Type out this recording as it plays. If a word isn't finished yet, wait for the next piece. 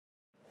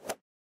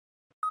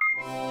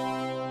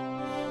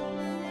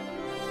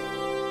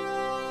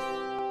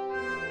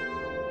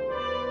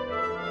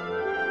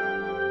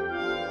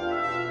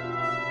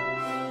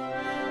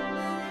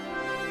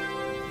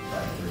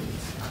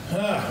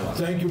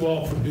Thank you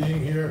all for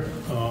being here.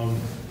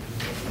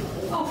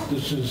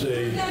 This is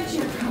a...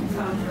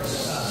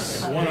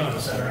 I want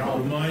to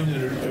remind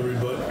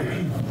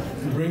everybody,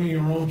 you're bringing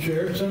your own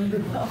chair,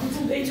 Senator?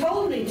 They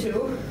told me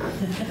to.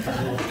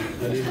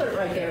 Just put it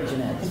right there,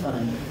 Jeanette. It's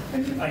fine.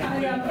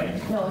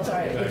 No, it's all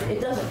right.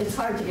 It doesn't. It's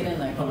hard to get in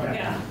there. Okay.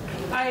 Yeah.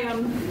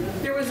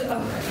 There was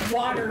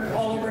water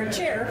all over a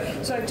chair,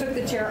 so I took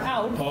the chair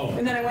out,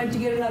 and then I went to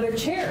get another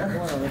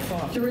chair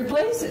to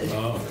replace it.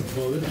 Well,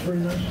 that's very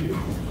nice of you.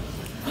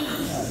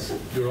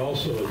 You're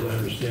also, as I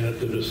understand it,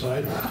 the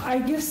decider. I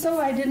guess so.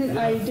 I didn't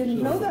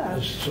know that.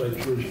 Decide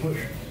first push.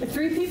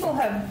 3 people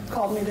have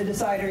called me the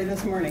decider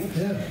this morning.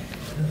 Yeah.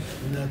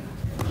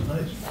 That's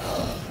nice.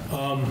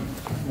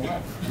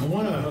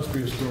 Must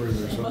be a story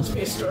there. Must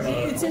be a story.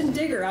 It's in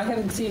Digger. I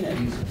haven't seen it.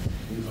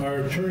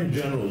 Our Attorney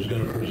General is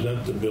going to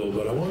present the bill,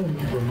 but I want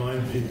to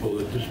remind people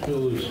that this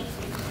bill is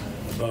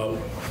about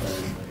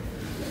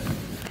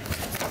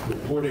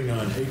reporting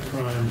on hate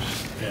crimes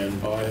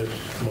and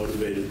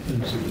bias-motivated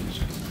incidents.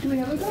 Do we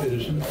have a bill?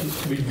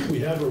 We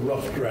have a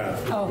rough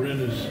draft. Bryn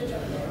is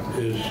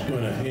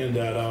going to hand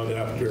that out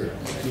after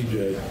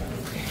TJ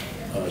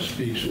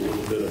speaks a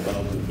little bit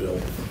about the bill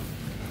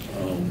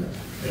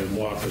and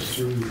walk us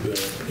through the bill.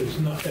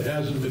 It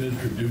hasn't been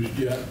introduced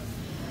yet,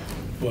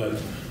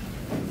 but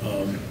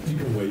you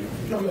can wait.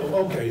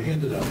 Okay,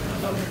 hand it out.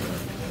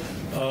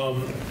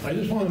 I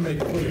just want to make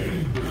clear,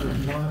 this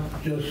is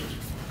not just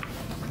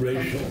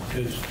racial.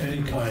 It's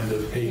any kind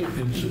of hate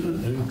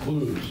incident. It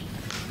includes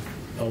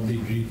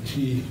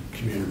LGBT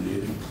community.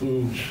 It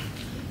includes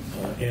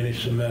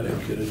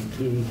anti-Semitic. It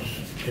includes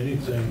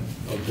anything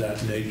of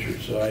that nature.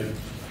 So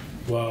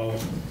while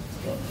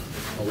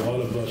a lot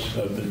of us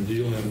have been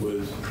dealing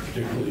with,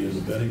 particularly in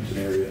the Bennington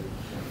area,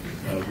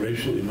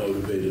 racially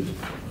motivated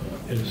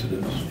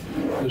incidents,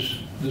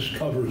 this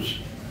covers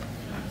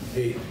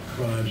hate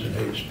crimes and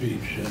hate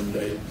speech. And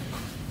they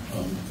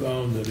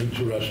found an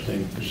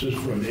interesting, this is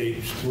from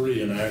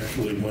H3, and I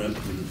actually went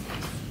and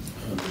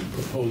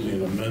proposing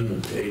an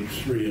amendment to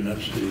H3, and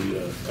that's the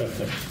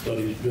ethnic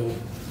studies bill.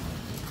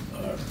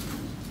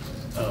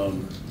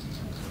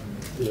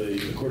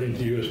 According to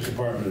the U.S.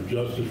 Department of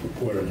Justice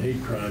report on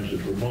hate crimes in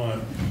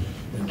Vermont,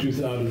 in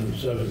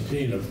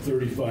 2017, of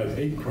 35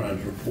 hate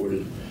crimes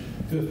reported,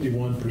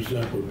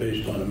 51% were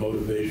based on a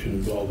motivation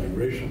involving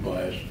racial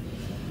bias,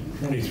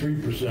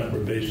 23% were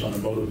based on a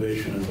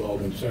motivation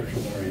involving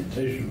sexual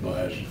orientation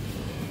bias,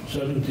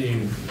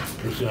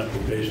 17%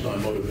 were based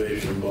on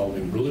motivation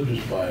involving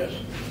religious bias,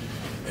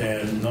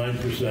 and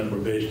 9% were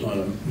based on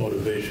a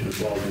motivation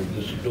involving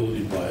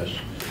disability bias.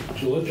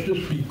 So let's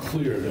just be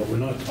clear that we're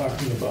not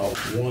talking about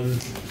one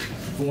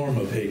form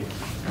of hate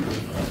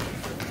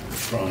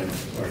crime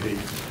or hate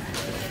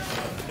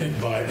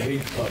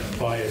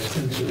bias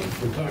incident.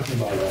 We're talking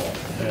about all.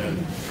 And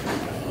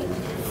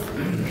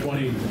in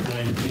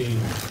 2019,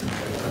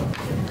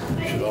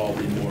 we should all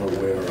be more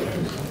aware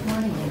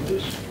of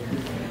this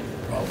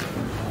problem.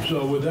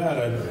 So with that,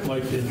 I'd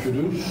like to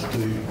introduce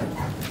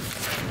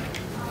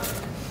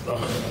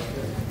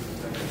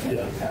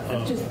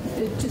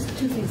just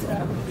 2 things.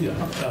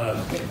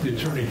 The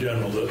Attorney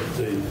General,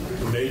 the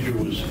Major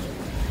was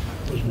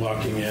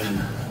walking in.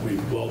 We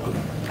welcome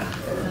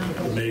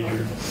the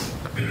Major.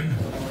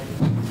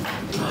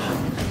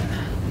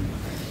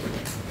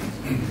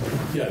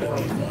 Yeah,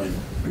 that'd be fine.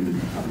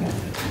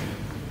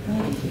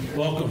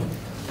 Welcome.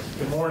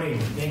 Good morning.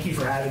 Thank you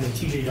for having me.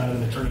 TJ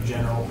Dunham, Attorney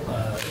General.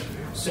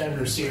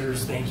 Senator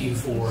Sears, thank you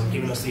for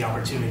giving us the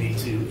opportunity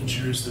to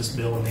introduce this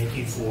bill, and thank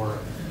you for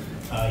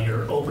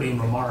your opening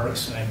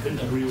remarks. And I couldn't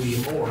agree with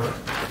you more.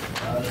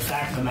 The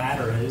fact of the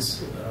matter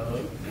is,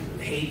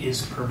 hate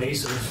is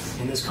pervasive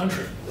in this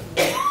country.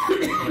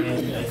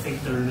 And I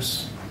think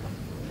there's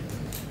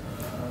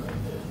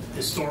a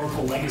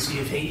historical legacy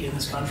of hate in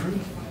this country.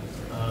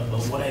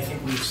 But what I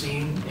think we've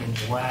seen in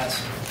the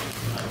last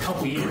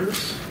couple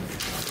years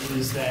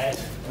is that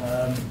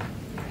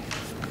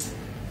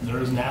there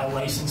is now a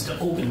license to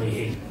openly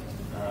hate.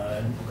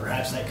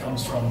 Perhaps that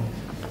comes from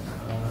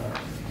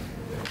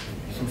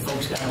some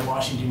folks down in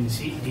Washington,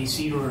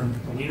 D.C. who are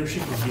in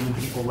leadership of giving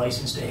people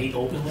license to hate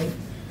openly.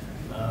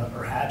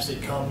 Perhaps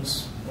it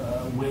comes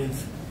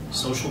with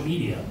social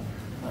media,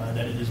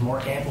 that it is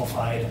more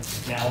amplified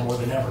now more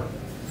than ever.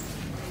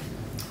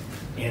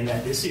 And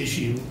that this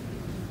issue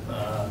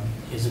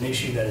is an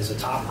issue that is a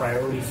top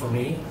priority for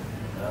me,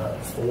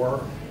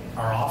 for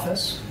our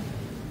office.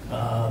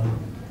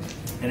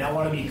 And I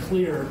want to be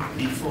clear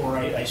before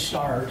I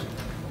start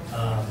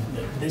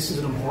that this is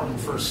an important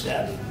first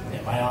step,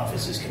 and my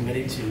office is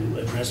committed to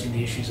addressing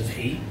the issues of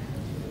hate.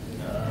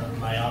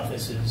 My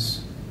office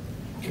is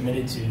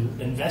committed to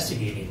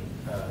investigating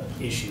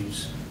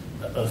issues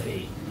of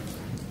hate.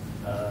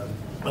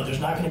 But there's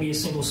not going to be a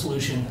single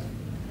solution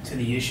to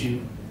the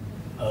issue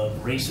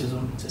of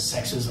racism, to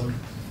sexism,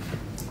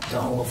 to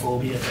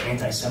homophobia, to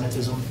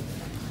anti-Semitism.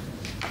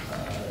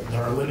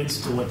 There are limits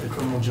to what the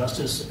criminal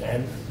justice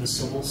and the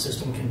civil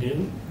system can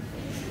do.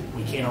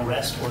 We can't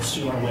arrest or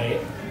sue our way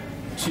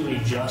to a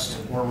just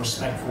or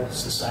respectful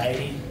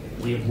society.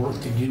 We have work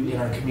to do in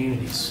our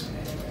communities.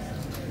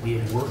 We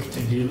have work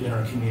to do in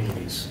our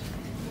communities,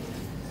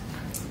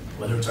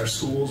 whether it's our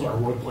schools, our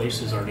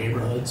workplaces, our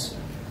neighborhoods.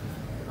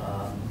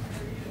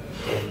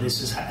 And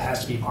this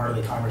has to be part of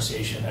the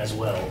conversation as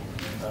well.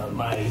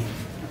 My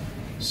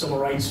Civil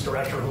Rights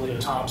Director, Julio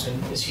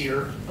Thompson, is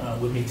here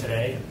with me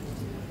today.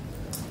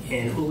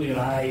 And Julio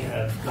and I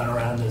have gone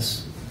around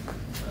this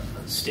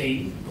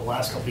state the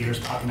last couple of years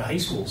talking to high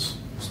school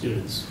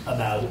students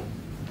about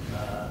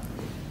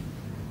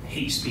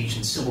hate speech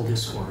and civil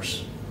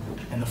discourse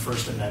and the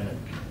First Amendment.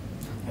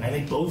 And I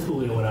think both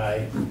Julio and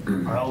I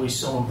are always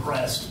so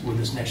impressed with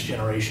this next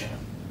generation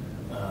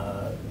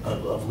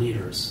of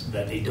leaders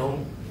that they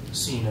don't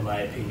seem, in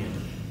my opinion,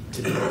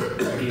 to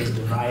be as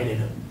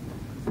divided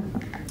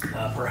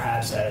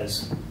perhaps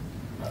as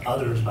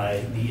others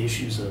by the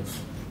issues of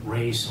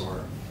race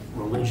or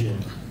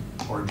religion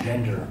or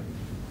gender.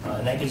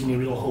 And that gives me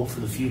real hope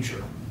for the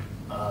future.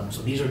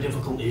 So these are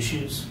difficult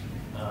issues.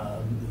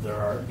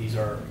 These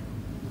are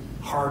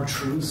hard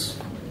truths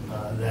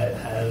that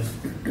have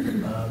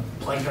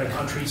plagued our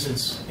country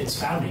since its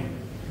founding,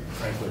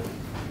 frankly.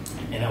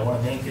 And I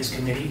want to thank this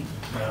committee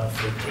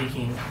for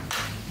taking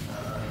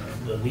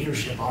the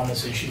leadership on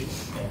this issue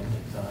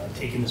and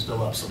taking this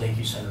bill up. So thank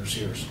you, Senator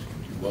Sears.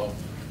 Well,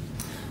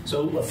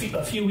 so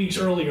a few weeks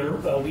earlier,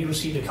 we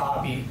received a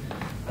copy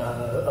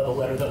of a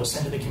letter that was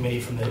sent to the committee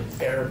from the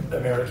Arab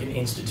American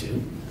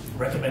Institute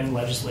recommending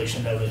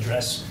legislation that would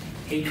address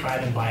hate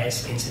crime and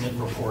bias incident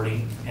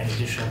reporting and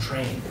additional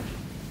training.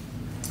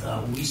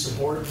 We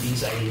support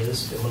these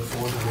ideas and look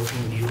forward to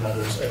working with you and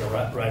others at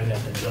arriving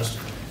at the just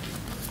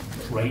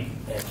right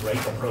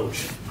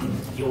approach.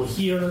 You'll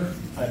hear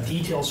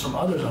details from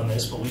others on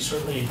this, but we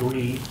certainly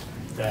agree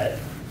that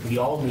we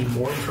all need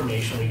more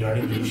information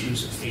regarding the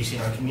issues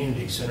facing our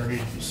community.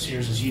 Senator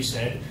Sears, as you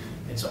said,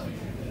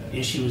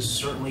 issue is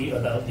certainly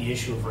about the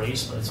issue of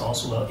race, but it's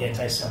also about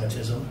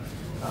anti-Semitism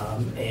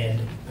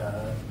and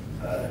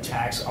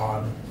attacks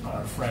on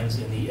our friends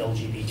in the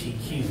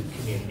LGBTQ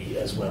community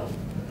as well.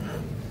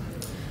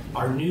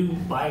 Our new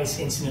bias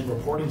incident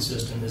reporting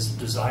system is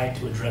designed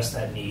to address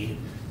that need,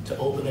 to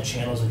open the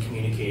channels of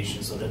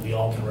communication so that we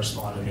all can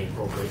respond in the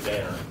appropriate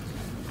manner.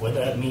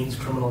 Whether that means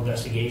criminal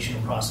investigation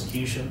and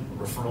prosecution,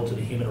 referral to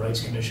the Human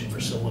Rights Commission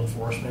for civil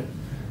enforcement,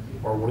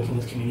 or working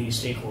with community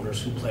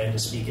stakeholders who plan to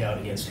speak out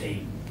against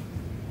hate.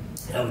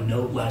 I would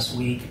note last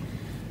week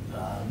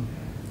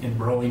in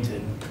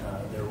Burlington,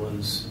 there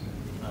was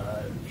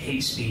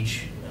hate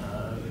speech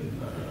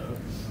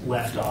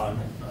left on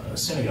a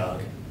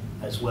synagogue,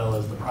 as well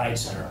as the Pride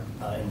Center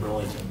in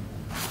Burlington.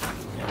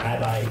 And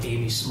Rabbi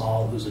Amy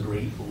Small, who's a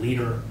great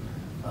leader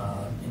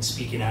in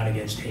speaking out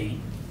against hate,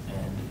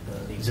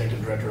 and the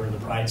executive director of the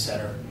Pride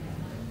Center,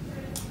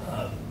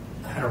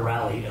 had a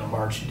rally and a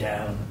march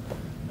down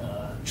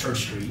Church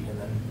Street,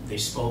 and then they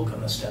spoke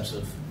on the steps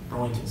of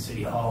Burlington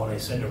City Hall. And I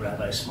said to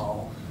Rabbi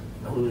Small,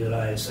 Julio and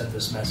I have sent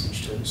this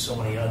message to so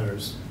many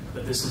others,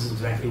 but this is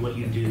exactly what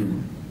you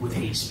do with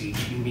hate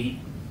speech. You meet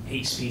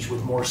hate speech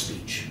with more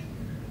speech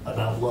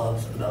about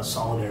love, about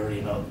solidarity,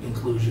 about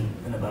inclusion,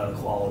 and about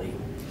equality.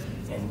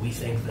 And we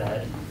think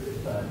that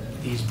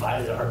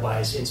our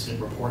bias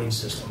incident reporting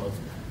system of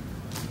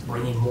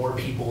bringing more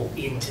people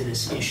into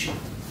this issue,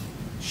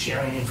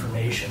 sharing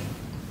information,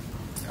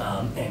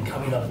 and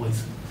coming up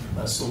with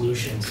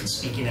solutions and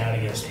speaking out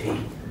against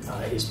hate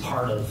is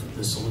part of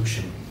the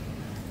solution.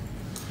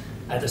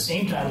 At the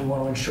same time, we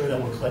want to ensure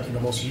that we're collecting the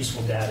most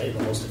useful data in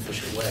the most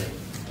efficient way.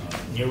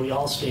 Nearly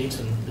all states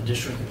in the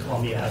District of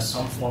Columbia have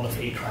some form of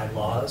hate crime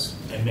laws,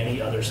 and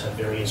many others have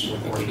various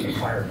reporting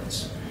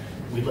requirements.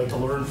 We'd like to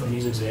learn from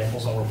these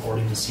examples on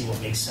reporting to see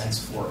what makes sense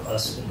for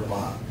us in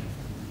Vermont.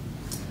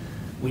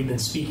 We've been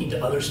speaking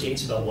to other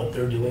states about what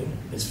they're doing.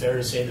 It's fair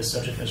to say the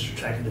subject has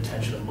attracted the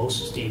attention of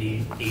most state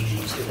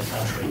AGs in the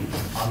country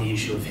on the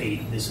issue of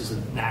hate. This is a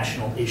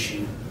national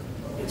issue.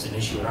 It's an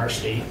issue in our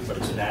state, but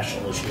it's a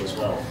national issue as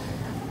well.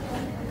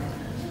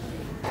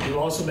 We've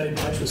also been in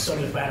touch with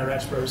subject matter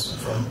experts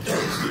from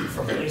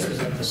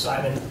places like the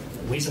Simon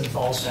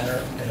Wiesenthal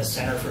Center and the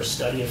Center for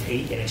Study of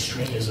Hate and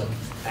Extremism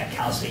at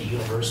Cal State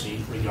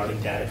University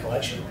regarding data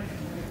collection.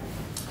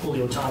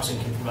 Julio Thompson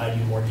can provide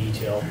you more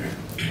detail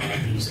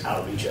on these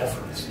outreach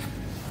efforts.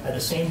 At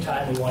the same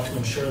time, we want to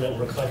ensure that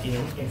we're collecting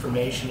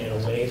information in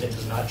a way that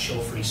does not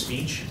chill free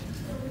speech.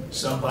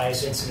 Some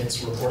bias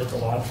incidents reported to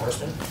law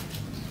enforcement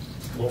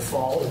will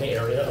fall in the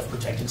area of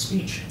protected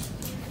speech.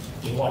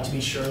 We want to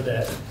be sure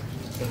that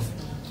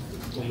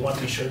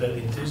the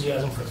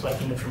enthusiasm for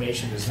collecting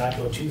information does not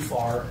go too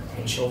far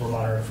and chill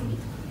Vermonters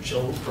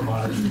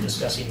from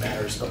discussing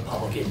matters of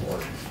public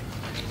import.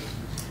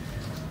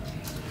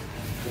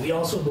 We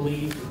also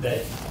believe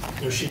that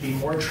there should be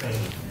more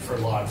training for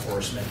law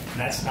enforcement. And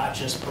that's not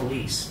just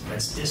police,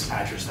 that's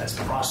dispatchers, that's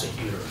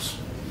prosecutors,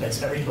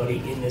 that's everybody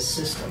in this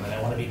system. And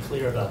I want to be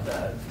clear about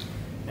that.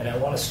 And I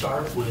want to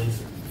start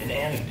with an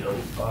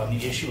anecdote on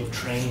the issue of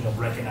training of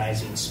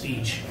recognizing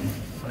speech.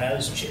 When I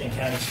was Chittenden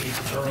County State's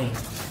attorney,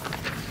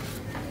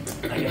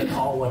 I got a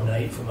call one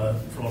night from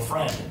a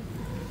friend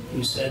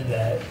who said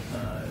that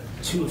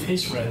two of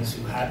his friends,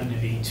 who happened to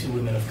be two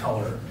women of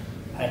color,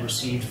 had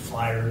received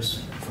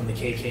flyers from the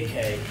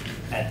KKK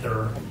at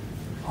their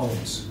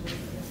homes.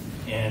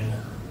 And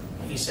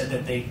he said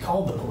that they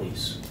called the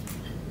police.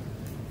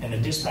 And the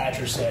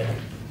dispatcher said,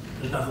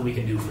 there's nothing we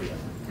can do for you.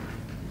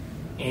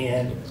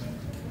 And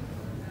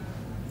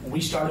we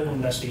started an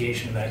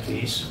investigation in that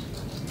case,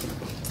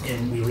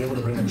 and we were able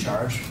to bring a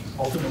charge.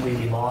 Ultimately,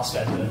 we lost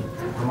at the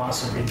Vermont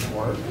Supreme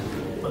Court.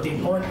 But the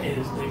important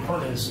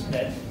is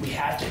that we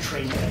have to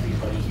train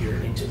everybody here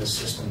into the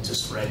system to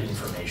spread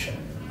information,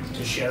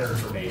 to share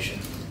information,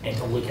 and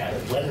to look at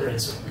it, whether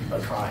it's a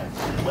crime,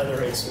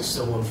 whether it's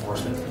civil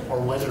enforcement, or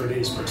whether it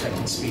is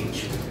protected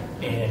speech.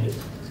 And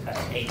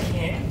it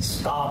can't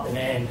stop and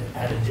end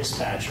at a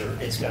dispatcher.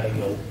 It's got to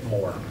go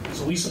more.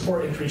 So we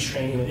support increased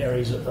training in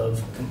areas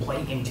of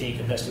complaint intake,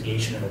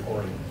 investigation, and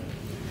reporting.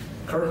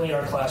 Currently,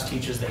 our class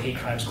teaches the hate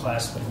crimes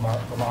class at the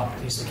Vermont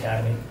Police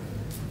Academy.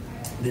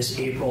 This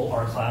April,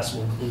 our class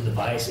will include the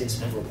bias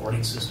incident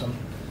reporting system.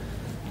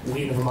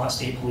 We in the Vermont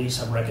State Police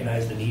have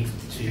recognized the need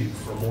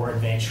for more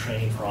advanced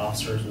training for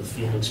officers with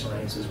field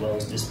experience as well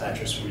as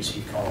dispatchers who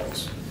receive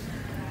calls.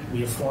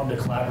 We have formed a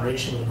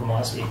collaboration with the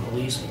Vermont State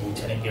Police with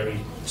Lieutenant Gary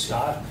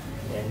Scott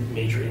and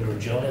Major Ingrid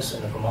Jonas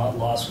and the Vermont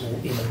Law School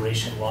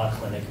Immigration Law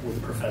Clinic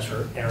with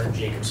Professor Aaron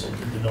Jacobson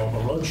to develop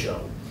a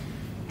roadshow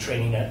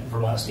training at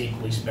Vermont State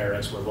Police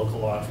Barracks where local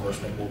law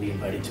enforcement will be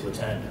invited to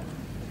attend.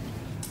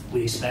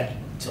 We expect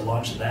to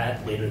launch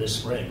that later this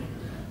spring.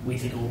 We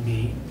think it will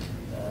be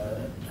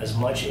as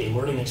much a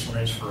learning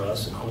experience for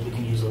us and hope we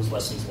can use those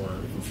lessons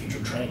learned in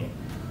future training.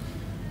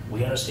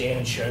 We understand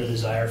and share the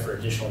desire for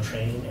additional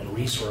training and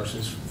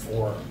resources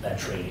for that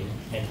training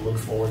and look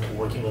forward to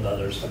working with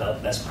others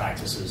about best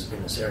practices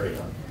in this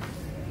area.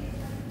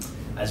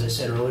 As I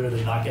said earlier,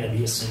 there's not going to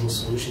be a single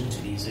solution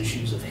to these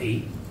issues of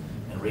hate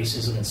and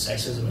racism and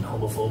sexism and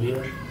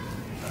homophobia.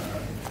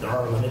 There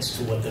are limits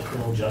to what the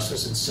criminal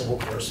justice and civil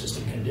court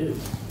system can do.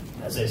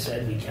 As I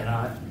said, we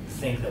cannot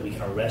think that we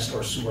can arrest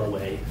or sue our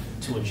way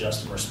to a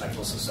just and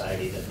respectful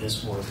society, that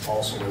this work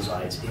also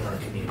resides in our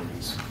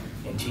communities,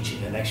 in teaching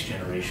the next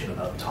generation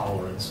about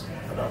tolerance,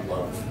 about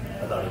love,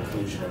 about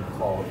inclusion and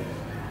equality.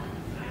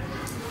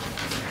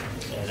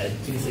 And I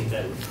do think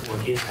that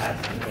work is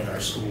happening in our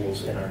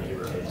schools, in our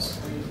neighborhoods.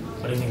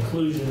 But in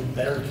conclusion,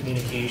 better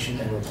communication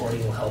and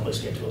reporting will help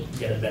us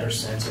get a better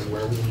sense of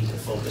where we need to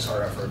focus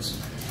our efforts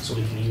so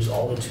we can use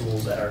all the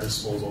tools at our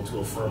disposal to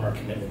affirm our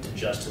commitment to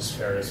justice,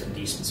 fairness, and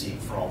decency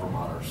for all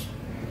Vermonters.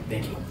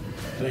 Thank you.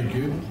 Thank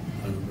you.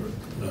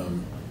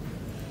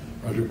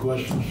 Are there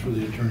questions for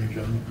the Attorney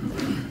General?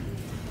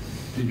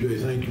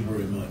 DJ, thank you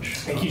very much.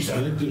 Thank you, sir.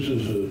 I think this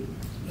is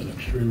an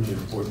extremely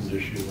important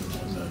issue and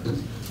one that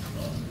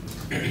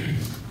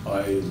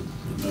I and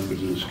the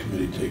members of this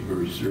committee take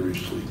very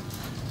seriously,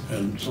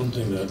 and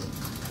something that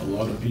a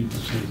lot of people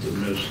seem to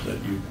miss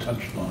that you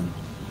touched on.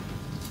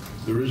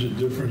 There is a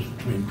difference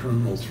between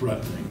criminal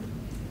threatening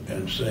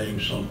and saying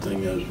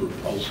something as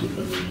repulsive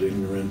and as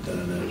ignorant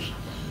and as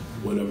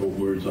whatever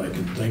words I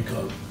can think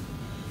of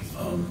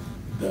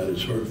that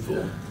is hurtful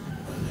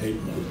and hate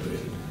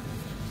motivated,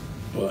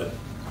 but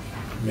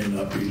may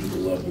not be to the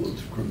level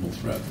of criminal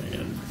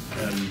threatening.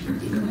 And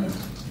you know,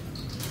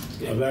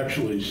 I've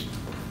actually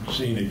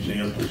seen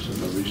examples in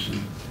the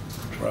recent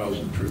trials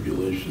and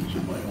tribulations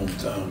in my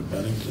hometown of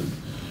Bennington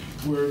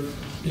where,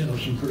 you know,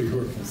 some pretty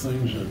hurtful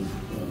things have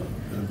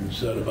been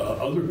said about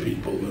other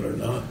people that are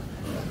not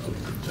of a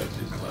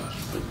protected class.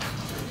 But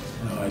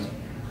you know,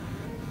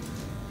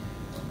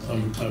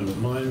 I'm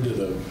reminded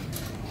of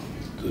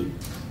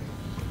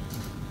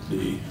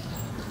the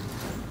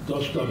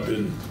dust up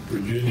in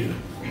Virginia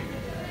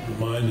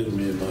reminded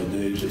me of my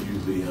days at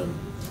UVM.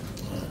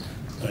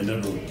 I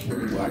never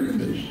wore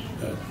blackface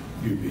at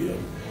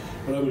UVM,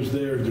 but I was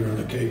there during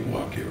the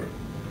cakewalk era.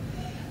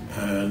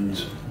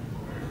 And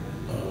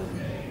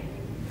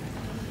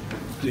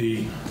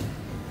I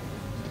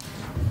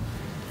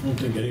don't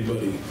think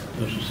anybody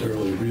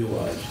necessarily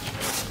realized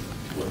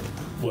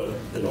what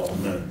it all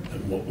meant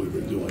and what we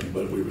were doing,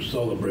 but we were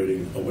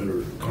celebrating a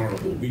winter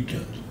carnival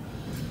weekend,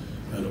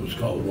 and it was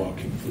called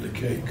Walking for the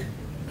Cake.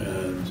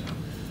 And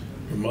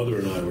your mother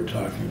and I were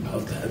talking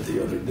about that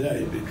the other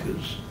day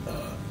because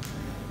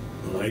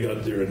when I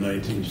got there in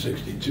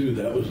 1962,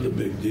 that was the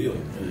big deal.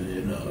 And,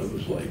 you know, it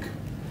was like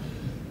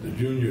the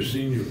junior,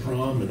 senior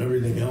prom and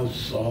everything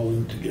else all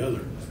in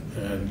together.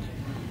 And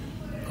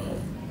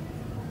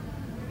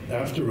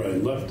after I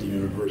left the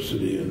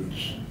university in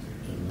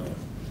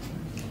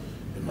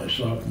my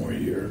sophomore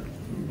year,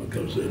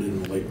 because they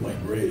didn't like my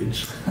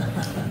grades for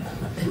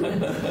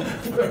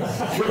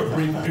a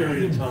brief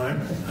period of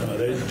time.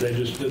 They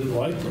just didn't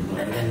like them.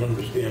 I don't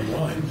understand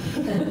why.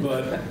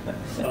 But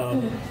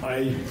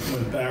I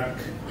went back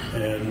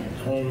and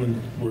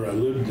home where I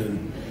lived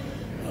in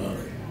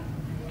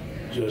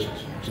just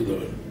to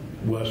the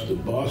west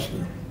of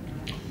Boston.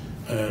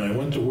 And I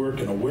went to work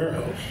in a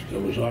warehouse that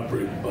was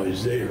operated by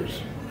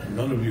Zayres.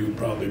 None of you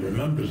probably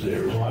remember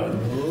Zayres, but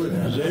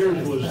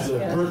Zayres was the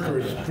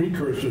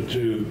precursor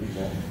to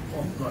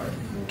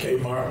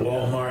Kmart,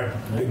 Walmart,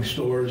 big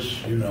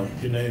stores, you know,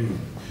 you name them.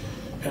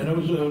 And it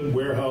was a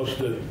warehouse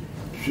that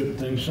ship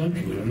things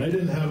centrally. And they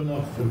didn't have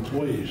enough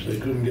employees. They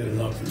couldn't get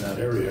enough in that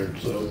area. And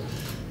so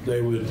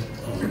they would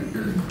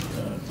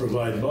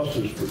provide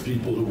buses for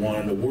people who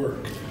wanted to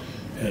work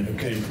and who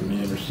came from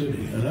the inner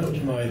city. And that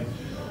was my,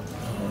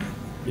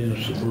 being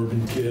a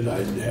suburban kid,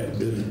 I had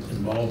been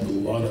involved with a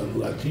lot of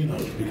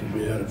Latinos because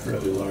we had a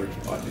fairly large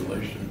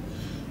population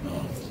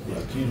of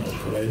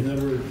Latinos, but I had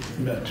never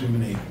met too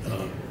many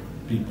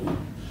people,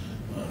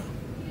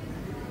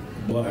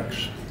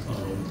 blacks.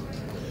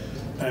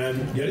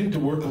 And getting to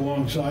work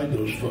alongside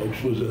those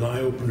folks was an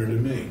eye-opener to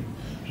me.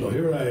 So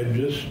here I had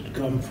just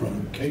come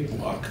from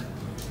Cakewalk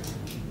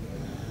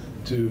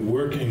to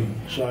working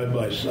side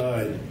by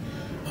side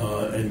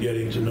and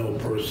getting to know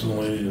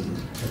personally, and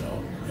you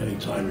know,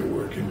 anytime you're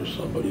working with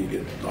somebody, you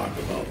get to talk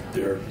about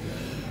their,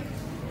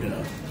 you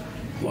know,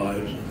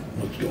 lives and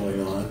what's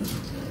going on.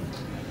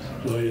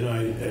 So you know,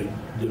 I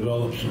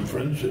developed some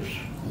friendships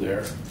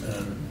there,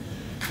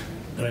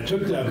 and I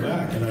took that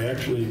back, and I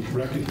actually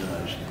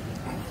recognized.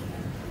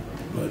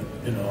 But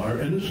you know, our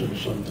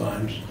innocence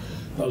sometimes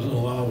doesn't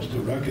allow us to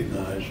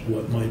recognize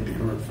what might be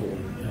hurtful,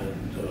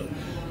 and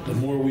the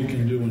more we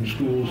can do in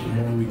schools, the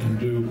more we can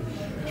do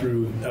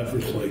through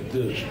efforts like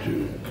this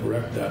to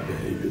correct that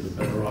behavior, the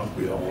better off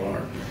we all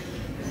are.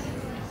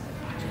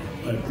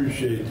 I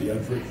appreciate the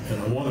effort,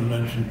 and I want to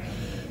mention,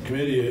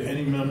 committee,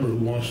 any member who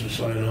wants to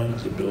sign on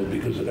to the bill,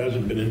 because it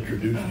hasn't been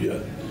introduced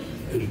yet,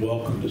 is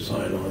welcome to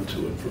sign on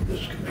to it from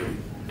this committee.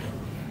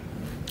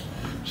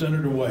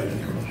 Senator White.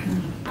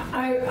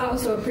 I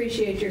also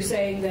appreciate your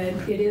saying that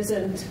it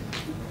isn't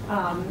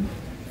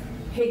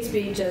hate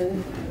speech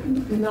and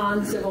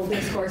non-civil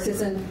discourse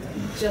isn't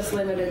just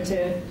limited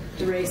to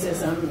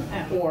racism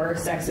or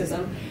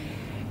sexism.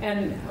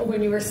 And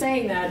when you were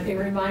saying that, it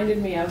reminded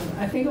me of,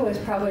 I think it was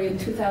probably in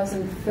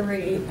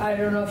 2003, I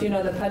don't know if you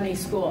know the Putney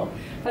School.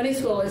 Putney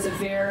School is a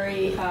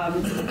very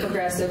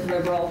progressive,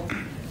 liberal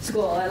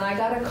school. And I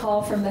got a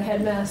call from the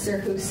headmaster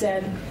who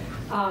said,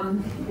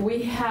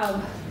 we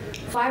have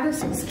 5 or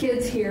 6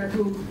 kids here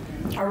who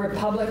are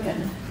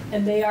Republican,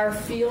 and they are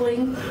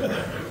feeling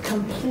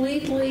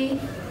completely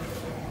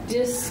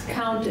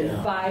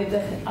discounted by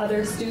the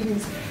other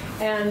students.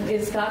 And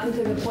it's gotten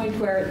to the point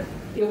where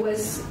it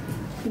was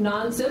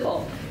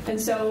non-civil, and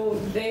so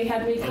they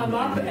had me come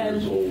up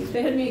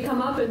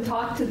and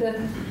talk to the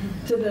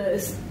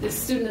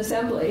student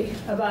assembly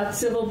about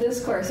civil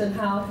discourse and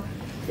how.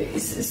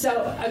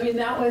 So I mean,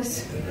 that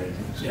was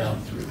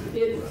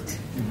it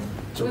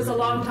was a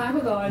long time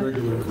ago. And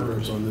regular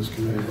occurrence on this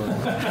committee.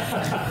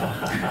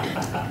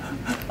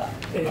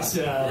 It's.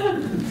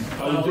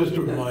 I was just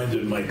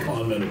reminded my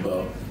comment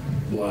about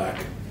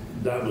black.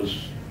 That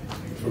was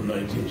from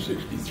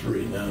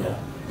 1963. Now,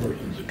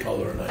 person's of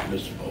color, and I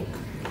misspoke.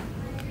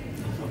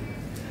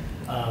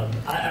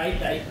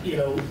 I you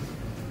know,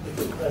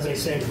 as I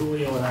said,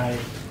 Julio and I,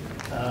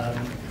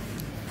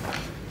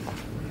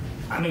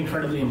 I'm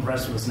incredibly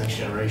impressed with this next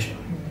generation.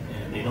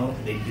 And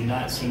they do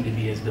not seem to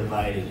be as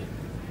divided,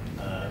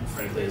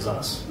 frankly, as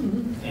us.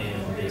 Mm-hmm.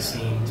 And they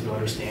seem to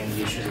understand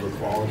the issues of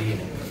equality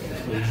and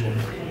inclusion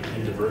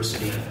and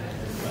diversity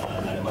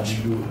at a much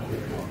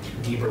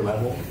deeper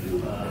level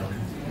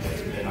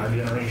in our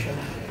generation.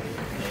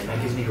 And that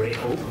gives me great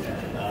hope.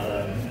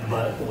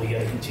 But we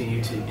got to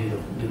continue to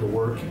do the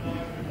work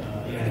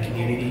in the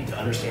community to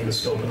understand the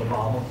scope of the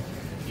problem.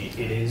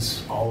 It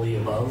is all the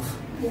above,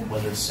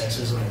 whether it's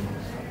sexism and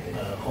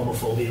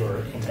homophobia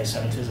or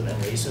anti-Semitism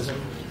and racism.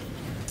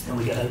 And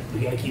we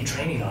got to keep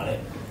training on it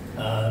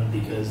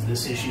because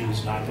this issue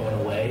is not going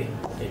away.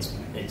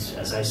 It's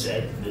as I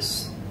said,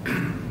 it's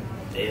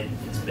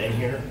been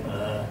here.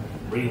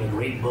 Reading a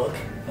great book,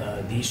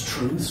 These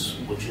Truths,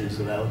 which is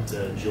about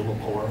Jill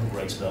Lepore, who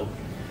writes about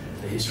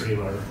the history of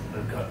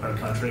our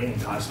country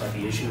and talks about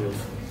the issue of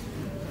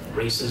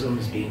racism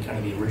as being kind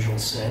of the original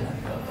sin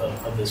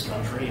of this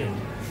country. And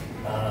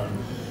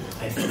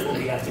I think what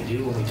we have to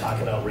do when we talk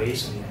about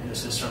race, and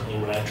this is certainly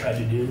what I've tried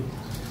to do,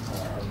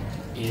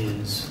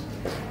 is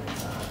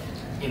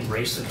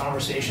embrace the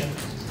conversation.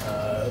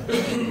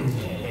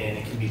 And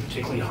it can be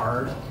particularly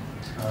hard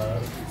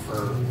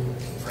for,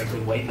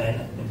 frankly, white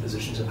men in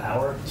positions of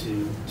power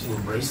to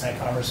embrace that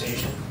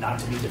conversation, not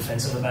to be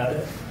defensive about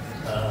it,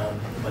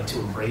 but to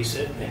embrace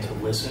it and to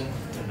listen,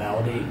 to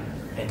validate,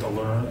 and to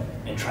learn,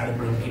 and try to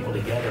bring people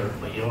together.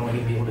 But you're only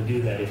going to be able to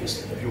do that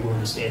if you're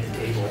willing to stay at the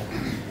table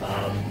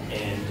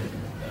and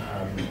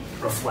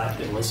reflect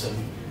and listen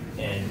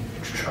and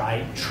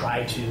try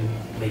to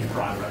make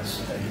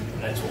progress.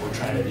 And that's what we're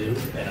trying to do,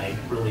 and I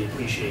really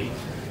appreciate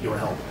your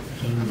help.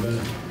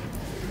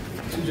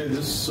 TJ,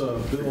 this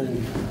bill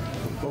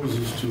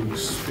proposes to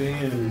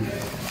expand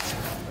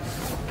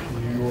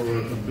your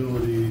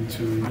ability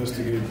to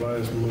investigate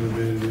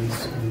bias-motivated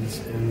incidents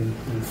and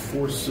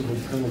enforce civil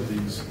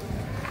penalties.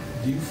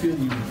 Do you feel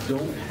you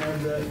don't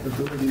have that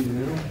ability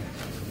now?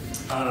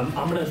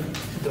 I'm going to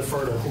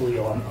defer to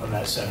Julio on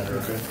that, Senator.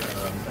 Okay. I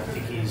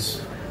think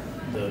he's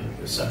the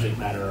subject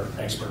matter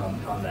expert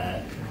on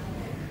that.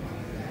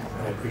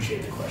 I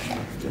appreciate the question.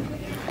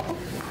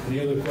 Any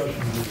other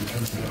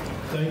questions?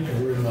 Thank you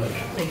very much.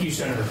 Thank you,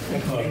 Senator.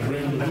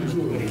 Brandon, would you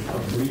do a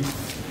brief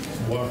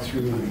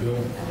walkthrough of the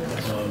bill?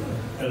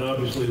 And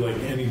obviously, like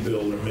any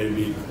bill, there may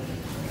be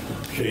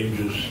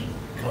changes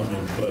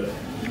coming, but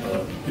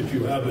if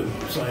you have a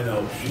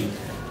sign-out sheet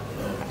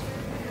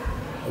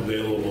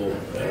available,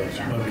 as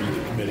members of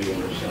the committee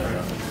want to sign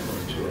up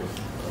to it.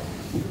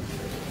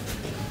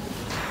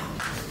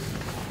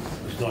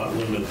 It's not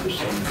limited to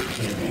Senator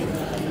Campion.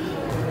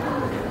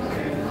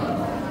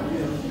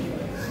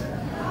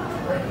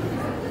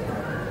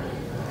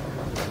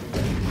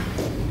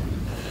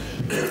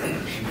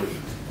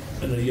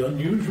 In the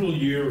unusual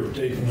year of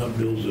taking up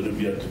bills that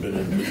have yet to be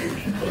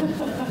introduced.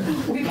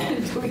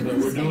 But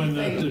we're doing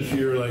that this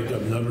year like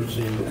I've never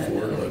seen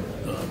before, but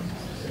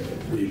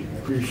we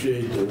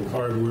appreciate the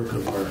hard work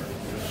of our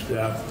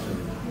staff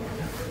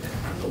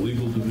and the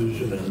legal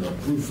division and the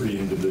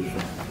proofreading division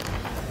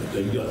that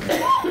they've got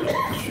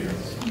this year.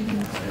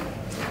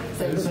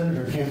 It's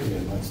Senator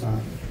Campion, that's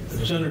not.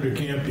 And Senator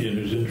Campion,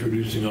 who's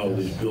introducing all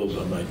these bills,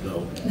 I might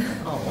know.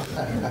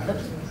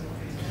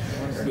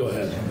 Go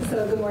ahead.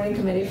 So good morning,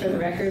 committee. For the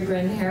record,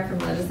 Brenda Hare from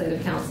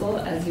Legislative Council.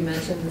 As you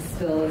mentioned, this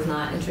bill is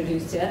not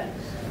introduced yet.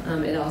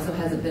 It also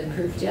hasn't been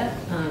proofed yet.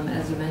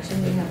 As you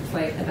mentioned, we have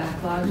quite a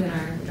backlog in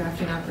our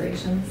drafting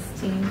operations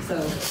team, so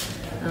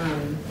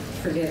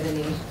forgive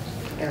any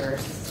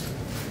errors.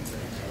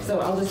 So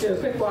I'll just do a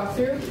quick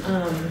walkthrough.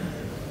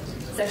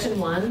 Section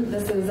 1,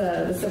 this is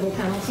the civil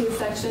penalties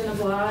section of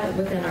law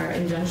within our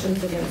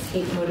injunctions against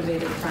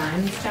hate-motivated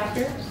crimes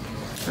chapter.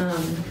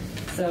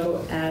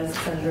 So as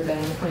Senator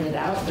Ben pointed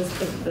out,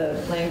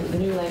 the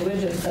new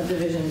language in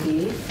subdivision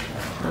D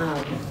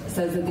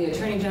says that the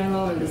Attorney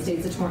General or the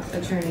state's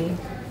attorney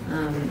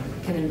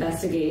can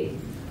investigate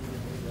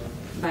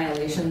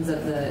violations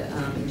of the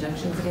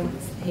injunctions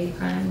against hate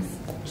crimes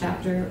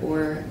chapter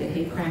or the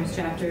hate crimes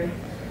chapter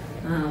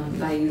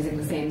by using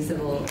the same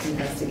civil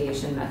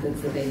investigation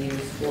methods that they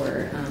use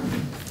for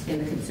in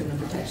the consumer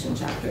protection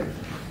chapter.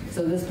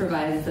 So this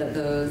provides that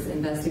those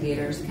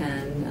investigators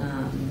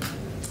can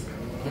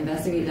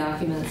investigate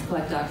documents,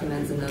 collect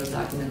documents, and those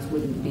documents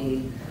wouldn't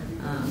be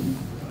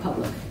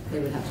public. They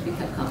would have to be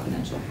kept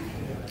confidential.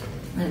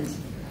 And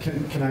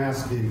Can I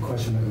ask the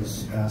question that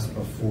was asked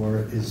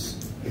before?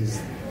 Is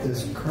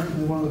this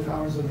currently one of the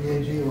powers of the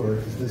AG, or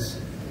is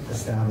this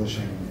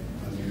establishing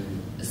a new?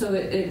 so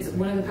it's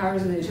one of the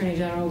powers of the Attorney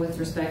General with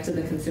respect to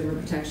the consumer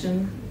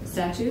protection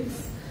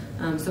statutes.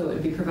 So it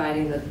would be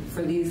providing that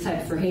for these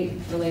types, for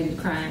hate-related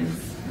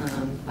crimes,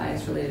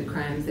 bias-related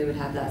crimes, they would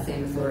have that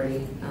same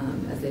authority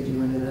as they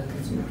do under the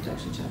consumer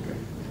protection chapter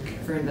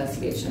for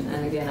investigation.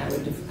 And again, I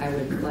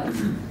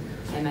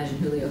imagine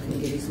Julio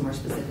can give you some more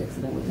specifics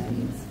about what that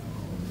means.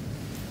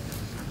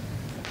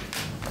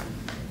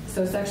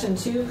 So Section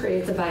 2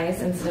 creates a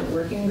bias incident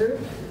working group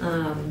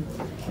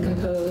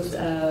composed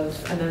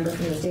of a member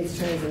from the state's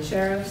attorneys and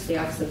sheriffs, the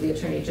Office of the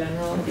Attorney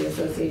General, the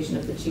Association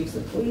of the Chiefs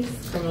of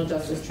Police, Criminal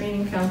Justice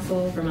Training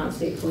Council, Vermont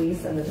State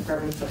Police, and the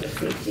Department of Public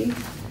Safety.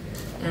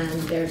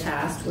 And they're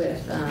tasked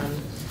with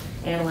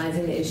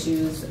analyzing the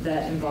issues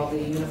that involve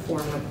the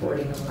uniform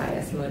reporting of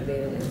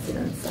bias-motivated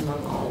incidents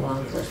among all law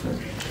enforcement.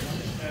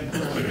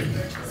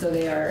 So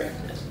they are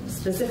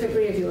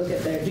specifically, if you look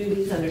at their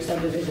duties under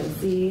Subdivision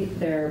C,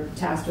 they're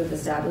tasked with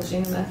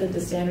establishing a method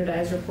to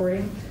standardize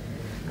reporting,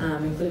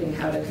 including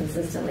how to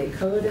consistently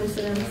code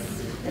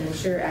incidents and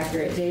ensure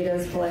accurate data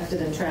is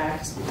collected and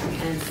tracked,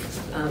 and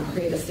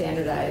create a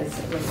standardized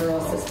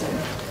referral system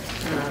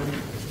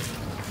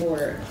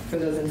for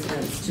those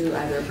incidents to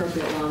either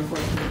appropriate law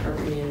enforcement or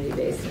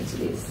community-based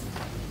entities.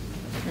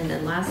 And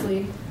then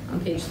lastly, on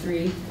page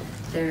 3,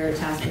 they're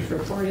tasked with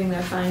reporting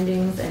their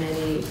findings and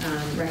any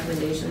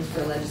recommendations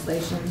for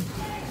legislation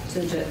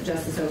to the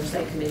Justice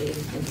Oversight Committee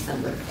in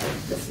December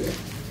of this year.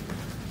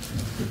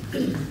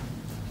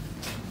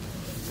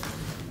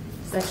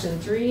 Section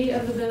 3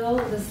 of the bill,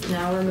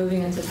 now we're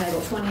moving into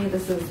Title 20.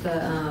 This is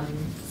the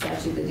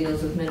statute that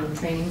deals with minimum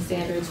training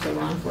standards for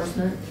law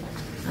enforcement.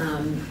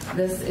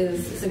 This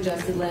is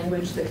suggested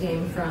language that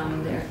came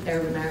from the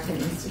Arab American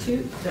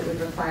Institute that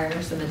would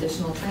require some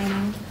additional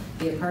training,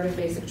 be a part of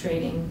basic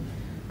training,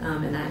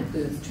 and that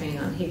includes training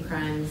on hate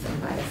crimes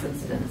and bias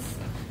incidents.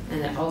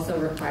 And it also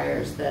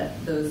requires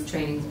that those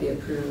trainings be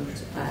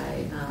approved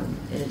by,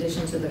 in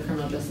addition to the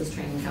Criminal Justice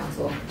Training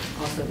Council,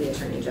 also the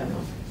Attorney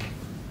General.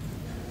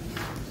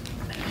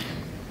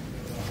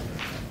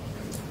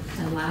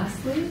 And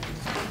lastly,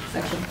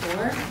 Section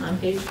 4 on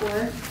page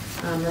 4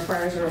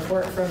 requires a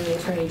report from the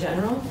Attorney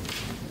General,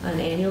 an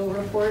annual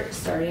report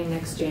starting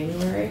next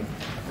January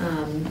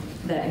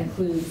that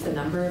includes the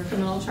number of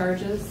criminal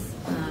charges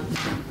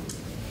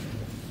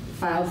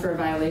filed for a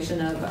violation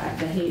of the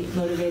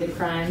hate-motivated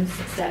crimes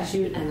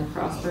statute and the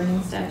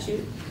cross-burning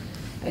statute,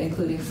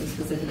 including some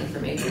specific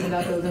information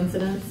about those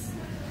incidents,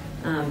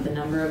 the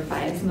number of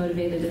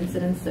bias-motivated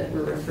incidents that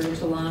were referred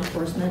to law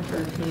enforcement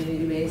or a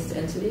community-based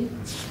entity,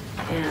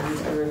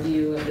 and a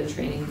review of the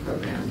training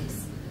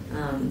programs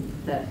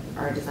that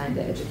are designed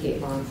to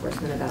educate law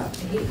enforcement about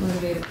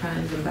hate-motivated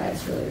crimes and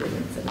bias-related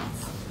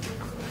incidents.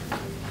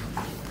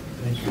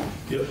 Thank you.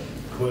 Yep.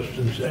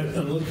 Questions?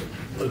 And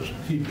let's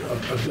keep.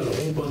 I've got a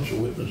whole bunch of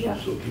witnesses, Yeah.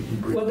 so keep them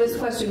brief. Well, this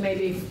question may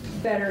be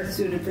better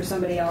suited for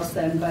somebody else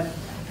then, but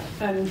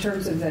in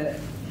terms of the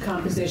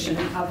composition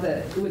of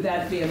the, would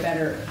that be a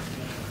better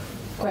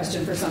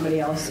question for somebody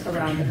else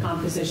around the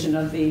composition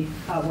of the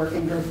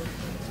working group?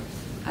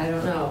 I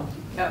don't know.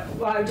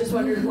 Well, I just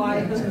wondered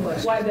why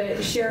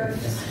the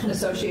Sheriff's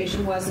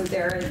Association wasn't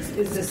there.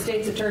 It's the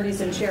state's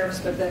attorneys and sheriffs,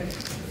 but the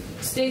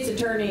state's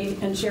attorney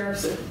and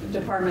sheriff's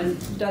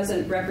department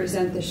doesn't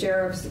represent the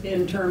sheriffs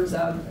in terms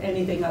of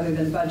anything other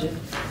than budget.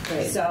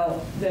 Right.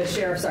 So the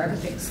sheriffs are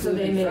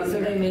excluded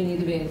So they may need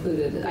to be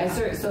included. Yeah.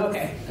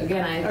 Okay.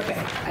 Again,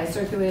 I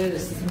circulated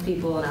this to some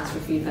people and asked for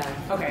feedback.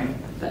 Okay.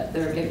 But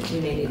we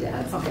may need to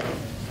add something.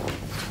 Okay.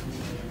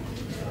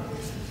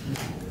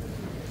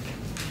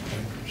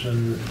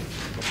 Senator,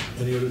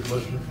 any other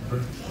questions?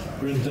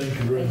 Bryn, thank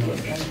you very much.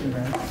 Thank you,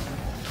 Brent.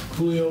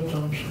 Julio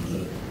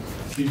Thompson,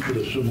 Chief of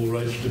the Civil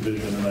Rights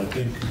Division, and I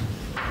think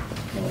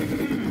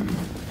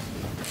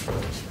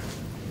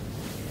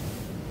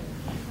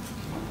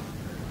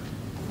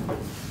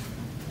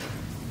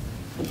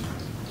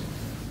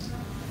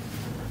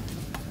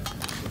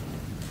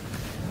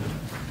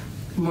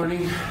Good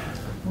morning.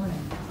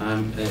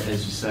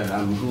 As you said,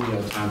 I'm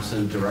Julio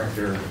Thompson,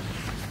 Director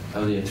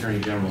of the Attorney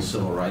General's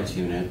Civil Rights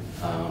Unit,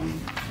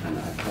 and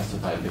I've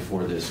testified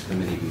before this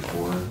committee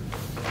before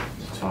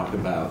to talk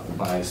about the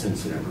bias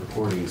incident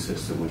reporting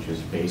system, which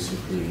is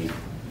basically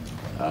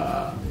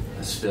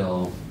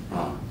still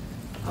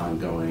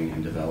ongoing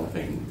and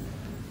developing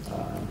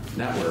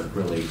network,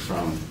 really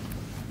from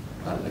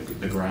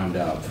the ground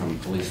up, from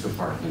police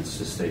departments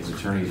to state's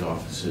attorney's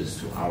offices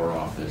to our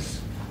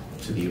office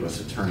to the U.S.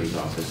 Attorney's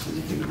Office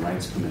and the Human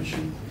Rights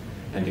Commission,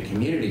 and to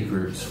community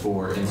groups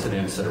for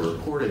incidents that are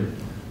reported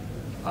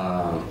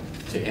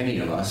to any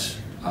of us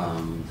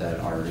that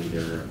are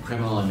either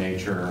criminal in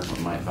nature or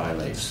might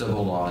violate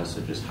civil laws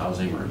such as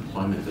housing or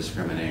employment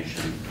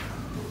discrimination,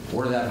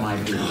 or that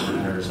might be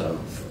matters of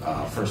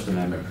First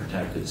Amendment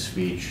protected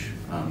speech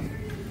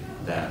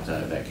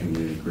that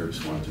community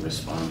groups want to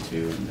respond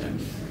to,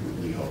 and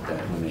we hope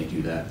that when they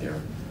do that,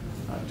 they're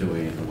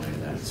doing it in a way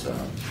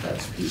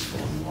that's peaceful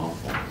and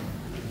lawful,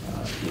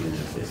 even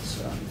if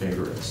it's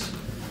vigorous.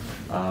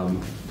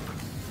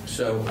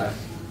 So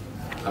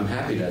I'm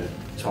happy to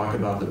talk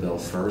about the bill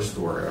first,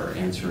 or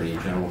answer any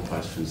general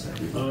questions that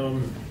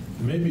you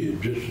maybe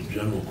just a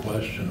general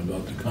question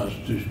about the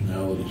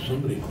constitutionality.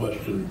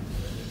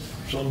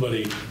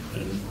 Somebody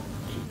in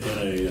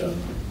a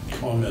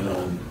comment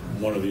on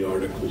one of the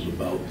articles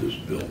about this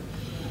bill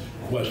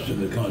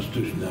questioned the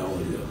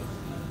constitutionality of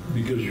it,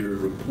 because you're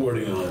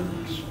reporting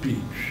on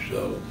speech.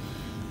 So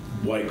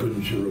why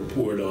couldn't you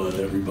report on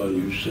everybody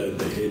who said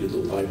they hated the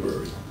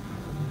library?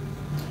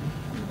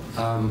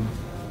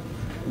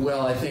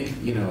 Well, I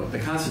think, the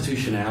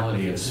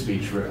constitutionality of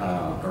speech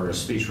or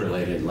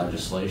speech-related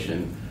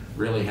legislation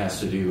really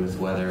has to do with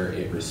whether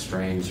it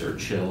restrains or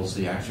chills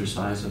the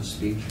exercise of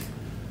speech.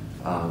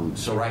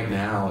 So right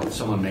now, if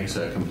someone makes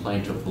a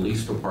complaint to a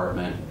police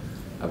department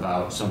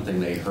about something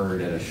they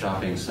heard at a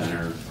shopping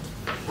center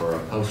or a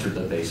poster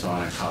that they saw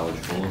on a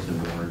college bulletin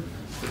board,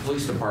 the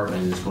police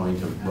department is going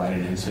to write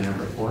an incident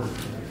report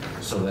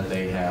so that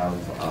they have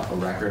a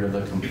record of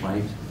the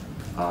complaint.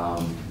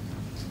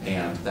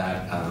 And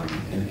that,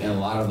 in a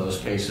lot of those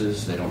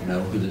cases, they don't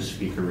know who the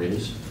speaker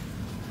is.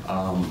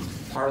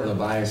 Part of the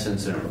bias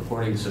incident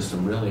reporting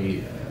system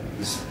really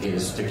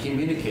is to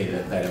communicate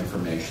that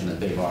information that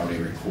they've already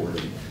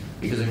recorded.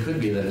 Because it could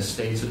be that a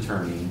state's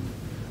attorney,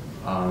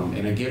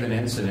 in a given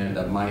incident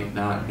that might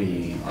not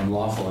be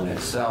unlawful in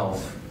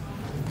itself,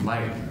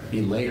 might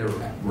be later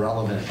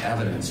relevant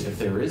evidence if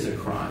there is a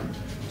crime,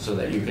 so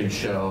that you can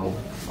show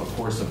a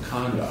course of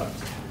conduct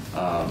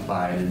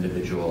by an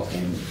individual.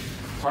 And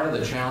part of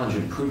the challenge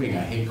in proving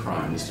a hate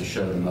crime is to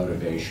show the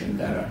motivation,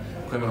 that a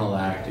criminal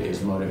act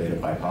is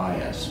motivated by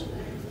bias.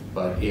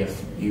 But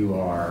if you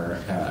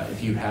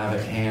have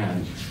at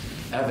hand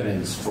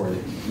evidence for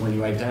when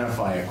you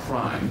identify a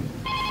crime,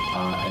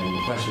 and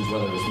the question is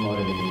whether it was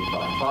motivated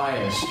by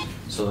bias,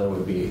 so there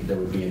would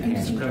be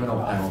enhanced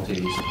criminal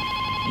penalties.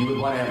 You would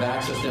want to have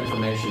access to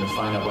information to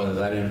find out whether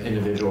that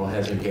individual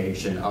has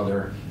engaged in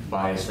other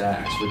biased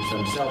acts, which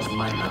themselves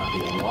might not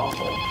be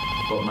unlawful,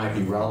 but might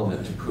be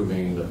relevant to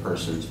proving the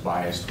person's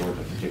bias toward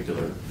a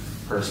particular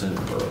person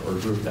or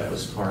group that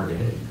was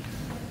targeted.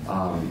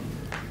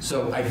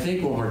 So I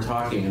think when we're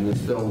talking in this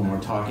bill, when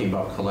we're talking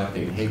about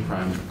collecting hate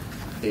crime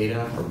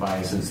data or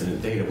bias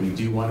incident data, we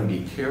do want to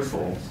be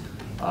careful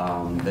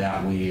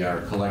that we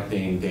are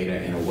collecting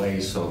data in a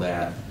way so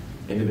that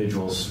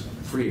individuals'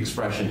 free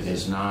expression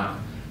is not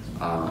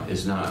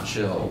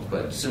chilled,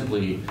 but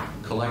simply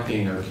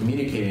collecting or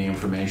communicating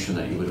information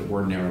that you would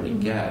ordinarily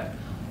get,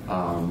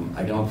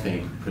 I don't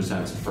think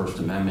presents a First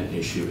Amendment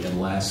issue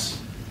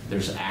unless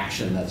there's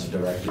action that's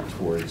directed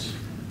towards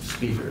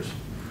speakers.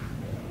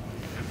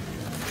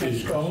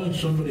 Is calling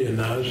somebody a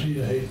Nazi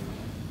a hate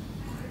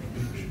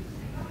speech?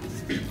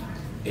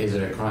 Is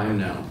it a crime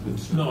now?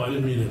 No, I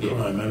didn't mean a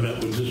crime. I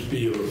meant would this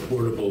be a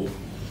reportable?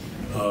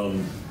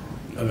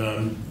 I mean,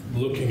 I'm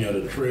looking at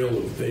a trail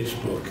of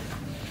Facebook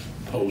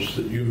posts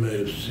that you may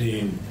have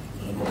seen.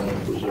 I don't know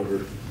if it was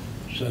ever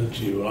sent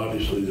to you.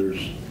 Obviously,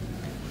 there's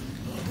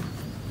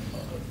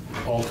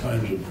all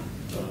kinds of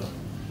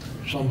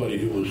somebody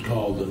who was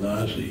called a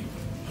Nazi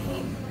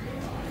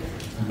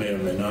may or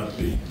may not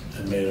be,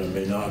 and may or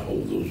may not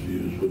hold those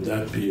views. Would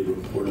that be a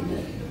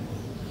reportable?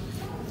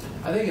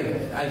 I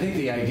think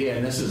the idea,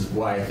 and this is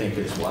why I think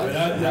it's wise to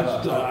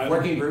have a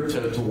working group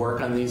to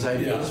work on these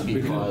ideas,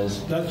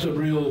 because that's a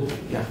real,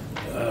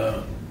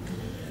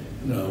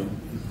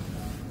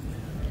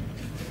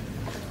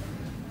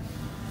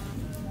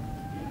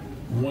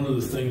 one of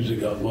the things that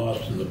got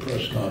lost in the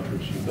press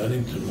conference in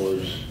Bennington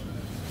was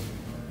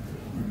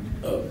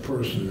a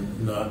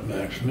person, not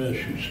Max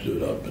Mish, who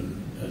stood up and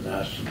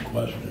asked some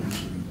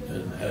questions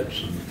and had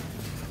some,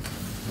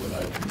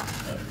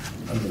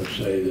 I'm going to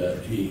say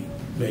that he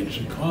made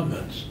some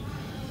comments,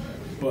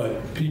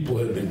 but people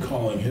had been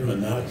calling him a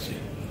Nazi,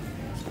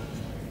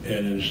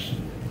 and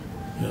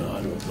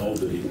I don't know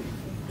that he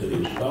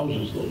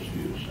espouses those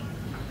views,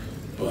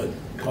 but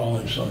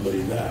calling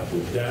somebody that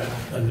with that,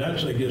 and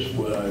that's, I guess,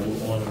 what I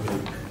would want to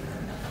make.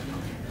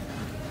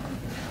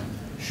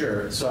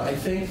 Sure. So I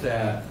think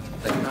that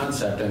the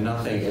concept and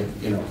nothing,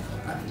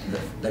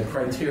 the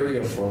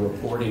criteria for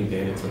reporting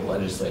data to the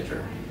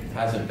legislature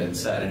hasn't been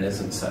set and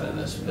isn't set in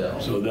this bill.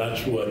 So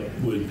that's what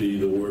would be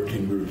the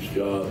working group's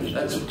job, is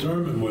to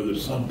determine whether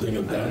something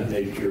of that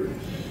nature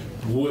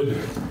would.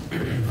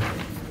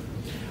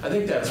 I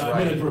think that's right.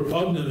 I mean, as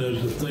repugnant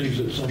as the things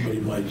that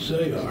somebody might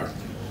say are.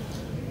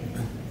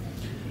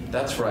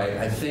 That's right.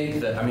 I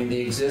think that,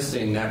 the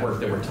existing network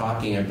that we're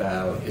talking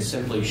about is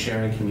simply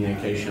sharing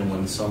communication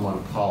when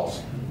someone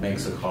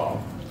makes a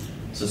call.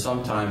 So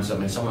sometimes,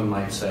 someone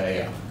might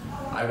say,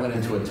 I went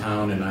into a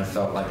town and I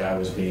felt like I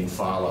was being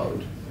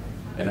followed.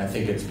 And I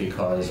think it's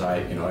because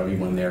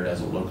everyone there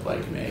doesn't look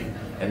like me.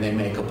 And they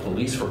make a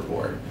police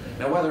report.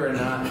 Now, whether or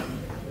not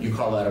you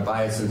call that a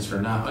bias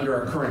incident or not, under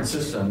our current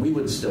system, we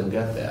would still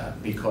get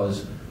that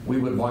because we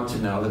would want to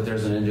know that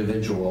there's an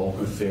individual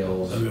who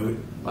feels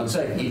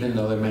unsafe, even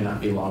though there may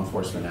not be law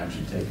enforcement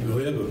action taken.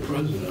 We have a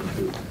president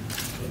who,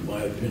 in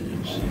my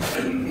opinion,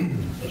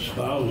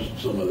 espoused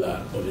some of that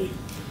when he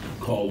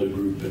called a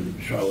group in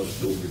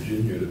Charlottesville,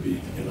 Virginia to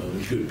be,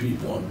 there's good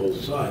people on both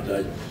sides.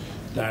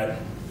 That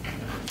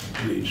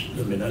leads,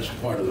 that's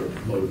part of the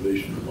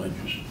motivation of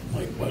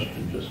my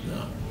question just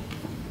now.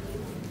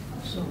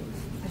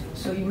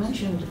 So you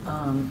mentioned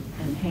an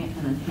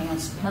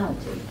enhanced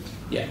penalty.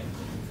 Yeah.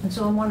 And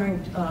so I'm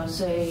wondering,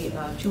 say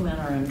two men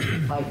are in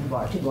a fighting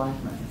bar, two black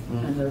men,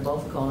 and they're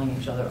both calling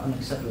each other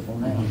unacceptable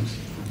names.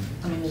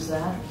 Is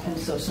that, and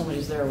so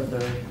somebody's there with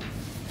their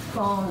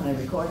phone and they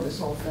record this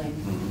whole thing,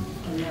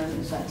 and then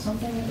is that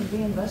something that would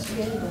be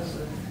investigated as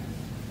a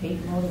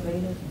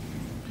hate-motivated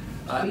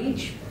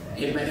speech?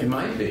 It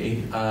might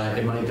be.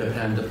 It might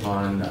depend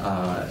upon,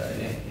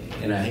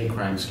 in a hate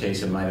crimes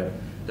case, it might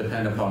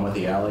depend upon what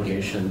the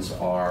allegations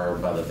are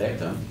by the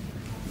victim,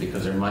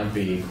 because there might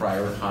be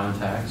prior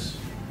contacts.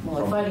 Well,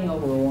 they're fighting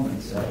over a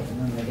woman, say,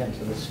 and then they get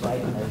into this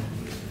fight and they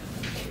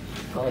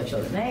call each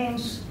other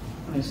names.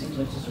 It seems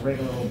like just a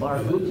regular little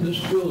bar. This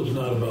bill is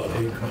not about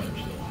hate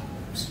crimes, though.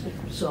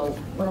 So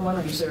what I'm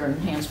wondering, is there an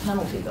enhanced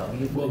penalty, though?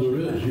 Well, there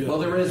is, yeah. Well,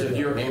 there is if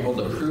you're able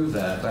to prove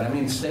that. But,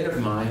 state of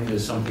mind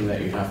is something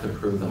that you have to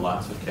prove in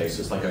lots of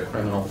cases, like a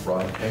criminal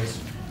fraud case.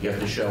 You have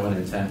to show an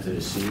intent to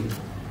deceive.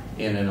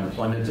 In an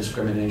employment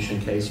discrimination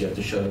case, you have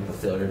to show that the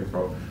failure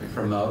to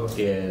promote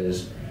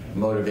is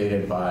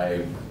motivated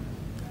by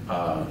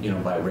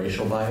by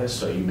racial bias.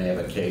 So you may have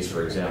a case,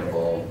 for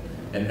example,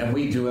 and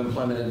we do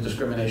employment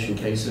discrimination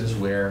cases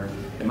where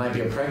it might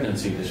be a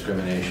pregnancy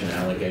discrimination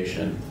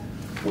allegation,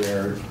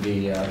 where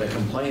the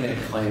complainant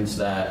claims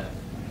that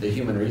the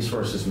human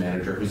resources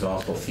manager, who's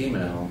also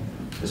female,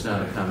 is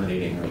not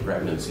accommodating her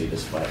pregnancy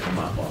despite the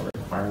law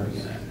requiring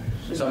it.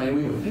 So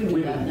we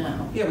do that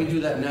now. Yeah, we do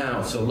that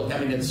now. So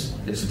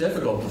it's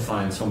difficult to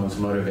find someone's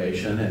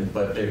motivation,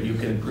 but you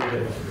can prove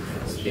it.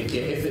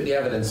 If the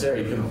evidence there,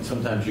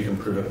 sometimes you can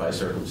prove it by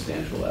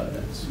circumstantial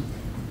evidence.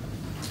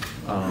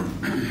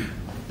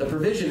 The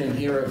provision in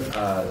here,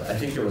 I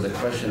think there was a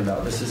question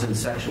about, this is in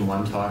section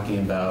 1 talking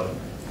about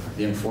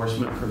the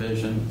enforcement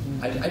provision.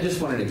 I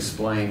just wanted to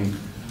explain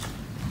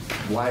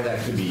why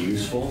that could be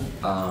useful.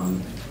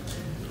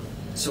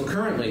 So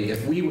currently,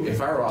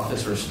 if our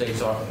office or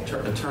state's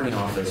attorney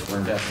office were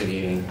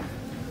investigating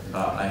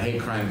a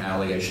hate crime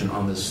allegation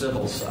on the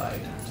civil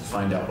side to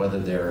find out whether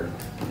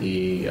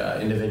the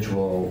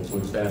individual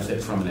would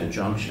benefit from an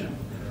injunction,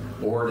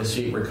 or to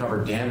seek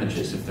recovered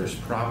damages if there's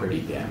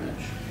property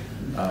damage,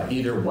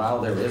 either while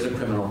there is a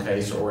criminal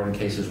case or in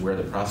cases where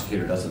the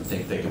prosecutor doesn't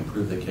think they can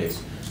prove the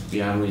case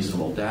beyond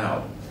reasonable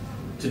doubt.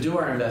 To do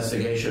our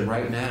investigation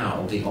right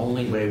now, the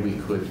only way we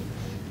could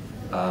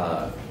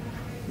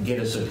get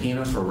a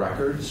subpoena for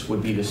records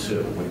would be to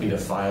sue, would be to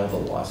file the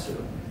lawsuit.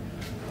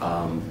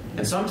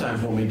 And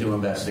sometimes when we do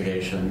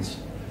investigations,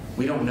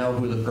 we don't know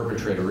who the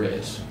perpetrator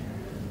is.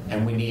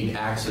 and we need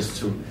access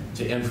to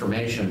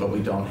information, but we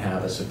don't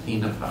have a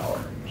subpoena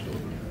power.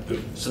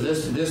 So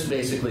this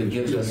basically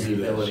gives us the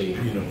ability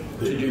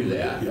to do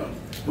that. Yeah.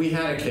 We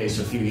had a case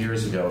a few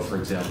years ago, for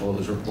example. It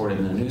was reported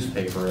in the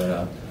newspaper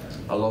at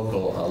a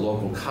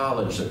local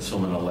college that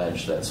someone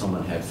alleged that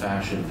someone had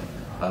fashioned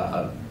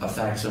a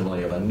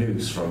facsimile of a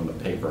noose from the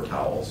paper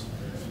towels,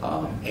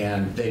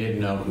 and they didn't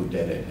know who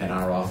did it. And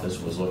our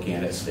office was looking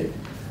at it.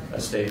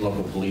 State and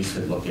local police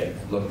had looked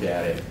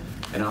at it,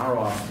 and our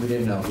office, we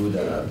didn't know who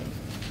the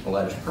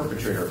alleged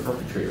perpetrator or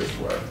perpetrators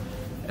were.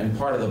 And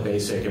part of the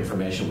basic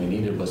information we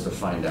needed was to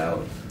find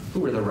out who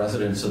were the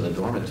residents of the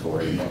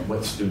dormitory and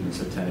what students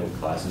attended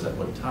classes at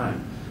what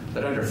time.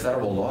 But under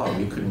federal law,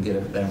 we couldn't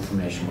get that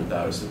information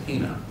without a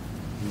subpoena.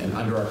 And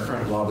under our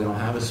current law, we don't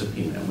have a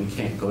subpoena. We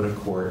can't go to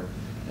court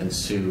and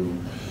sue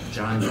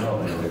John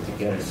Doe in order to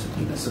get a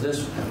subpoena. So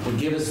this would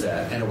give us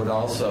that, and it would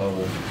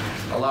also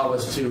allow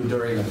us to,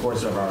 during the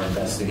course of our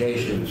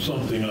investigation,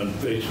 Something on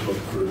Facebook,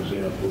 for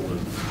example, and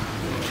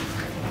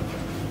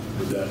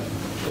would that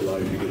allow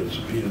you to get a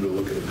subpoena to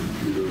look at a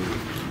computer?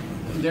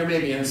 there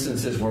may be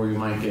instances where we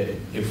might get,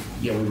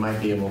 we might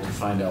be able to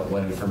find out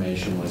what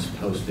information was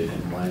posted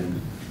and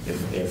when,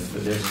 if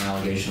there's an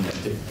allegation that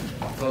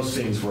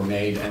postings were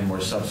made and were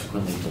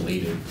subsequently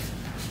deleted.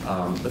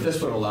 But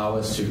this would allow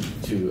us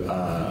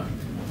to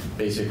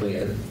basically,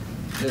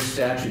 this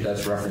statute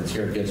that's referenced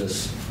here gives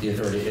us the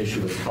authority to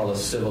issue what's called a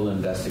civil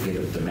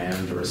investigative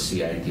demand, or a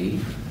CID.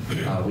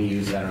 We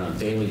use that on a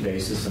daily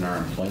basis in our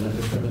employment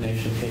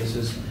discrimination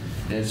cases.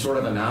 And it's sort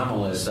of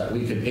anomalous that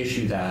we could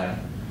issue that.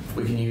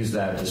 We can use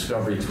that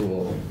discovery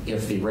tool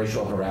if the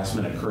racial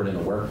harassment occurred in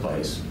the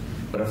workplace.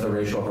 But if the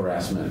racial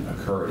harassment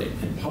occurred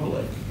in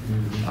public,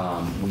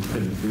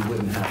 we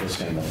wouldn't have the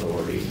same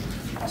authority.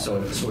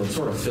 So it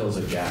sort of fills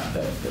a gap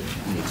that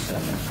needs to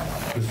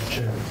happen. Mr.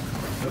 Chair,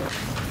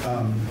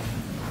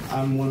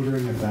 I'm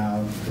wondering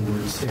about the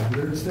word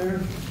standards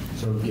there.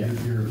 So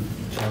if you're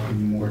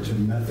talking more to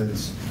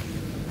methods,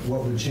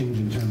 what would change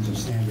in terms of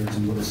standards,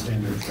 and what is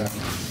standards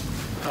reference?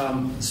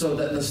 So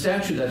the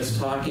statute that's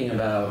talking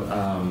about,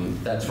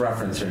 that's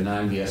referenced here,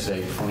 9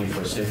 BSA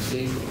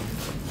 2460,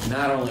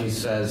 not only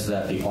says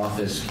that the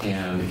office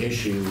can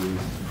issue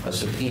a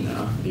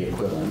subpoena, the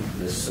equivalent,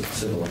 this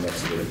civil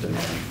investigative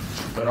demand,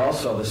 but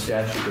also the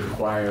statute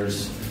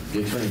requires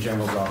the Attorney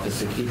General's office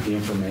to keep the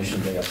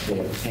information they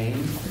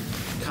obtain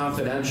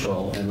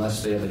confidential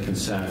unless they have the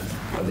consent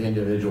of the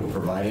individual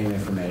providing the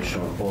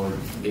information, or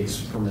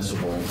it's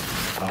permissible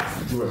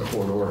through a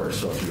court order.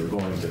 So if you're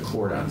going to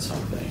court on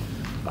something,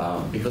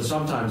 because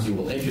sometimes you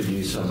will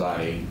interview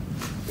somebody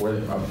or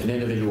an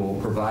individual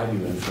will provide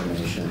you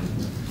information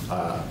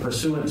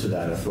pursuant to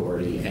that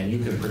authority, and you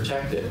can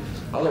protect it.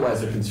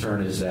 Otherwise, the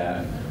concern is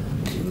that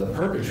the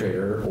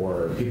perpetrator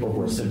or people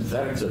who are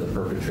sympathetic to the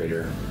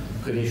perpetrator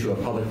could issue a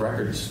public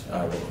records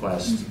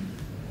request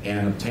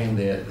and obtain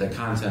the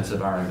contents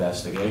of our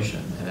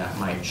investigation, and that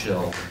might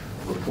chill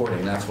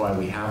reporting. That's why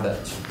we have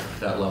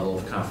that level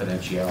of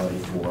confidentiality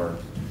for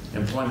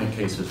employment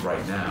cases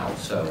right now.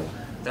 So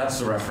that's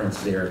the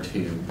reference there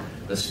to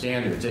the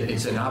standards.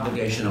 It's an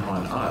obligation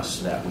upon us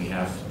that we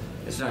have.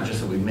 It's not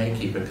just that we may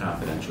keep it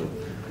confidential.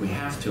 We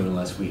have to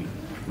unless we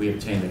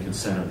obtain the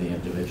consent of the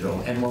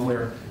individual. And when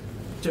we're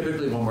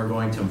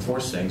going to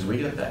enforce things, we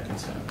get that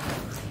consent.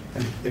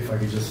 And if I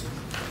could just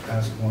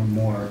ask one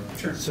more.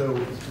 Sure. So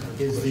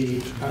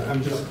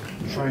I'm just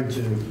trying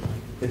to,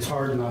 it's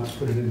hard not to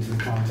put it into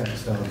the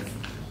context of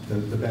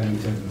the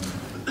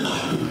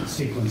Bennington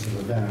sequence of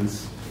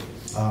events.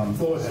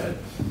 Go ahead.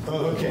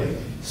 Oh, okay.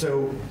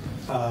 So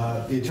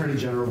the Attorney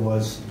General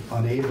was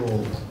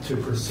unable to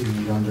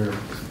proceed under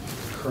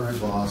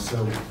current law,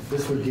 so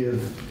this would give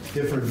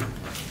different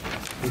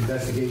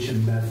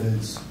investigation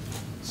methods,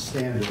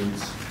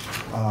 standards.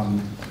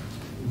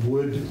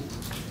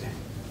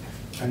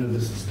 I know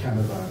this is kind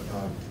of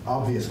an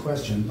obvious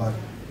question, but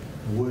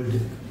would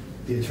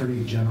the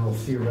Attorney General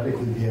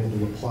theoretically be able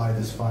to apply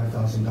this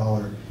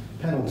 $5,000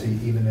 penalty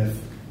even if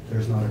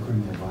there's not a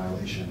criminal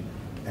violation?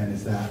 And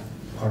is that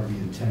part of the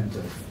intent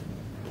of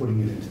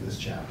putting it into this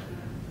chapter?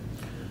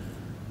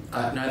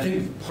 Now, I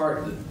think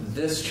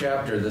this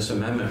chapter, this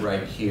amendment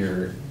right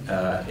here,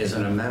 is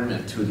an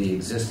amendment to the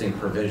existing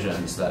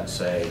provisions that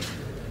say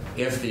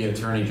if the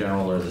Attorney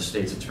General or the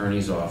state's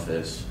attorney's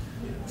office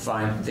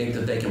think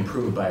that they can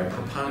prove by a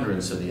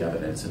preponderance of the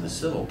evidence in a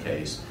civil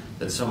case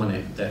that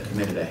someone that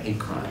committed a hate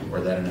crime,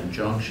 or that an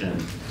injunction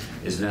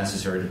is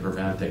necessary to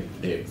prevent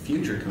the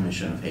future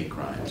commission of hate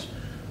crimes,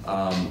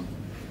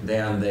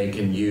 then they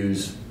can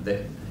use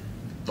the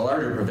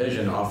larger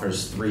provision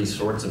offers three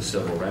sorts of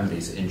civil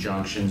remedies: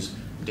 injunctions,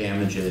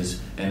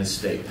 damages, and a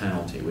state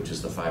penalty, which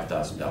is the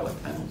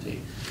 $5,000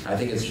 penalty. I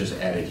think it's just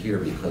added here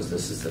because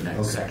this is the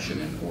next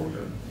section in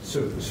order.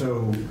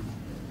 So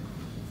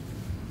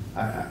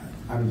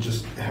I'm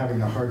just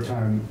having a hard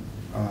time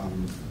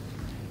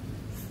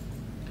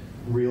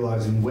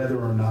realizing whether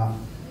or not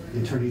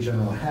the Attorney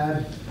General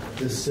had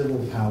this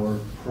civil power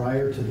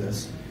prior to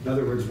this. In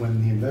other words, when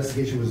the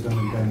investigation was done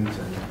in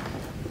Bennington,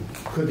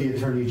 could the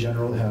Attorney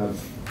General have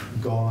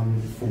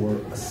gone for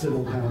a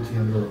civil penalty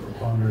under a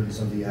preponderance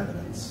of the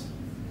evidence?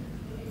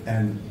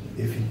 And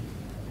if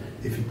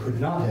he could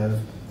not have,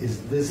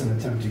 is this an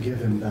attempt to give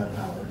him that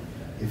power?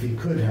 If he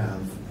could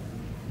have,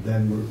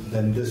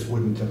 then this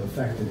wouldn't have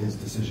affected his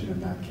decision in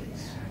that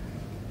case.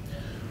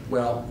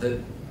 Well,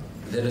 the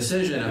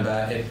decision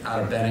about it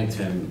out of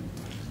Bennington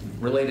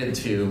related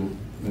to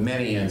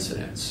many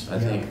incidents. I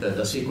think that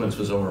the sequence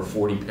was over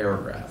 40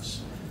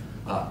 paragraphs.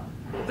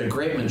 The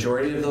great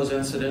majority of those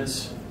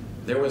incidents,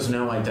 there was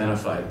no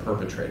identified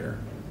perpetrator.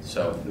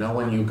 So no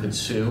one you could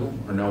sue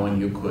or no one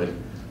you could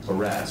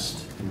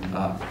arrest.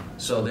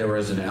 So there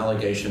was an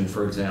allegation,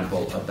 for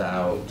example,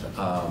 about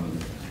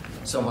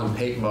someone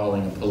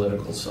paintballing a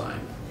political sign.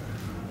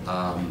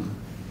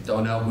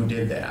 Don't know who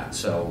did that,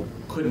 so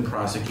couldn't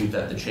prosecute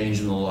that. The change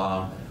in the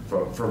law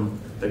from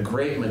the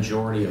great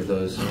majority of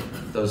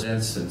those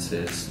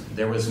instances,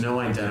 there was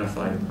no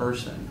identified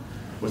person.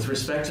 With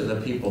respect to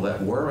the people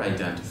that were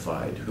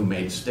identified who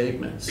made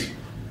statements,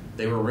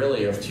 they were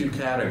really of two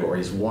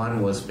categories.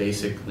 One was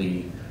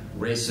basically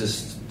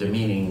racist,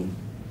 demeaning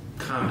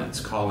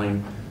comments,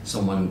 calling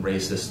someone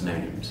racist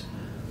names.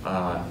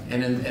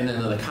 And in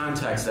the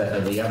context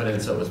of the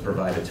evidence that was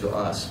provided to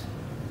us,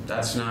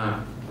 that's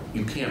not,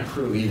 you can't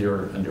prove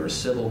either under a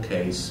civil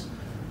case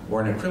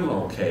or in a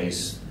criminal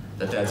case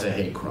that that's a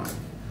hate crime,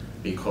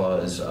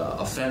 because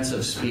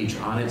offensive speech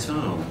on its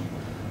own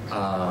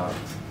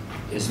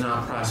is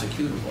not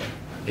prosecutable.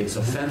 It's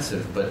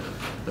offensive, but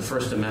the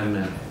First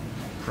Amendment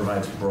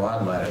provides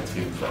broad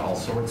latitude for all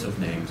sorts of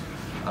names.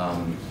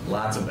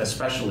 Lots of,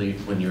 especially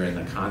when you're in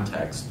the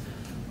context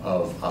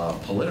of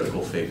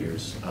political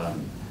figures.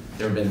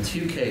 There have been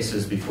two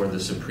cases before the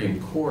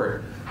Supreme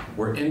Court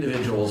where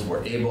individuals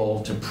were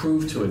able to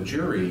prove to a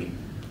jury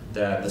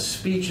that the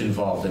speech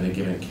involved in a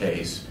given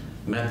case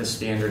met the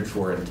standard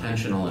for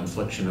intentional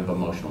infliction of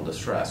emotional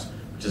distress,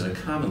 which is a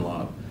common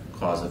law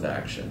cause of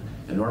action.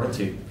 In order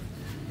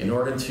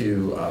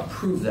to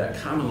prove that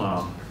common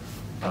law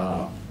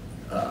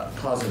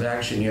cause of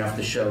action, you have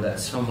to show that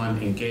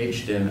someone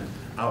engaged in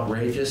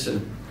outrageous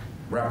and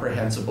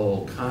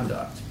reprehensible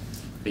conduct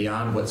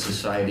beyond what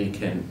society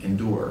can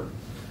endure.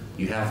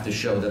 You have to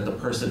show that the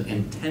person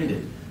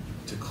intended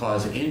to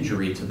cause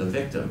injury to the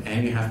victim,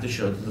 and you have to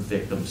show that the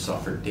victim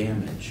suffered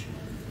damage.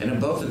 And in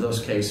both of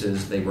those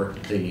cases, they were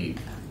the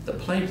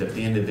plaintiff,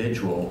 the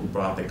individual who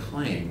brought the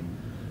claim,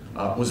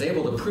 was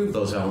able to prove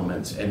those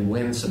elements and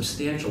win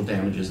substantial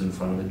damages in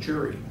front of a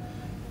jury.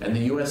 And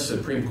the U.S.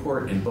 Supreme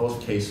Court in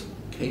both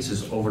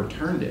cases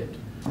overturned it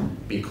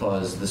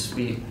because the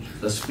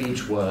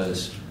speech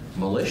was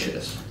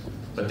malicious,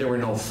 but there were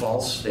no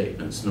false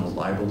statements, no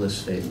libelous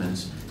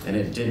statements, and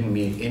it didn't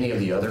meet any of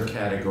the other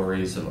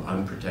categories of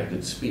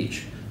unprotected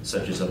speech,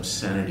 such as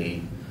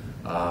obscenity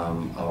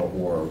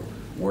or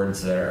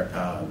words that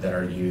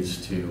are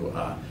used to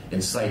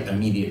incite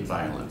immediate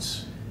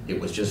violence. It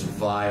was just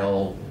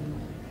vile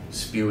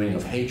spewing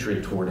of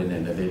hatred toward an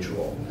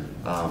individual.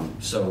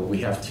 So we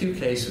have two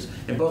cases.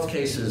 In both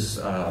cases,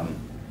 I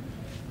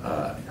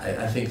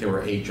think there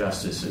were 8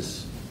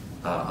 justices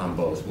on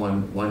both.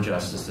 One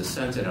justice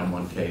dissented on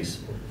one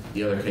case.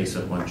 The other case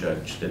of one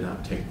judge did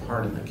not take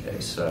part in the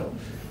case. So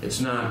it's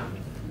not,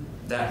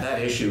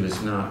 that issue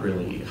is not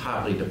really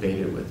hotly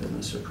debated within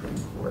the Supreme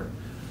Court.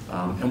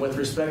 And with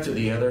respect to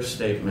the other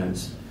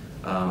statements,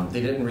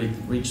 they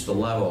didn't reach the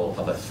level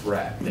of a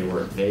threat. They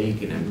were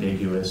vague and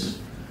ambiguous.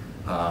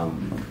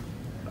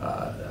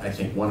 I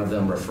think one of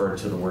them referred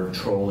to the word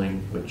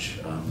trolling, which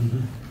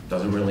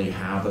doesn't really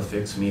have a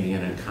fixed meaning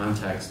and in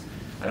context.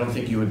 I don't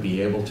think you would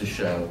be able to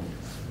show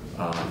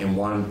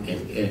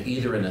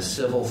either in a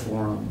civil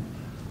forum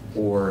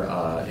or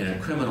in a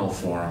criminal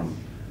forum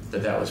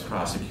that was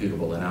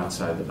prosecutable and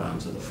outside the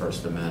bounds of the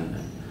First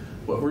Amendment.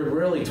 What we're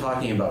really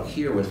talking about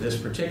here with this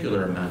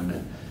particular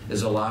amendment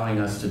is allowing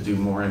us to do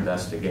more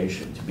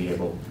investigation, to be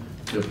able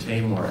to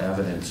obtain more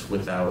evidence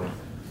without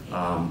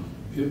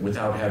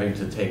having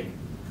to take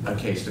a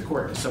case to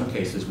court. In some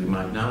cases, we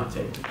might not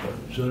take to court.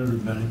 Senator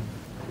Benning?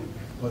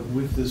 But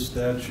with this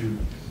statute,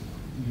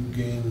 you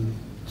gain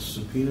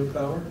subpoena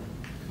power?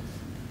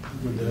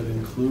 Would that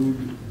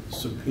include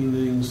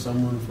subpoenaing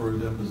someone for a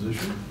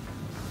deposition?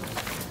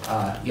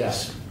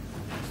 Yes.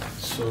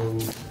 So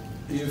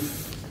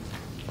if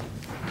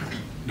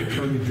the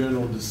Attorney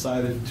General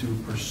decided to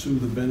pursue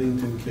the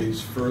Bennington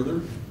case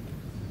further,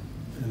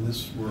 and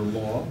this were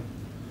law,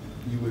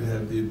 you would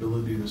have the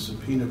ability to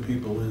subpoena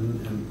people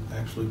in and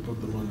actually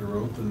put them under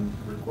oath and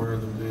require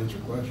them to answer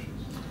questions.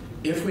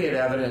 If we had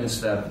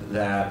evidence that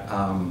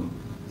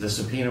the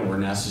subpoena were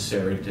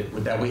necessary,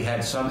 that we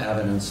had some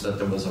evidence that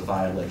there was a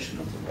violation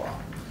of the law.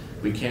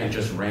 We can't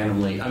just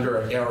randomly,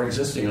 under our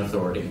existing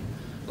authority,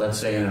 let's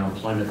say in an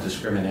employment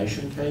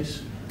discrimination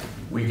case,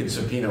 we could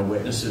subpoena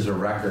witnesses or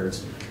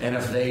records, and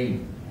if they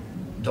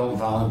don't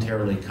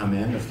voluntarily come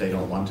in, if they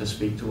don't want to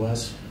speak to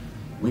us,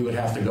 we would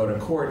have to go to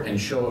court and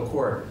show a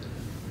court,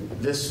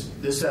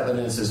 this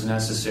evidence is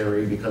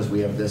necessary because we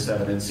have this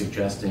evidence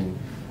suggesting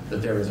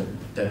that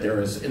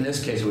there is in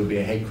this case it would be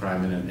a hate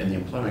crime, and in the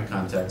employment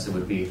context it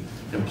would be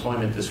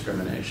employment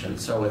discrimination.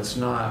 So it's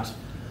not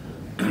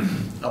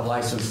a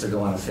license to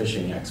go on a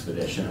fishing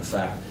expedition. In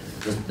fact,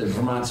 the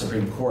Vermont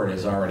Supreme Court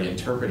has already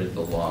interpreted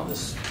the law,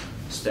 this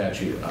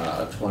statute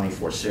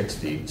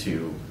 2460,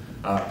 to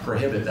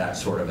prohibit that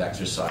sort of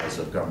exercise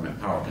of government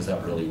power, because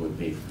that really would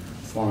be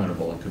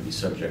formidable and could be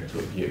subject to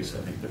abuse. I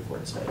think the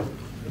court said.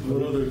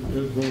 Another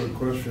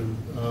question.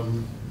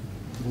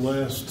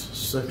 Last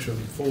section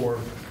 4,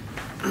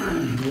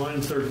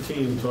 line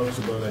 13 talks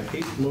about a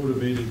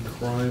hate-motivated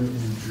crime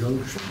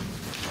injunction.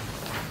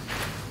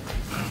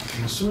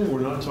 I'm assuming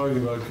we're not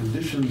talking about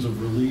conditions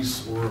of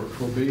release or a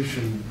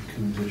probation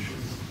condition.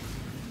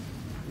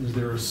 Is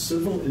there a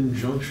civil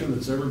injunction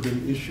that's ever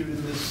been issued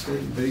in this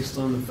state based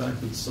on the fact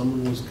that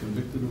someone was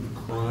convicted of a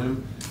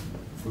crime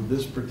for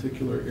this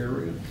particular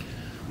area?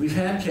 We've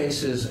had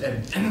cases,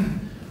 and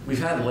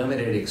we've had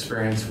limited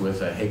experience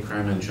with hate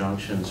crime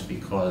injunctions,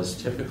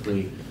 because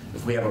typically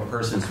if we have a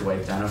person to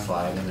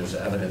identify and there's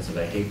evidence of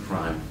a hate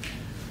crime,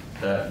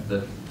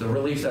 the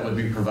relief that would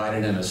be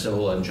provided in a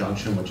civil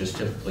injunction would just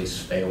typically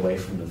stay away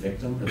from the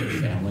victim or the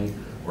family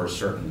or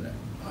certain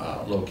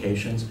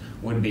locations,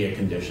 wouldn't be a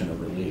condition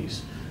of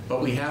release.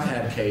 But we have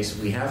had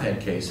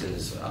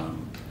cases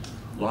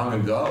long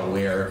ago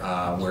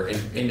where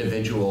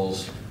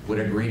individuals would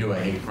agree to a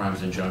hate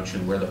crimes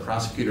injunction, where the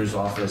prosecutor's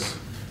office,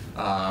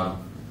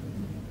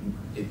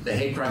 the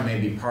hate crime may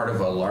be part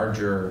of a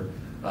larger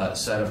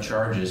set of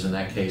charges, in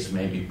that case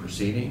may be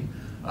proceeding,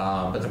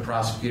 but the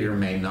prosecutor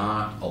may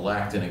not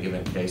elect in a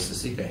given case to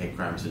seek a hate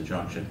crimes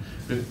injunction,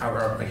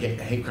 or a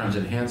hate crimes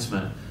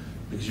enhancement,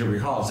 because you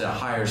recall it's a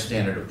higher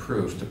standard of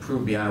proof, to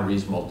prove beyond a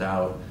reasonable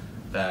doubt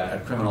that a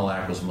criminal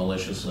act was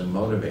maliciously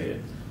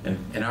motivated. And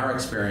in our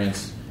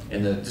experience,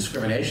 in the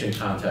discrimination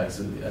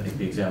context, I think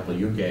the example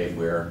you gave,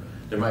 where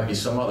there might be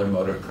some other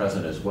motive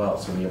present as well,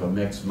 so when you have a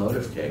mixed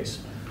motive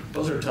case,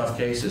 those are tough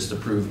cases to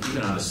prove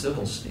even on a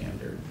civil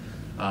standard.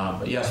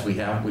 But yes, we've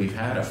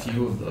had a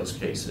few of those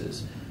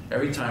cases.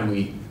 Every time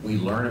we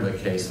learn of a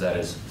case that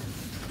is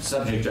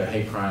subject to a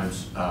hate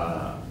crimes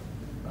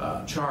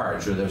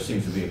charge, or there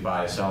seems to be a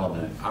bias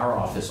element, our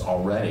office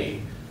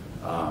already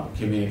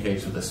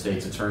communicates with the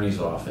state's attorney's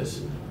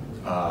office,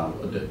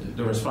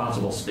 the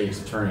responsible state's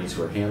attorneys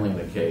who are handling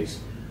the case,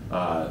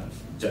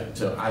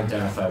 to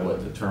identify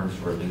what the terms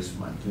of release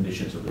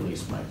conditions of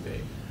release might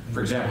be. For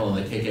example,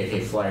 in the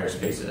KKK Flyers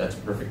case, that's a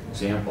perfect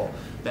example.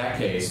 That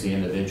case, the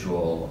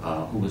individual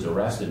who was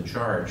arrested and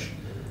charged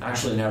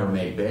actually never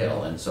made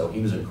bail, and so he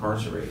was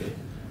incarcerated.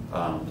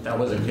 But that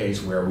was a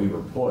case where we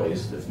were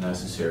poised, if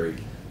necessary,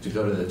 to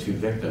go to the two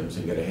victims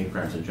and get a hate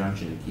crimes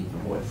injunction and keep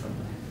them away from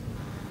them.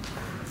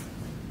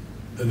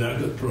 And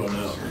that got thrown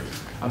out.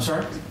 I'm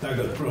sorry? That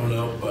got thrown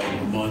out by the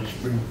Vermont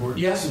Supreme Court?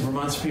 Yes, the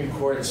Vermont Supreme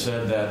Court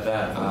said that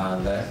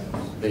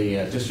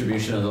the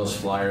distribution of those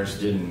flyers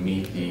didn't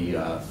meet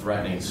the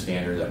threatening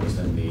standard that was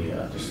in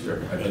the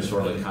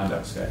disorderly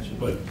conduct statute.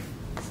 But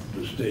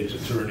the state's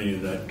attorney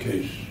in that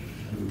case,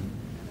 who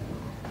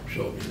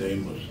shall be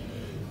nameless,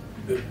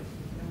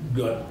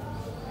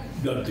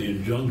 got the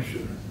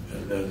injunction,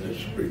 and then the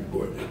Supreme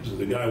Court,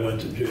 the guy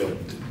went to jail,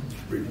 the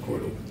Supreme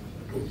Court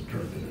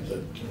overturned it. Is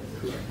that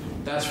correct?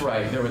 That's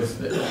right. There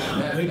was.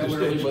 I think the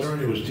state's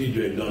attorney was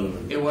T.J.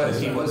 Donovan. It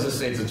was. He was the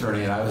state's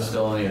attorney, and I was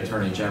still in the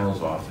Attorney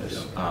General's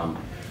office. Yeah.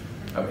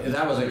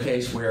 That was a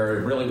case where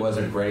it really was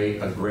a gray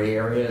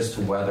area as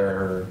to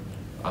whether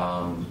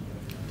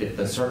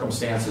the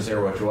circumstances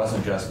there, which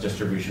wasn't just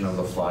distribution of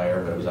the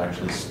flyer, but it was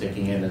actually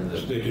sticking it in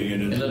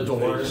the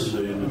doors.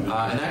 And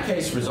that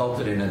case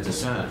resulted in a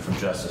dissent from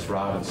Justice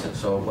Robinson.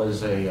 So it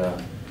was a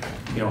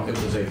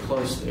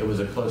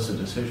close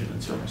decision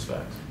in some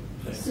respects.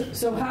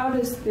 So how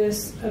does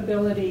this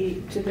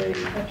ability to the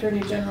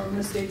Attorney General and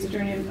the state's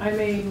attorney, and I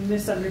may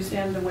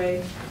misunderstand the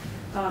way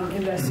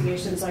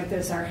investigations like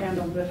this are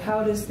handled, but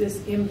how does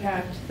this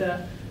impact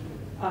the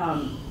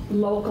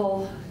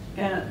local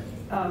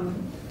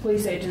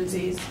police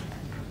agencies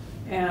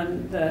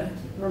and the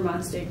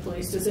Vermont State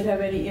Police? Does it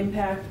have any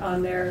impact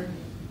on their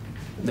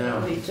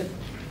ability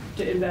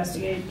to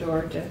investigate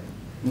or to...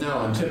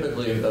 No, and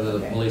typically the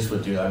police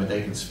would do that. I mean,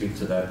 they can speak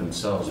to that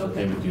themselves, but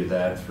they would do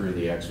that through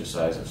the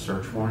exercise of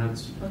search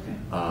warrants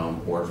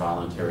or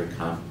voluntary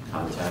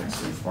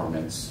contacts,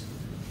 informants,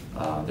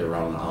 their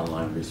own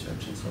online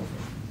research and so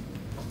forth.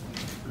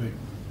 Great.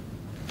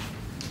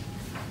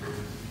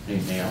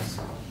 Anything else?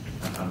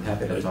 I'm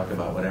happy to talk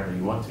about whatever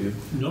you want to.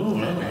 No.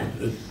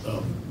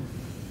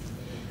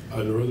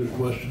 Are there other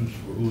questions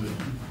for Julio?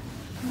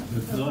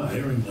 If not,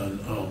 hearing none,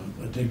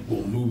 I think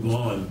we'll move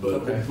on,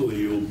 but hopefully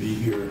you'll be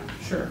here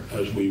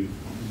as we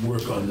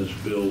work on this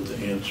bill to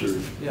answer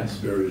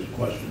various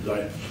questions.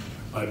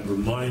 I'm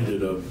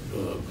reminded of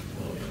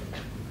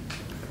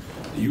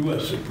the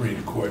U.S.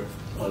 Supreme Court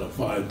on a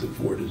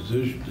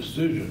 5-4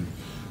 decision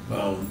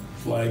found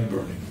flag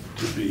burning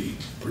to be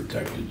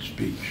protected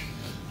speech.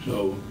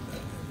 So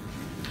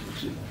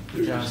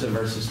Johnson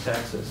versus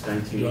Texas,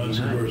 1989.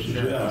 Johnson versus,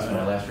 That's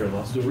my last year of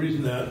law school. The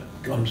reason that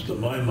comes to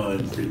my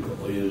mind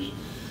frequently is,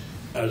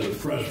 as a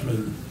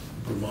freshman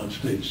Vermont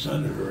State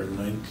Senator in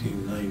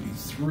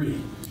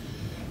 1993,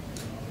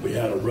 we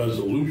had a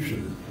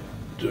resolution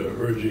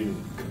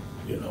urging,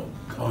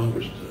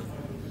 Congress to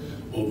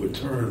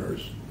overturn or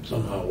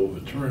somehow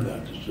overturn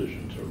that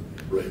decision to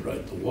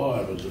rewrite the law.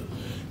 It was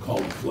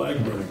called the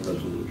flag burning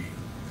resolution.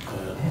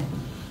 And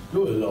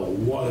there was a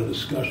lot of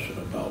discussion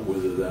about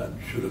whether that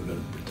should have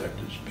been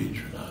protected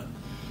speech or not.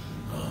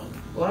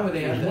 Well, I would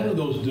It add was one of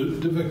that. those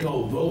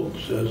difficult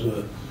votes as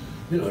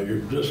you're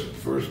just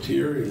first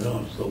here, it's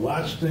the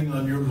last thing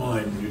on your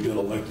mind when you get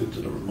elected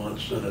to the Vermont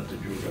Senate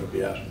that you're going to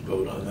be asked to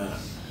vote on that.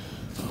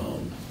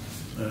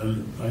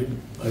 And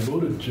I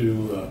voted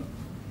to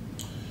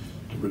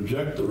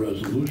reject the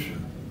resolution,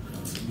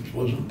 which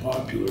wasn't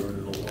popular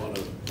in a lot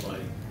of my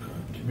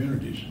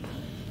communities,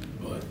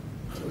 but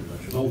I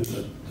felt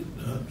that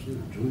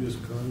Julius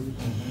Carnes?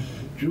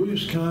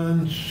 Julius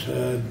Carnes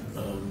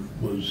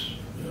was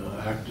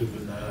active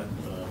in that.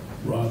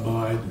 Rob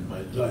Hyde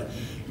and the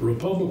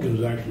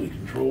Republicans actually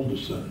controlled the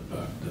Senate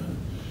back then,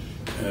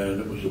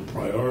 and it was a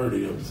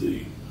priority of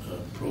the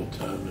pro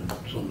tem and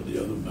some of the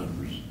other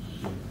members.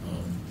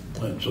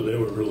 And so they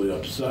were really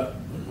upset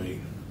when we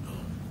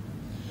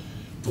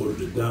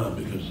voted it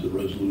down because the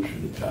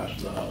resolution had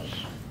passed the House.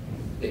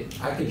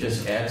 I could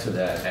just add to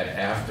that,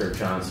 after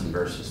Johnson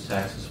versus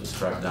Texas was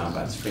struck down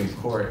by the Supreme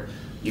Court,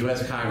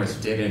 U.S. Congress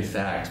did in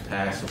fact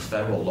pass a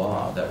federal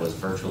law that was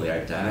virtually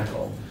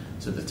identical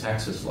to the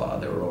Texas law.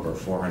 There were over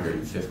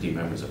 450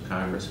 members of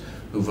Congress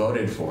who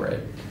voted for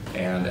it,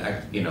 and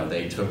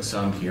they took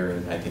some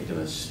hearing, I think,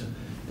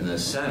 in the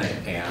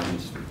Senate, and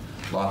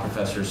law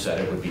professors said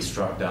it would be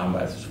struck down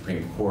by the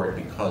Supreme Court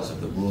because of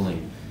the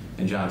ruling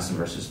in Johnson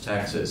versus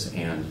Texas.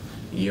 And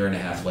a year and a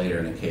half later,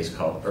 in a case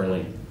called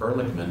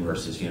Ehrlichman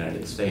versus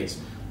United States,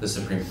 the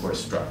Supreme Court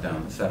struck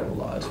down the federal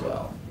law as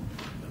well.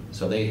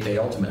 So they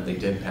ultimately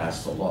did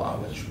pass the law,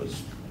 which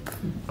was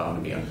found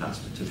to be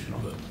unconstitutional.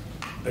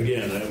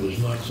 Again, it was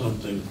not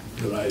something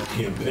that I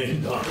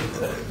campaigned on.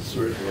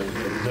 Certainly,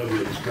 I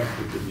never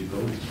expected to be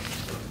voted.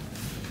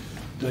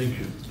 Thank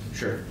you.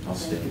 Sure, I'll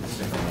stay.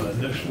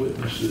 Next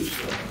witness is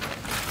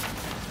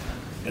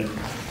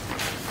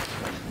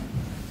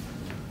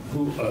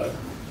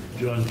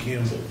John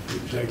Campbell, the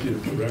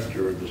Executive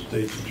Director of the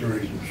State's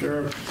Attorneys and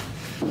Sheriffs,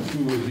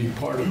 who would be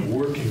part of the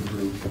working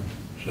group.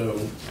 So,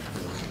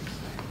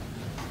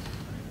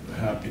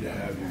 happy to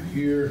have you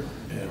here.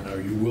 And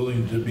are you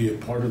willing to be a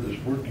part of this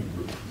working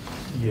group?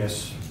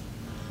 Yes.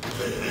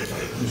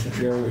 Mr.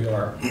 Chair, we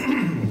are.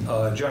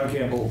 John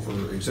Campbell,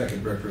 for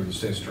Executive Director of the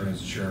State's Attorneys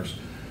and Sheriffs.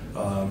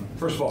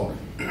 First of all,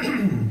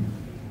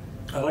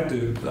 I'd like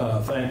to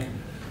thank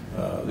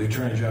the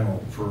Attorney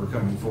General for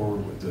coming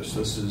forward with this.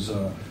 This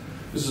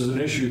is an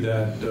issue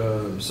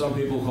that some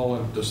people call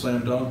it a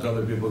slam dunk.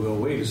 Other people go,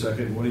 wait a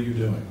second, what are you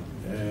doing?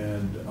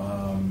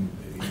 And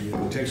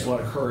it takes a lot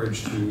of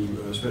courage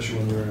to, especially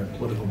when we're in a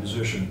political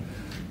position,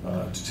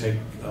 to take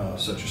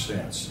such a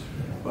stance.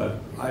 But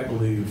I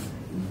believe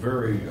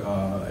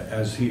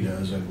as he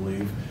does, I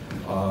believe,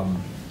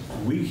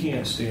 we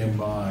can't stand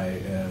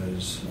by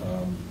as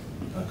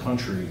a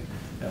country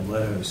and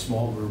let a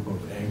small group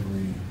of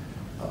angry,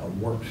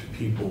 warped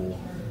people,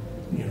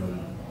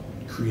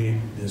 create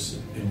this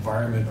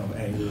environment of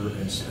anger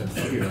and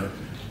fear.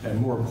 And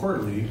more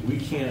importantly, we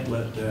can't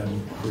let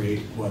them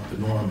create what the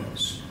norm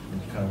is.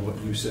 Kind of what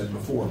you said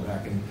before,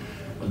 back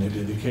when they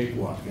did the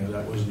cakewalk.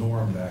 That was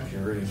norm back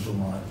here in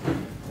Vermont.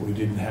 We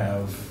didn't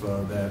have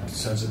that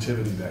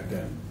sensitivity back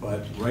then.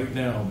 But right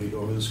now,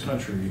 over this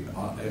country,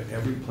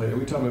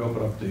 every time I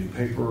open up the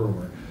paper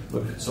or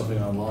look at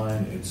something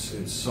online,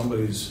 it's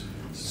somebody's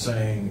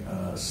saying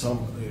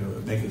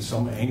making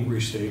some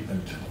angry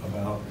statement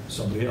about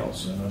somebody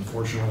else. And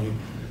unfortunately,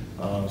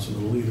 some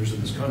of the leaders in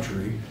this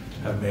country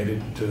have made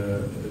it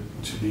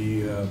to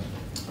be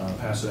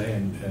passe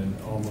and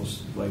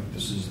almost like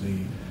this is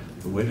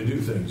the way to do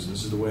things.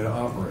 This is the way to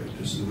operate.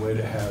 This is the way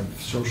to have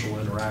social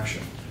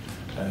interaction.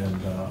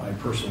 And I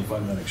personally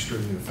find that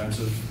extremely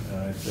offensive.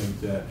 And I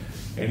think that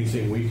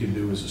anything we can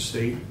do as a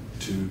state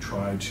to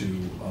try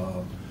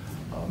to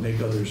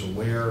make others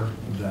aware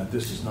that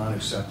this is not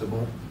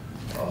acceptable,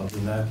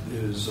 then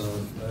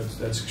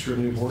that's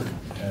extremely important.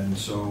 And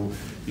so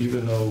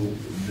even though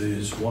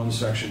this one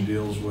section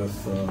deals with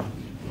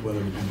whether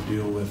we can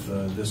deal with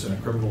this in a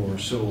criminal or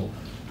civil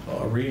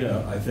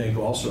arena, I think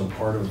also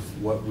part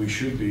of what we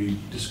should be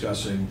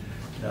discussing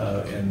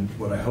and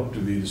what I hope to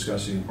be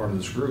discussing in part of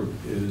this group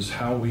is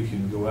how we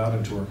can go out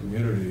into our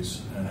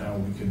communities and how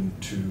we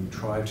can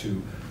try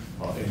to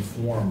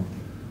inform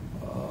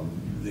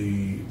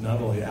not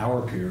only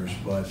our peers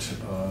but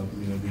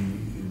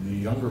the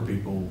younger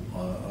people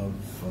of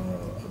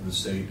the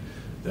state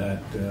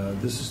that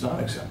this is not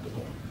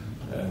acceptable.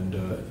 And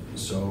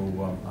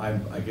so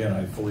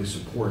I fully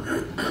support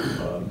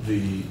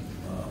the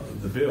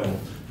bill.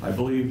 I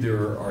believe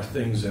there are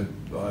things that,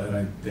 and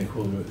I think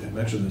Will had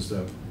mentioned this,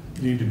 that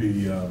need to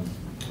be,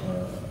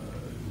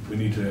 we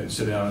need to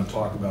sit down and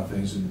talk about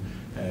things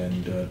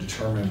and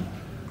determine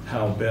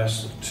how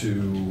best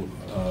to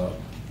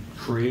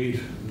create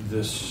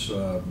this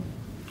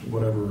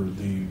whatever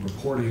the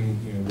reporting,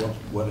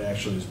 what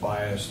actually is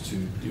biased, to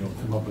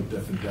come up with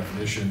different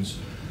definitions.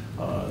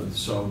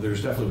 So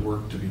there's definitely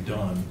work to be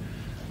done.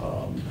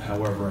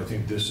 However, I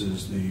think this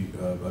is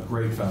a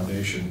great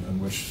foundation on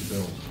which to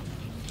build.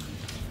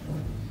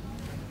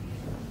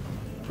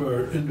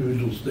 For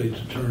individual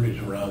states' attorneys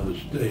around the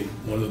state,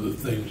 one of the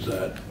things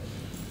that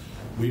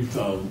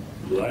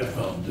I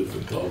found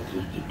difficult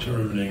is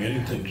determining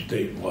anything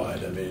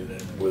statewide. I mean,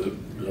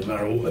 no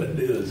matter what it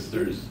is,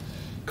 there's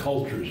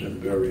cultures in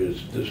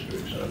various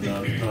districts. I'm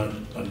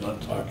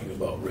not talking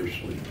about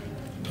racially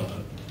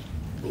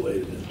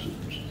related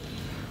incidents,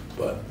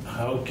 but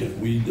how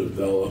can we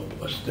develop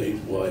a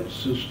statewide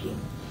system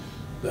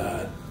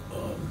that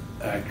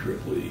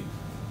accurately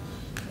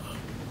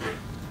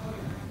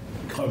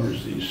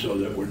covers these, so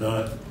that we're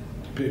not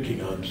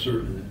picking on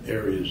certain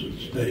areas of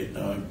the state?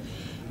 Now, I'm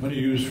going to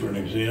use for an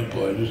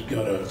example, I just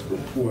got a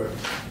report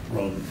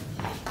from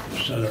the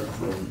Center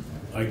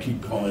I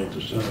keep calling it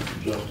the Center for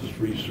Justice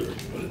Research,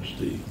 but it's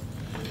the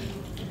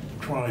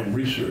Crime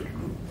Research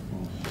Group,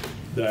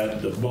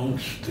 that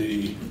debunks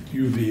the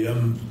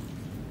UVM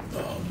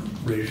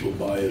racial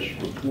bias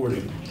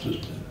reporting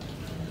system.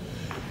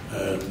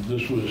 And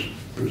this was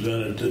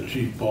presented to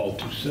Chief Paul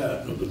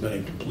Toussette of the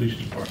Bennington Police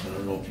Department. I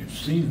don't know if you've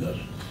seen this,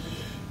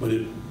 but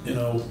it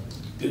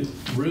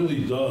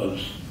really does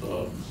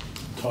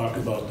talk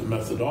about the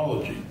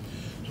methodology.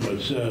 So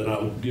it said, and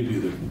I'll give you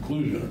the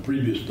conclusion, a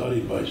previous study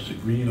by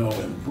Segrino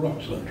and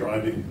Brooks on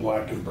driving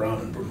black and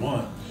brown in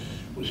Vermont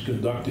was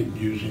conducted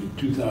using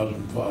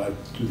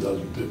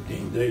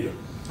 2005-2015 data.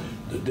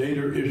 The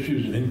data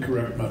issues an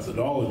incorrect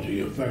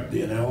methodology affect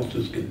the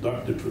analysis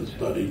conducted for the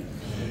study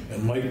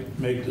and might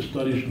make the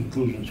study's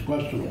conclusions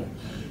questionable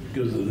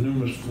because of the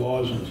numerous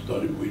flaws in the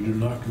study. We do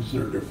not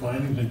consider their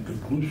findings and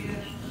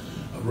conclusions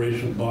of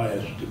racial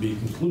bias to be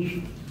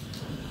conclusive.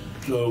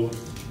 So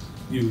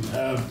you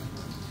have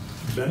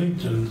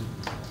Bennington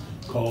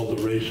called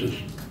the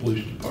racist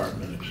police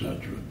department,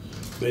 etc.,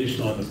 based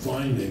on the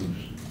findings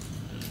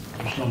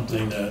of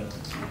something that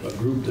a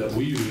group that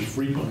we use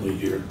frequently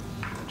here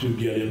to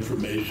get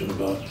information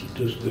about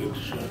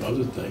statistics and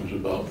other things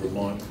about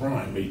Vermont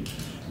crime. We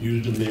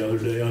used them the other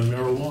day on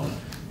marijuana.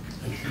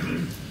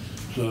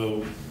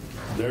 So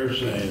they're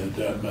saying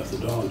that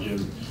methodology,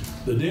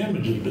 the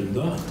damage has been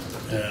done.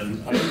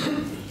 And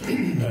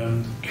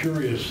I'm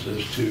curious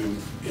as to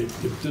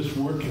if this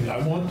working, I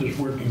want this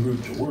working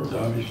group to work.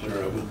 Obviously,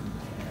 I would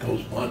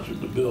co-sponsor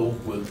the bill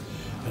with,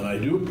 and I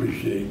do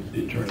appreciate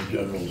the Attorney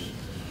General's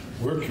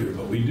work here,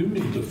 but we do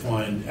need to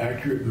find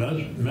accurate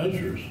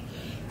measures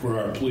for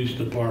our police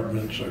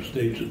departments, our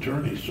state's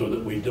attorneys, so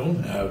that we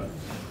don't have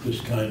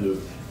this kind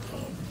of,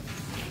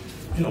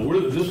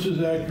 whether this is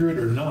accurate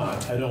or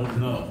not, I don't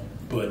know.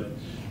 But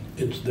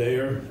it's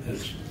there.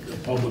 It's a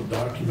public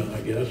document,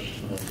 I guess.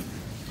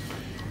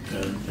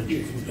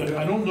 And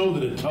I don't know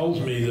that it tells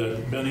me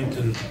that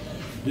Bennington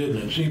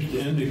didn't. It seems to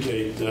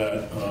indicate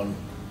that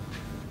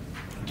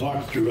it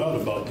talks throughout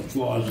about the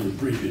flaws of the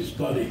previous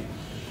study.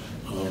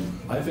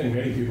 I think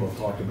many people have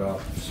talked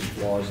about some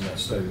flaws in that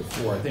study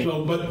before. I think.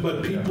 So,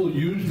 but people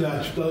use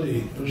that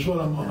study. That's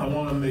what I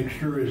want to make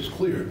sure is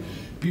clear.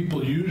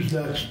 People use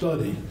that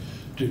study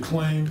to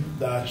claim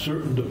that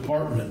certain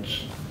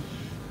departments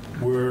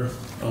were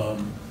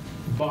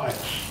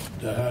biased,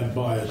 that had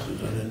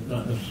biases, and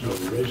not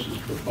necessarily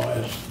racist, but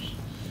biases.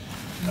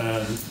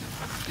 And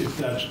if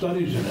that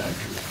study's inaccurate,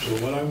 so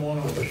what I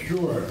want to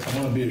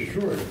be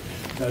assured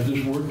that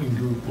this working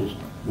group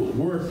will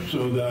work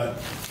so that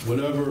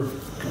whatever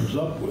comes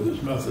up with its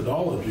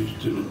methodologies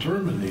to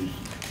determine these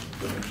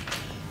things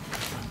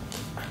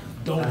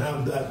don't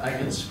have that. I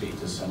can speak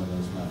to some of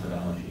those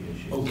methodology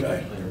issues.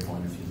 Okay. Later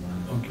point if you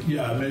want. Okay.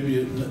 Yeah,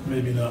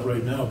 maybe not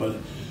right now,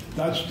 but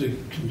that's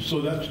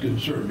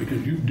concern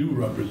because you do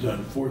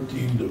represent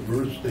 14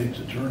 diverse states'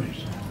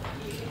 attorneys.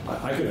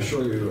 I can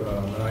assure you,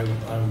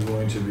 I'm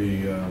going to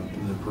be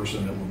the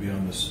person that will be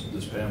on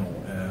this panel,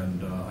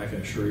 and I can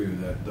assure you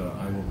that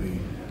I will be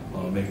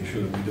making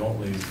sure that we don't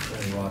leave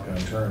any rock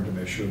unturned to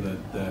make sure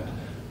that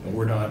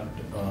we're not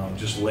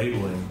just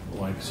labeling,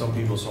 like some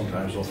people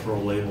sometimes will throw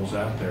labels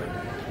out there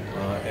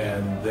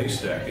and they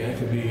stick, and it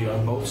can be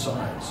on both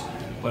sides.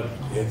 But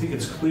I think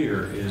it's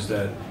clear is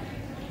that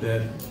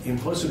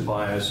implicit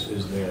bias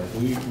is there.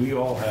 We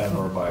all have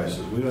our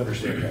biases. We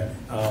understand that.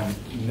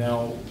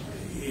 Now,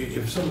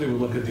 if somebody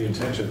would look at the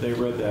intention, if they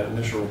read that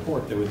initial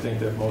report, they would think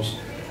that most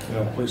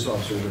police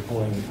officers are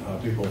pulling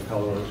people of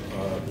color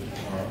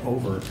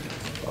over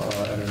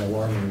at an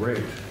alarming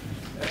rate.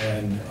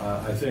 And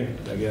I think,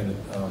 again,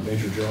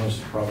 Major Jones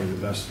is probably the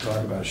best to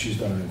talk about it. She's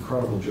done an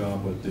incredible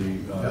job with the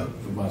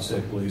Vermont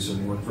State Police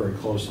and worked very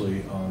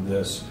closely on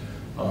this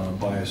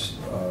bias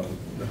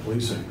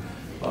policing.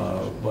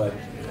 But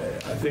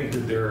I think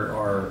that there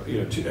are,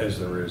 as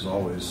there is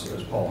always,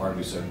 as Paul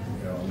Harvey said,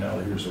 now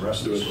here's the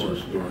rest of the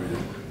story.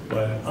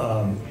 But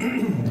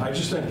I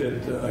just think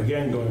that,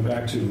 again, going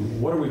back to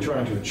what are we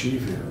trying to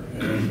achieve here?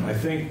 And I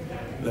think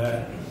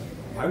that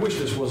I wish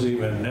this wasn't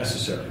even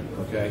necessary,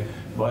 okay?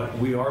 But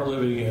we are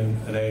living in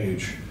an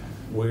age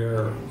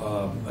where,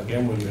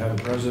 again, when you have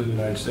the President of the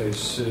United States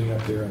sitting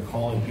up there and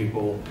calling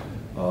people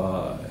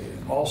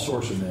all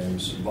sorts of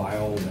names,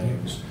 vile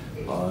names,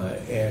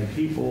 and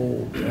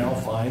people now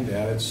find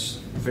that it's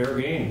fair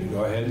game to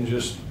go ahead and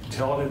just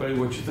tell anybody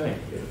what you think.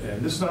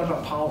 And this is not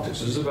about politics.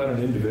 This is about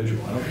an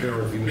individual. I don't care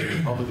if he was a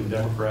Republican,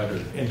 Democrat, or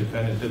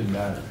Independent. It didn't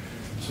matter.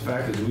 So the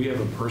fact is, we have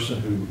a person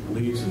who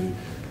leads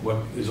what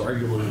is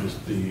arguably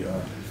the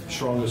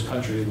strongest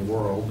country in the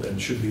world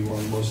and should be one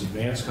of the most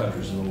advanced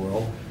countries in the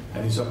world.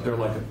 And he's up there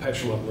like a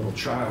petulant little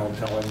child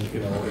telling,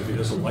 if he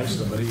doesn't like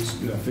somebody, he's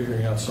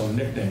figuring out some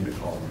nickname to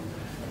call him.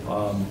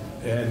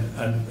 And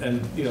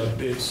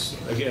it's,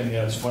 again,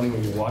 it's funny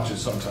when you watch it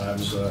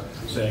sometimes,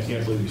 saying, I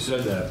can't believe you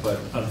said that. But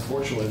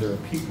unfortunately, there are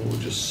people who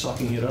are just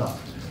sucking it up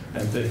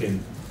and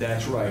thinking,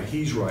 that's right,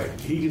 he's right.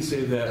 He can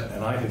say that,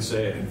 and I can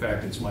say it. In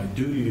fact, it's my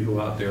duty to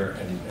go out there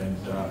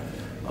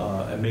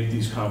and make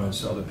these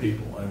comments to other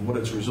people. And what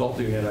it's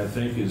resulting in, I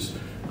think, is,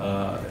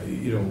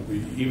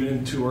 even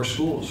into our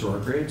schools, or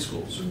our grade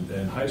schools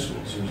and high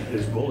schools,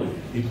 is bullying.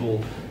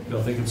 People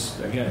think it's,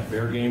 again,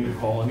 fair game to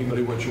call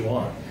anybody what you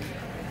want.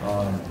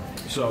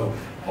 So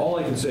all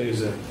I can say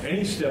is that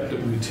any step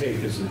that we take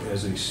as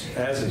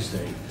a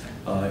state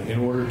in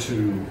order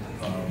to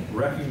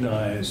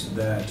recognize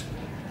that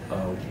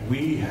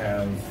we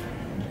have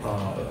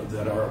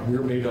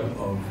we're made up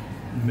of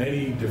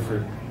many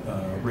different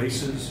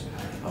races,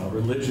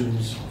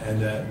 religions,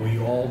 and that we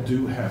all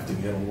do have to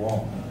get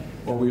along,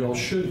 or we all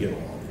should get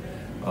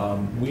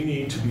along. We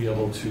need to be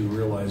able to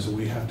realize that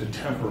we have to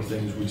temper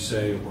things we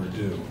say or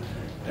do.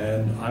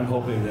 And I'm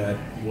hoping that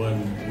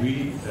when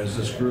we, as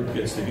this group,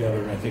 gets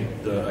together, and I think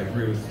I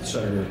agree with the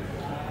Senator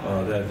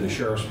that the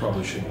sheriffs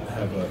probably should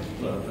have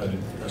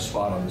a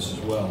spot on this as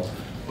well.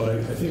 But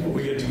I think when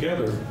we get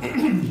together,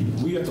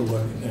 we have to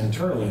look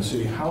internally and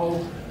see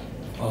how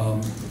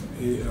are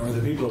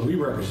the people that we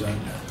represent,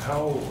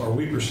 how are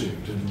we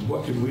perceived, and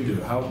what can we do?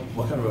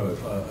 What kind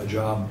of a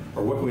job,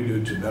 or what can we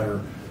do to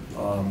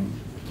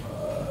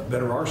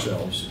better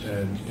ourselves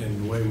and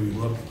in the way we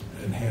look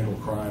and handle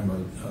crime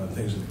or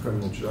things in the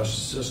criminal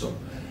justice system.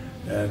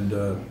 And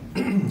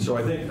so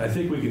I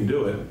think we can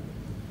do it.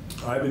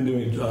 I've been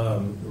doing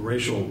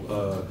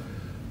racial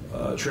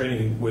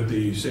training with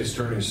the state's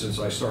attorneys since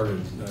I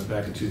started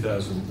back in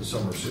the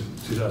summer of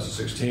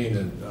 2016,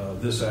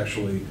 and this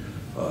actually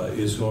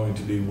is going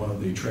to be one of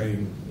the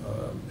training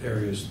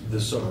areas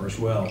this summer as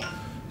well.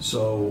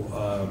 So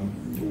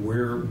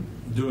we're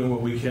doing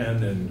what we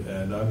can,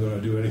 and I'm going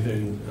to do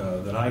anything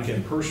that I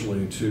can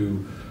personally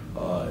to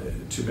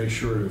make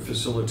sure to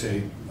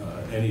facilitate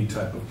any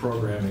type of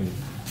programming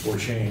or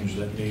change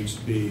that needs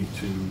to be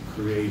to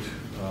create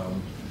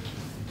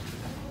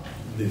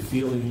the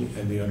feeling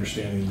and the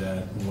understanding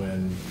that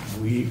when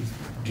we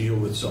deal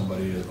with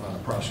somebody on a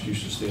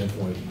prosecution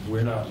standpoint,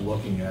 we're not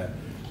looking at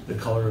the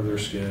color of their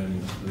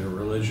skin, their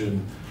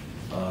religion,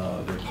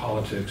 their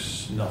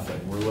politics,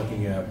 nothing. We're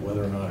looking at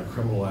whether or not a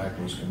criminal act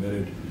was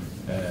committed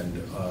and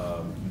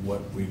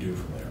what we do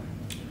from there.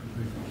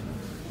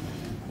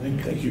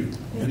 Thank you.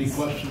 Any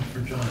questions for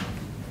John?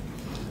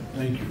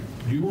 Thank you.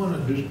 Do you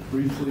want to just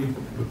briefly,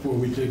 before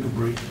we take a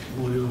break,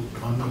 Julio,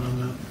 comment on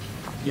that?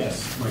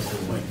 Yes.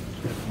 Michael,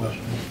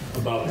 question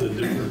about the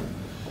different,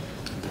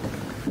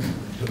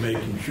 to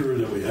making sure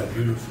that we have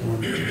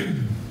uniform.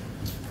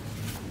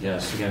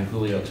 Yes, again,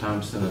 Julio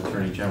Thompson,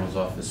 Attorney General's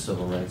Office,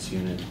 Civil Rights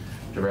Unit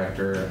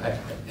Director.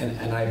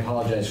 And I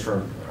apologize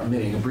for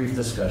omitting a brief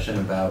discussion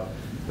about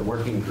the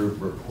working group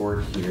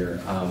report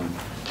here.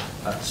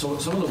 So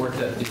some of the work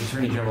that the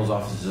Attorney General's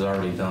Office has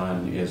already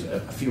done is a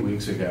few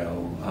weeks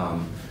ago,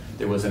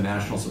 there was a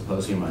national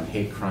symposium on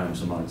hate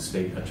crimes among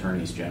state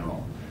attorneys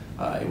general.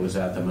 It was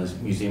at the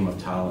Museum of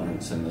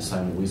Tolerance in the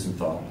Simon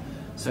Wiesenthal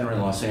Center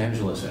in Los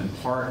Angeles, and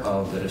part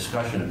of the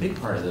discussion, a big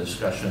part of the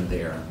discussion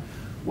there,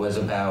 was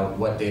about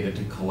what data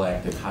to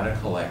collect and how to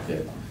collect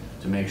it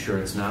to make sure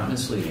it's not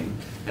misleading,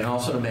 and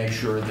also to make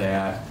sure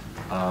that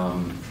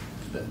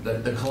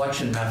the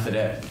collection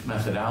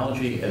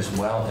methodology, as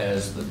well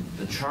as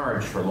the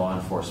charge for law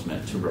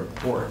enforcement to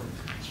report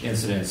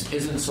incidents,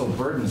 isn't so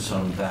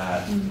burdensome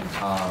that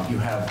you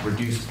have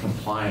reduced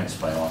compliance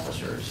by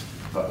officers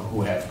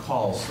who have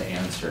calls to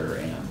answer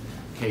and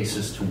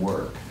cases to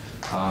work.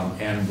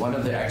 And one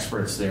of the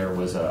experts there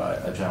was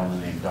a gentleman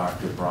named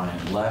Dr.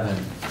 Brian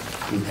Levin,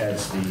 who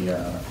heads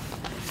the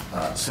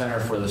Center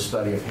for the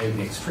Study of Hate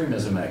and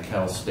Extremism at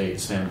Cal State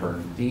San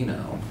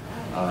Bernardino.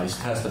 He's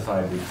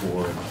testified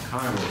before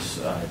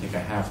Congress, I think a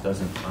half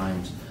dozen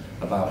times,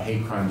 about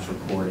hate crimes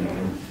reporting.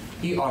 And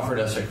he offered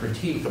us a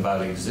critique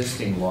about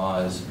existing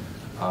laws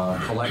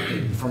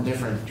collected from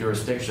different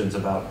jurisdictions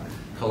about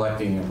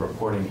collecting and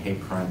reporting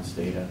hate crimes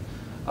data.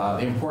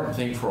 The important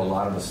thing for a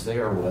lot of us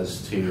there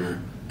was to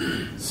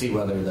see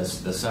whether the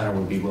center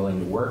would be willing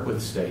to work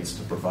with states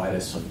to provide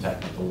us some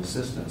technical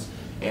assistance.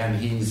 And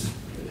he's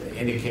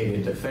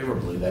indicated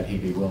favorably that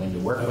he'd be willing to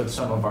work with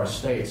some of our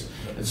states.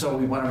 And so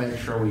we want to make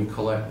sure we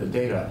collect the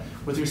data.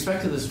 With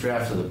respect to this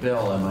draft of the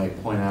bill, I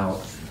might point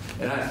out,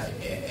 and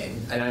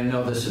I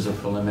know this is a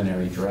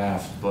preliminary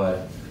draft,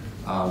 but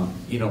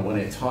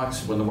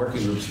When the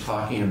working group's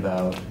talking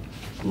about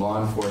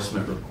law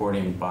enforcement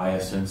reporting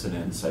bias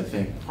incidents, I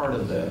think part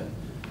of the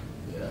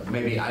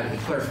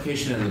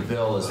clarification in the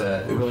bill is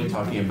that we're really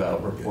talking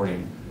about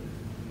reporting,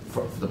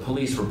 for the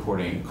police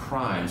reporting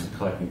crimes and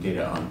collecting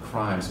data on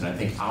crimes, and I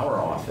think our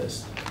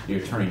office, the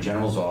Attorney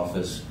General's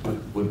office,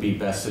 would be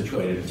best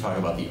situated to talk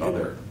about the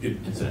other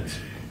incidents.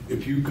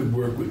 If you could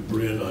work with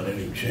Bryn on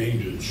any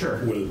changes Sure.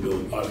 for the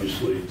bill,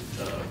 obviously,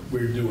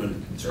 we're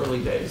doing It's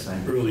early days.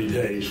 early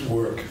days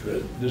work.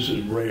 This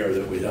is rare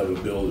that we have a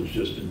bill that's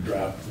just in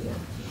draft form.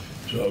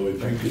 So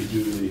if you could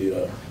do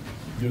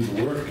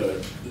the work,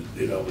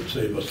 it would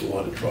save us a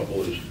lot of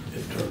trouble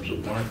in terms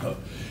of markup.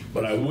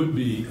 But I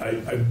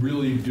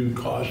really do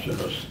caution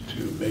us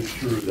to make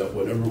sure that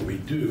whatever we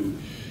do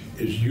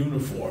is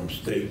uniform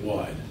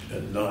statewide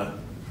and not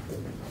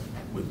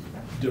with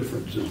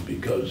differences,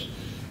 because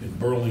in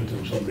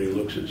Burlington somebody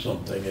looks at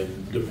something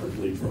and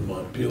differently from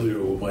Montpelier,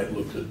 who might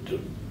look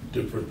at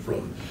different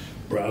from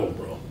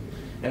Brattleboro.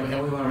 And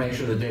we want to make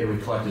sure the data we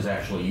collect is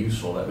actually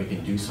useful, that we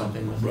can do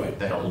something with Right. it,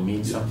 that it will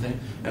mean something.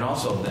 And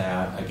also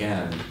that,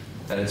 again,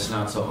 that it's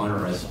not so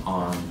onerous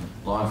on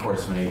law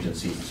enforcement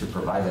agencies to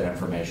provide that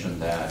information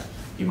that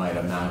you might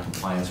have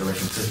non-compliance or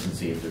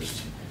inconsistency if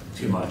there's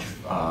too much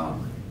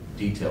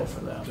detail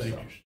for them. Thank you.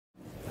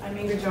 I'm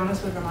Ingrid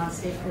Jonas with Vermont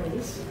State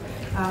Police.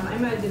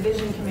 I'm a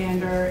division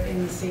commander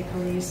in the state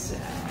police.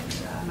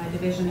 My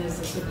division is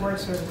the support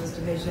services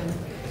division,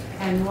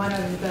 and one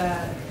of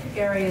the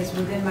areas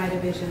within my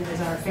division is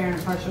our fair and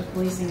impartial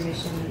policing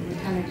mission.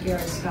 Lieutenant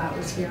Garrett Scott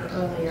was here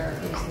earlier.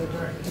 He's the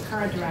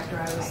current director.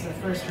 I was the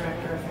first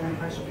director of fair and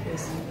impartial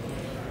policing.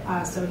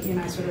 So he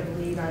and I sort of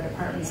lead our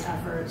department's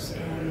efforts,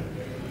 and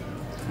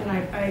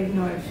I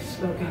know I've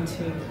spoken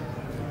to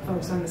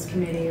folks on this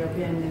committee or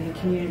been in the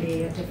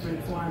community at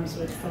different forums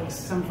with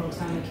some folks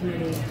on the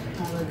committee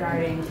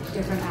regarding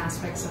different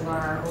aspects of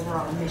our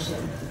overall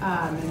mission.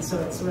 And so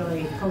it's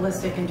really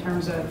holistic in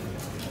terms of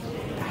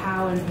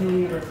how and who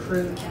we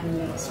recruit and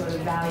the sort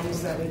of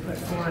values that we put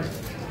forth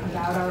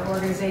about our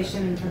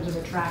organization in terms of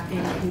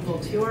attracting people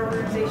to our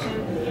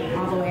organization,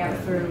 all the way up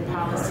through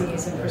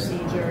policies and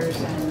procedures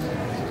and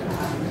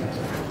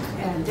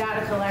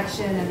data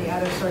collection and the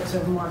other sorts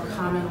of more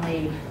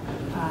commonly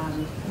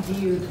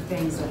viewed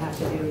things that have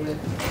to do with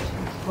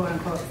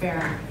quote-unquote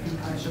fair and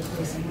impartial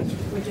policing,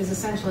 which is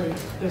essentially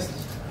just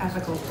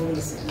ethical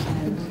policing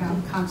and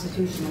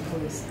constitutional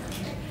policing.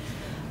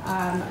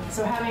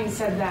 So having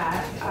said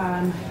that,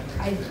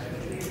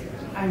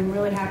 I'm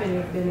really happy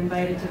to have been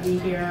invited to be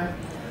here.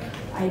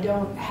 I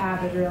don't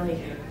have a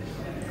really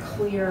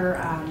clear,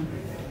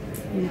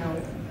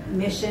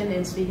 mission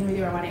in speaking with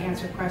you. I want to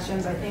answer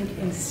questions. I think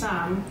in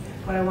sum,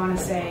 what I want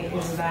to say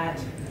is that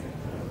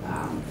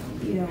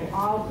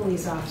all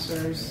police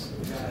officers,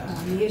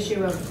 the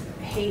issue of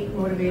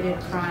hate-motivated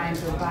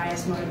crimes or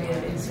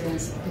bias-motivated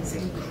incidents is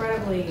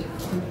incredibly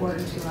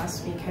important to us,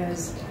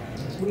 because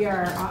we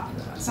are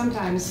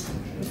sometimes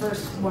the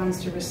first ones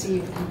to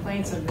receive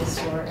complaints of this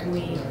sort, and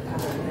we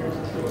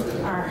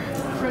are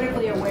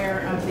critically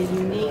aware of the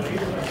unique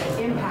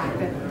impact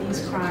that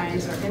these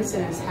crimes or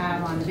incidents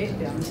have on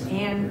victims,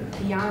 and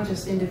beyond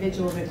just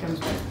individual victims,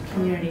 but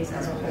communities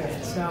as a whole.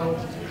 So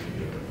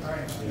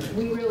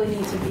we really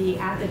need to be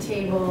at the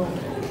table,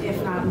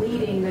 if not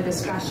leading the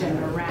discussion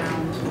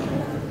around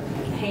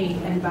hate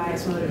and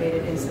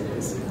bias-motivated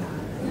incidents.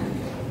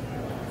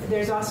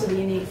 There's also the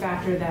unique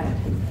factor that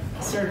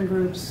certain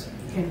groups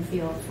can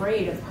feel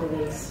afraid of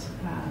police,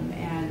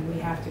 and we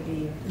have to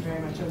be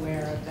very much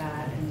aware of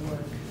that and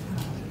work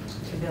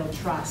to build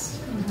trust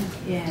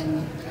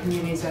in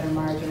communities that are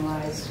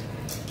marginalized.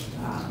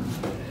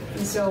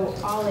 And so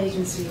all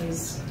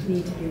agencies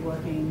need to be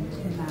working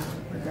in that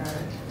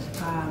regard.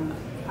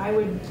 I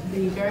would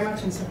be very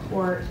much in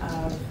support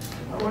of,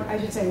 or I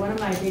should say, one of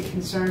my big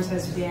concerns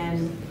has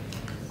been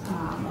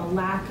a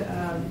lack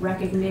of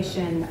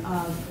recognition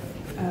of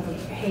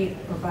hate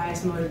or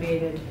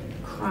bias-motivated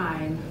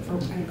crime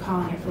and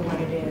calling it for what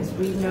it is.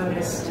 We've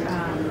noticed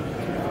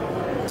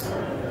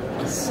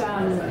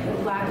some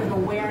lack of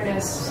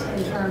awareness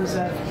in terms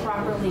of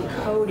properly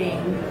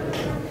coding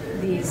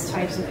these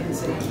types of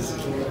incidents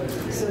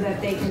so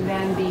that they can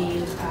then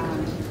be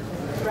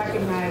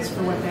recognized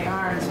for what they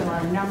are, and so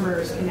our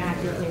numbers can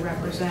accurately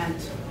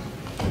represent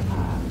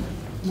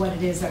what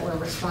it is that we're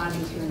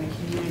responding to in the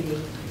community.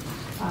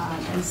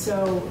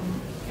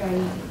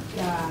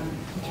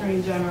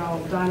 Attorney General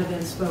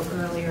Donovan spoke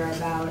earlier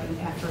about an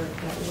effort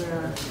that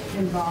we're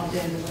involved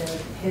in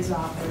with his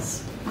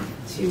office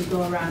to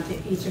go around to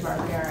each of our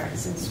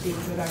barracks and speak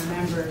with our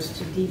members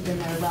to deepen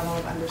their level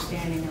of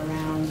understanding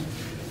around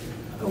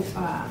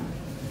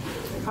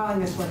calling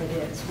this what it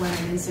is. When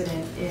an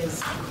incident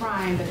is a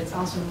crime, but it's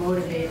also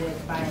motivated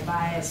by a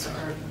bias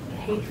or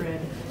hatred,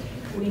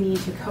 we need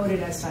to code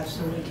it as such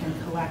so we can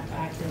collect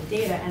accurate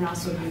data and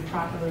also be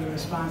properly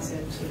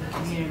responsive to the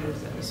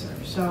communities that we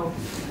serve. So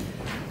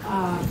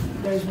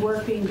there's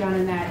work being done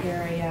in that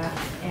area,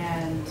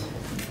 and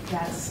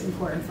that's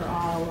important for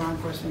all law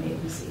enforcement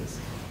agencies.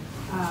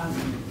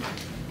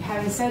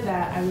 having said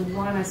that, I would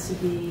want us to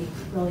be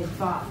really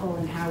thoughtful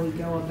in how we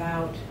go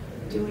about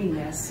doing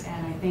this.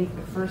 And I think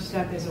the first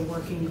step is a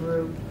working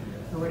group,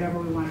 or whatever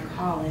we want to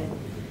call it,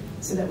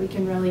 so that we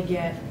can really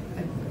get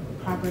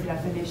a proper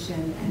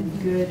definition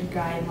and good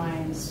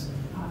guidelines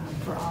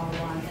for all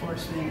law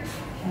enforcement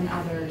and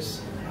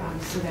others,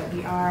 so that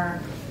we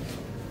are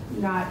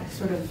not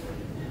sort of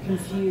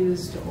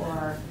confused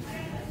or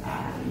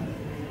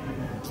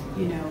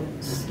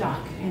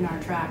stuck in our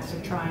tracks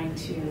of trying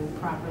to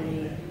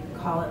properly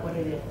call it what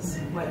it is,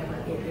 whatever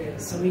it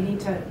is. So we need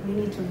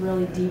to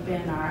really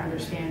deepen our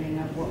understanding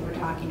of what we're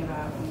talking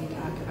about when we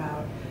talk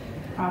about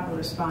proper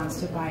response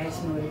to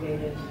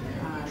bias-motivated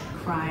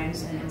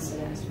crimes and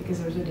incidents, because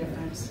there's a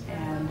difference,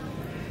 and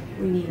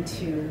we need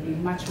to be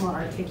much more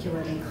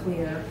articulate and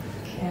clear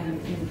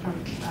in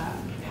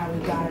how we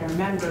guide our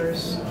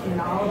members in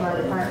all of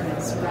our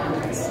departments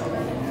around this.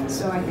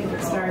 So I think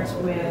it starts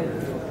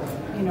with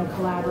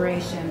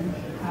collaboration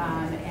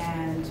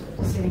and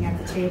sitting at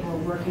the table,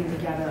 working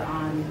together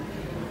on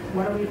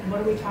what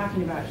are we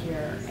talking about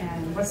here,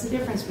 and what's the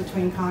difference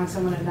between calling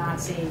someone a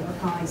Nazi or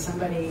calling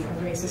somebody a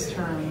racist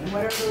term?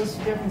 What are those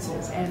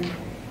differences? And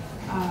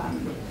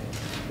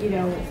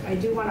I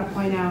do want to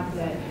point out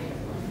that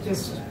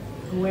just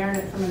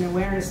awareness, from an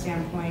awareness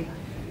standpoint,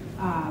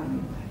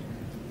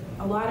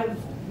 a lot of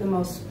the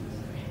most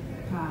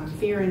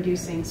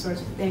fear-inducing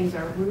sorts of things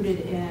are rooted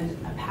in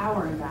a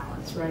power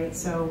imbalance, right?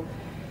 So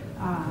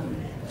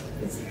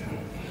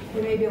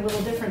it may be a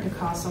little different to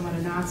call someone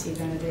a Nazi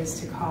than it is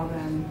to call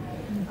them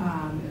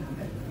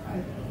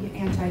an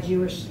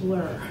anti-Jewish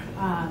slur.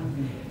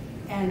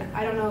 And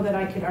I don't know that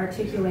I could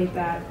articulate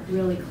that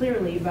really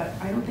clearly, but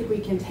I don't think we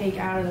can take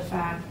out of the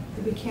fact,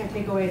 we can't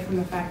take away from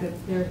the fact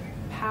that their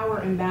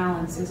power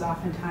imbalance is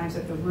oftentimes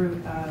at the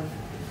root of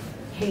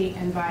hate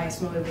and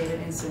bias-motivated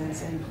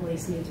incidents, and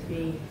police need to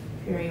be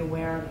very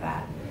aware of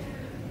that.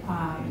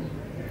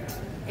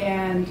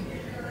 And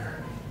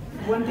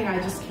one thing I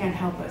just can't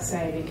help but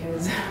say,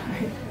 because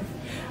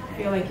I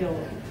feel like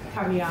you'll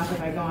cut me off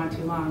if I go on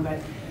too long, but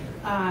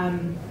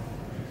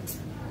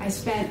I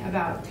spent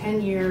about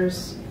 10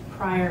 years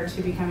prior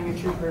to becoming a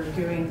trooper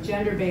doing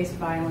gender-based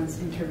violence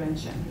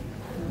intervention,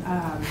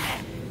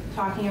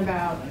 talking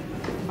about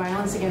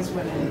violence against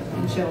women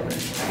and children.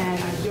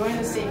 And I joined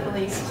the state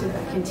police to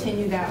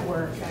continue that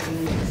work as an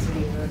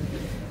investigator.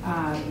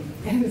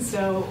 And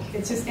so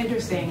it's just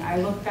interesting. I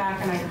look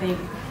back and I think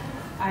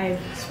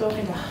I've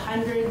spoken to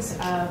hundreds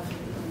of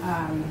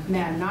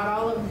men. Not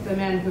all of the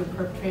men who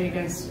perpetrate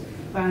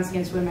violence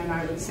against women,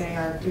 I would say,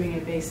 are doing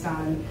it based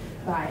on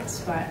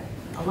bias, but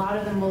a lot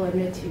of them will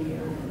admit to you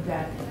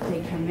that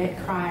they commit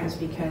crimes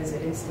because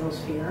it instills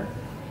fear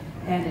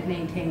and it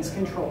maintains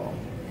control.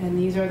 And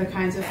these are the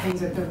kinds of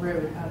things at the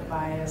root of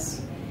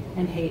bias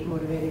and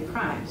hate-motivated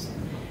crimes.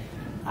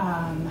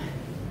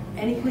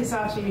 Any police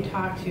officer you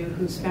talk to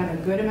who spent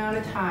a good amount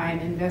of time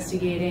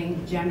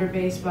investigating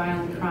gender-based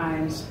violent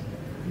crimes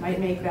might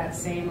make that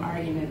same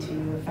argument to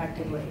you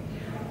effectively.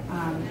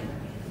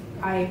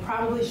 I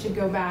probably should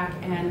go back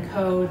and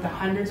code the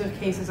hundreds of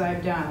cases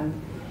I've done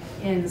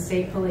in the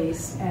state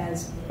police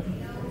as,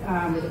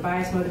 with the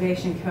bias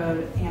motivation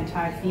code,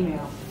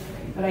 anti-female,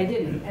 but I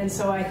didn't. And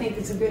so I think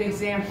it's a good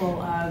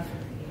example of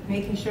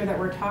making sure that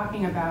we're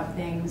talking about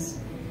things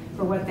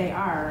for what they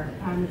are.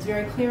 It's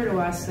very clear to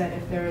us that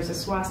if there is a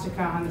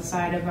swastika on the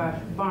side of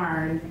a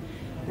barn,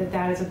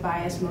 that is a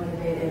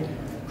bias-motivated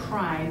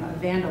crime of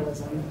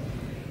vandalism.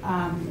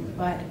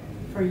 But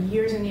for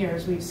years and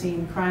years, we've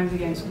seen crimes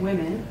against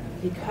women,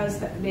 because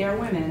they are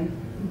women,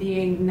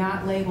 being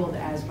not labeled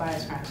as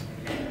bias crimes.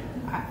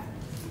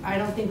 I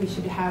don't think we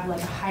should have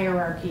like a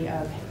hierarchy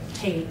of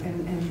hate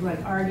and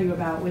like argue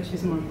about which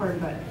is more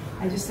important, but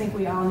I just think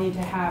we all need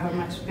to have a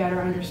much better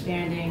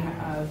understanding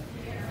of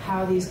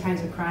how these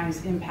kinds of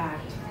crimes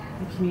impact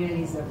the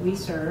communities that we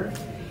serve,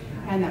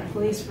 and that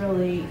police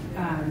really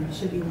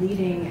should be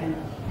leading and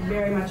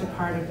very much a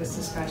part of this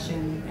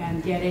discussion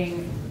and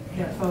getting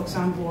the folks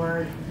on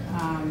board.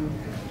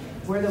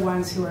 We're the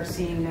ones who are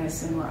seeing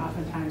this, and we're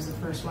oftentimes the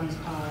first ones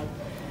called.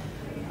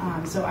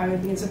 So I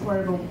would be in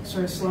support of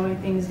sort of slowing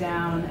things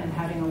down and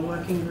having a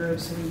working group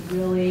so we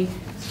really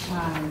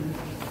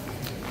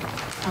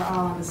are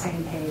all on the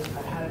same page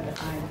about how to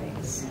define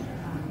things.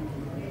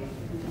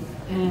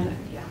 And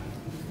yeah.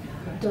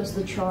 Does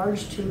the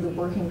charge to the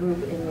working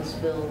group in this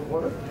bill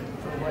work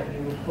for what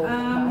you hope to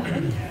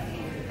happen?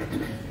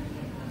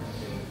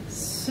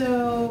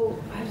 So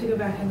I have to go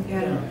back and look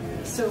at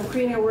it. So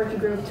creating a working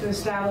group to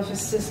establish a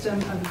system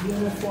of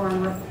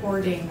uniform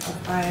reporting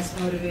of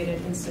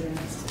bias-motivated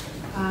incidents.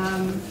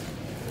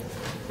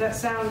 That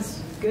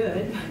sounds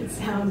good. It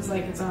sounds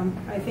like it's on.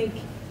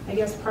 I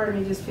guess part of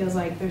me just feels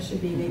like there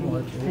should be maybe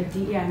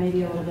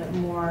maybe a little bit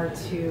more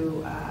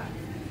to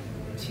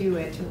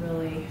it to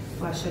really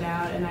flesh it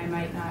out. And I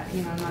might not,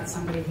 I'm not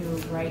somebody who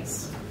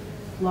writes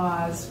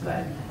laws,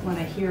 but when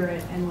I hear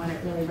it and when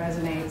it really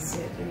resonates,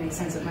 it makes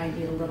sense. It might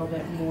need a little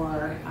bit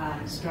more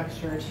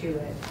structure to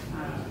it.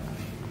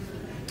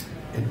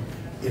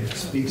 It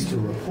speaks to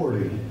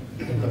reporting,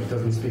 but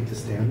doesn't speak to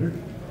standard.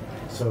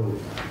 So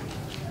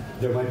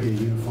there might be a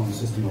uniform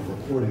system of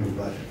reporting,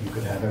 but you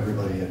could have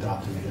everybody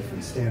adopting a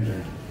different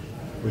standard,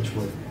 which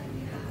would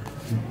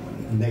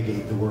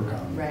negate the work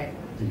on Right.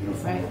 the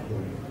uniform Right.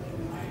 reporting.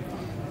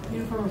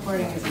 Uniform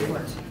reporting is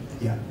important.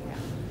 Yeah.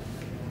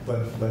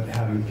 But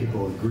having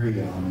people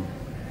agree on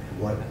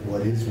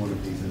what is one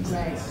of these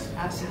Right, incidents.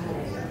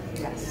 absolutely,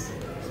 yes.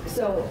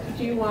 So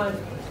do you want,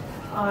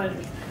 on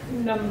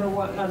number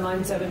one, on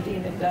line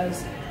 17, it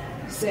does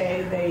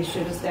say they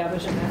should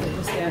establish a method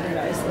to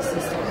standardize the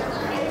system.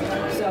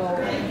 So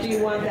do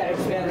you want that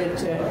expanded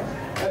to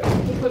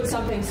put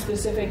something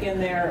specific in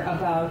there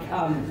about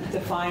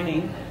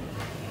defining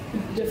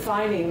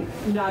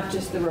not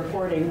just the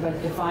reporting, but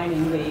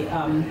defining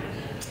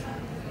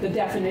the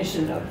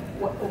definition of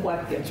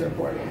what gets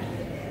reported?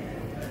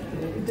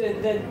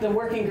 The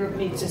working group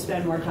needs to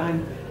spend more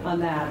time on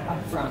that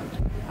up front.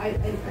 I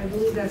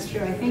believe that's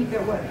true. I think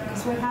that what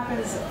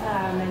happens,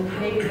 and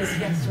maybe this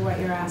gets to what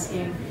you're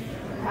asking,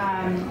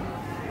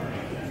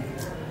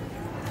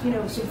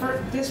 so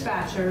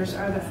dispatchers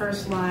are the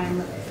first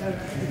line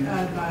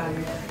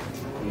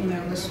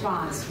of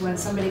response when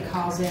somebody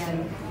calls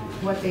in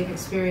what they've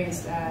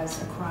experienced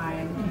as a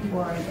crime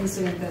or an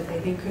incident that they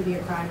think could be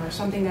a crime or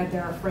something that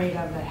they're afraid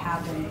of that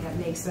happened that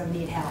makes them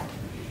need help.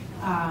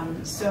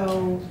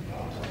 So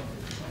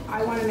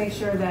I want to make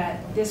sure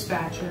that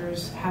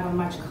dispatchers have a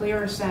much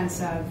clearer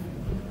sense of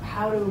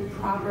how to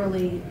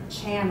properly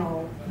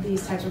channel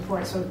these types of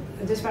reports. So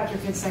a dispatcher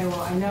could say,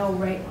 well, I know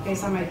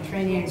based on my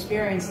training and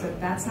experience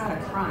that that's not a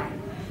crime.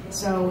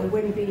 So it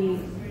wouldn't be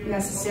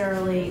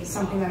necessarily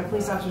something that a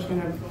police officer is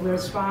going to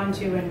respond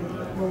to and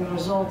will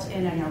result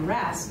in an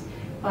arrest.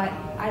 But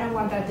I don't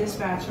want that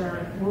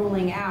dispatcher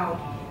ruling out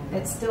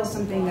it's still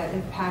something that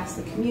impacts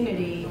the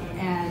community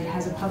and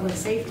has a public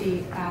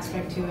safety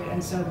aspect to it.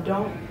 And so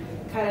don't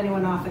cut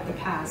anyone off at the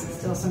pass. It's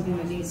still something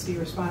that needs to be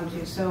responded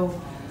to. So,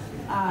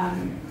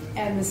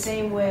 and the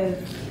same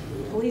with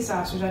police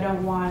officers. I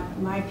don't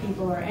want my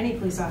people or any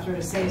police officer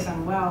to say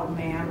something, well,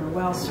 ma'am, or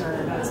well,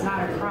 sir, that's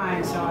not a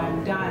crime, so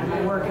I'm done.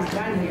 My work is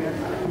done here.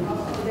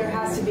 There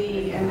has to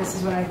be, and this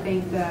is what I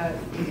think that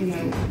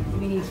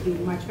we need to be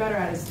much better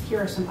at, is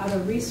here are some other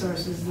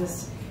resources.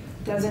 This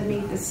doesn't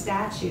meet the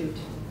statute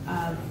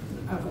of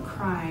a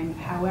crime.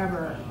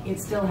 However, it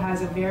still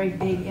has a very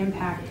big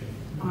impact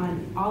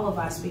on all of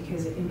us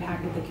because it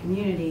impacted the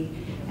community,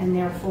 and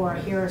therefore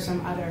here are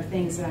some other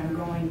things that I'm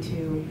going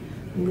to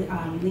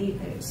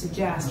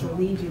suggest or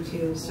lead you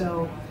to.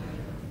 So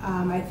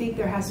I think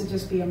there has to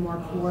just be a more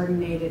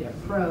coordinated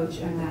approach,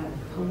 and that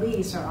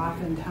police are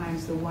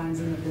oftentimes the ones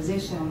in the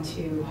position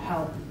to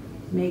help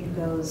make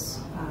those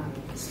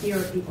steer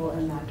people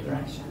in that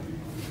direction.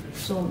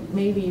 So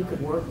maybe you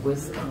could work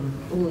with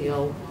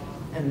Julio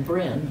and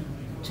Bryn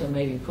to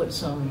maybe put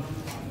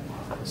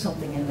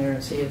something in there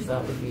and see if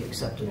that would be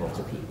acceptable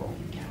to people.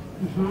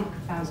 Mm-hmm.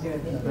 Sounds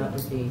good. That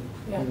would be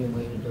maybe a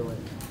way to do it.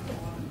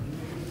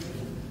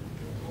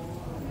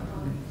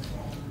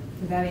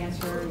 Did that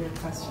answer your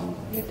question?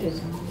 It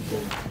is.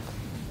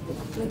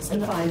 Let's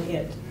define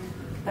it.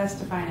 Let's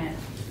define it.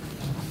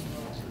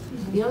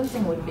 The other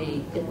thing would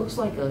be, it looks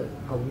like a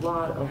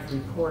lot of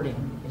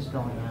reporting is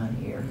going on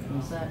here.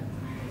 Is that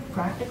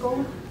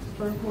practical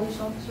for police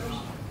officers?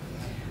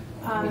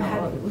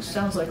 It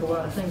sounds like a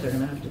lot of things are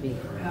going to have to be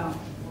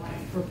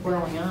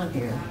going on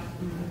here.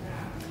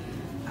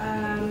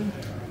 I'm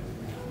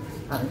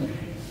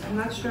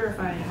not sure if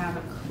I have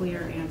a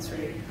clear answer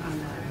on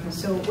that.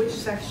 So which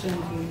section do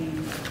you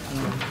mean?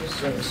 Just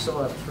so you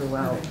saw it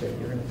throughout that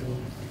you're going to be...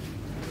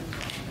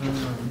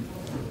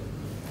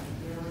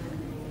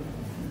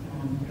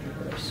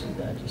 I see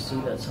that. You see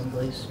that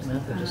someplace,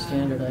 method to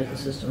standardize the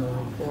system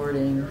of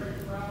reporting,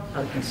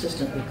 how to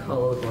consistently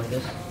code. Well, I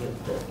guess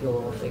you'll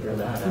all figure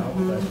that out,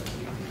 but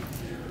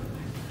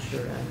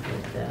sure,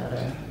 accurate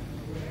data,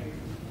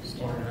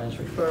 standardized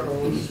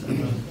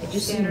referrals.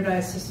 Just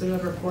standardized system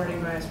of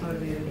reporting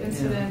bias-motivated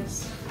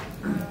incidents.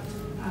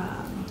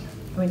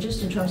 I mean,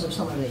 just in terms of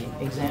some of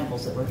the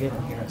examples that were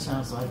given here, it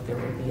sounds like there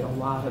would be a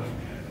lot of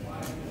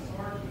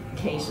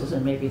cases,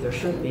 and maybe there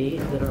should be,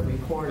 that are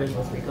reported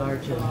with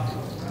regard to,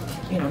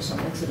 some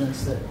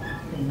incidents that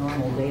in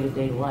normal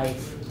day-to-day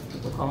life,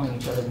 people calling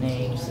each other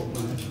names that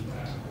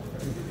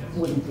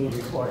wouldn't be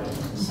reported.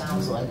 It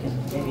sounds like,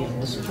 and maybe I'm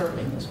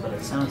misinterpreting this, but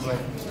it sounds like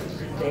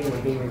they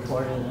would be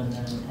reported and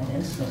then an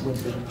incident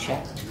would be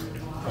checked.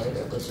 Whether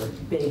it was a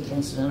big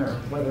incident or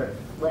whether it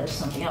led to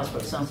something else,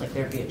 but it sounds like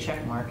there'd be a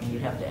check mark and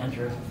you'd have to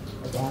enter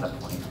a data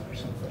point or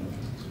something.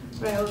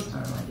 Right.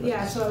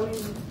 Yeah, so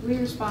we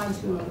respond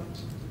to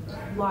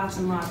lots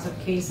and lots of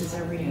cases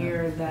every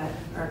year that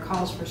are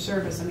calls for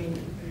service. I mean,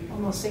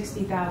 almost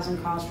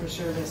 60,000 calls for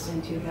service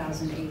in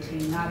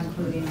 2018, not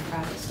including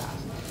traffic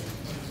stops.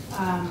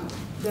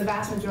 The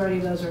vast majority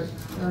of those are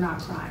not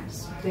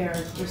crimes.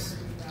 They're just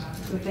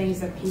the things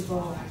that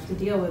people have to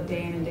deal with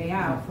day in and day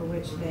out, for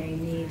which they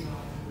need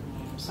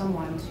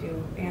someone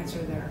to answer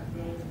their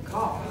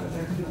call or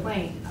their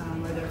complaint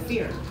or their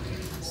fear.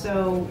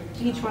 So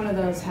each one of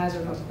those has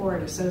a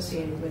report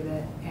associated with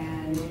it,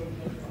 and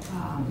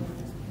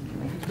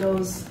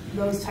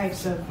those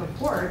types of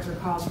reports or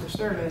calls for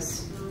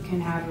service can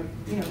have,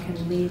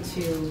 can lead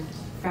to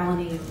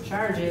felony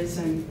charges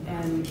and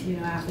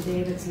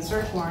affidavits and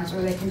search warrants,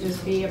 or they can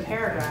just be a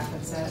paragraph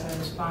that says I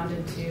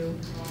responded to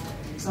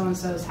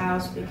so-and-so's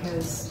house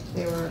because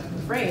they were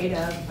afraid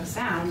of a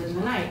sound in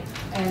the night.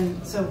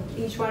 And so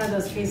each one of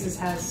those cases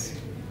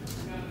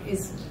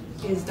is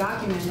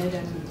documented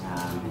and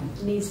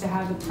needs to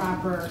have the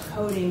proper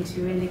coding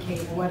to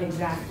indicate what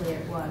exactly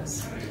it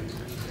was.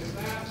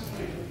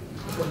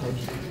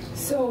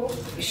 So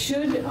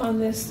should, on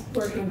this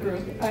working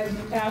group,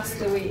 I've asked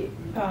that we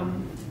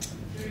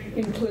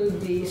include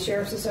the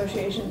Sheriff's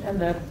Association and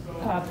the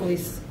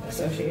Police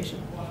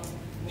Association.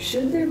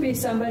 Should there be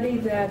somebody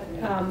that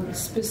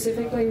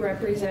specifically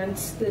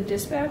represents the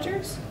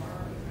dispatchers?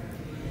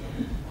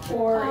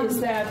 Or is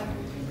that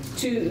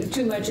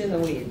too much in the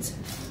weeds?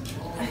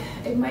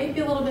 It might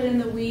be a little bit in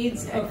the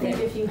weeds. I think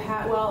if you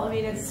have,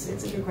 it's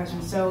a good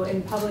question. So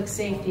in public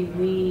safety,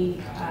 the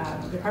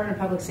Department of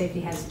Public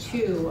Safety has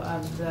 2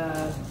 of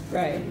the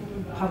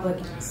public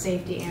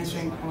safety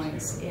answering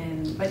points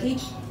but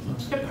each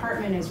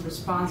department is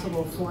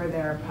responsible for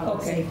their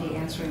public safety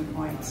answering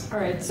points. All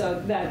right,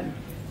 so that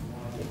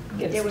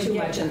gets too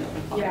much in.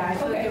 Yeah, I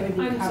think it would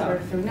be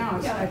covered through. No,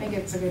 yeah. I think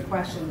it's a good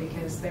question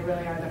because they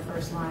really are the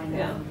first line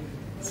of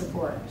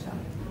support. So.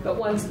 But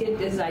once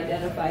it is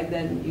identified,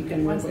 then you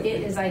can... Once it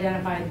is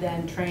identified,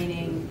 then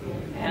training,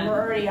 and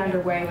we're already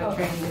underway with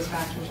training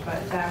dispatchers,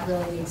 but that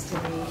really needs to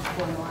be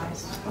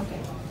formalized. Okay.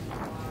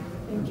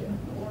 Thank you.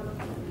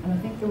 And I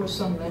think there was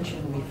some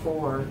mention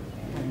before,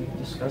 and we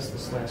discussed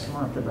this last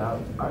month, about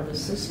are the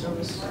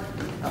systems,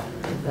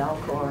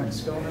 Valcor and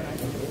Stillman, I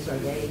think it is, are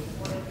they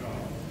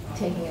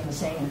taking in the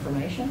same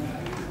information?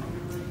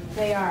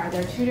 They are.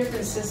 They're 2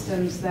 different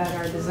systems that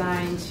are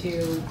designed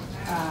to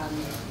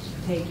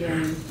take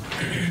in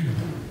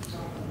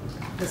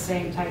the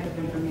same type of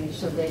information.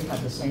 So they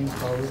have the same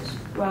codes?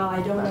 Well,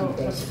 I don't know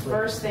the Basically.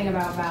 first thing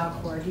about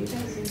Valcor. Do you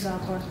guys use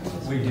Valcor?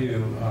 We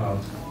do.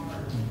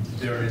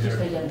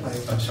 Just identify.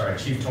 I'm sorry,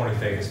 Chief Tony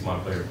Vegas,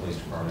 Montclair Police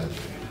Department.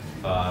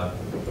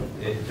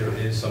 There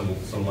is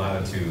some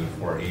latitude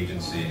for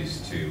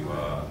agencies to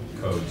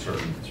code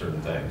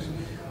certain things.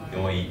 The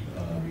only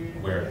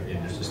where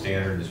there's a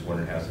standard is when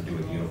it has to do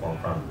with uniform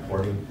crime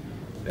reporting,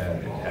 that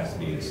it has to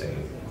be the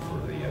same for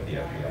the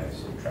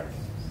FBI's tracking.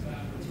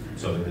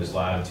 So there is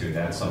latitude.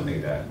 That's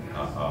something that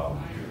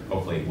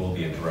hopefully will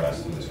be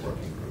addressed in this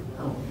working group.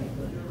 Oh, okay,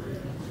 good.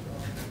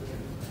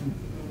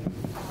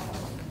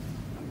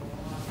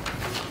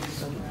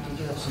 So did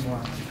you have some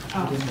more?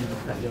 Oh. You didn't mean to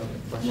cut you off the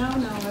question.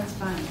 No, that's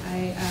fine.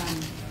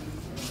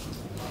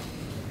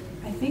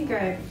 I think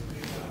I've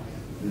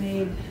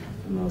made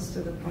most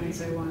of the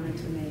points I wanted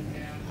to make,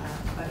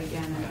 but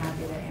again, I'm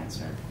happy to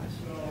answer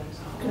questions.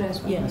 Can I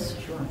ask one? Yes,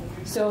 sure.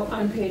 So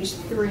on page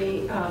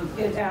 3,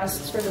 it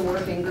asks for the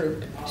working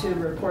group to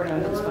report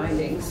on its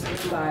findings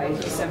by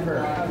December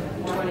of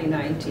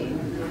 2019.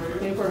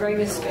 And if we're going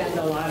to spend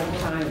a lot of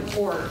time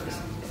or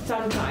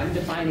some time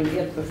defining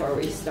it before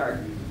we start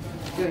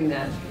doing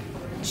that,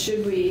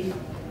 should we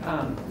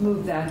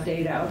move that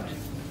date out?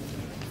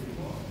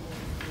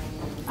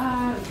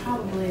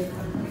 Probably.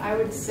 I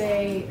would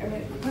say,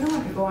 we don't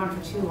want to go on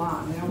for too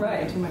long. We don't want to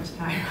have too much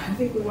time. I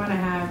think we want to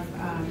have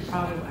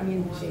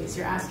geez,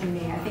 you're asking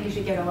me. I think you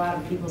should get a lot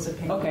of people's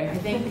opinion. Okay. I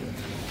think,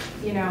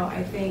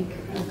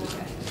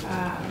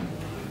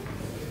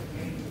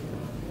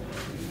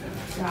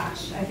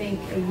 I think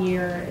a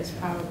year is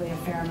probably a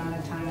fair amount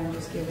of time,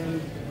 just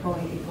given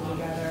pulling people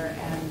together,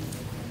 and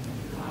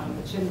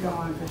it shouldn't go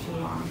on for too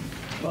long.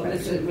 Well,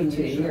 this would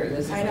be a year.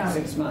 This is like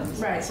 6 months.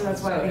 Right, so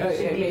that's why I think it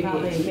should be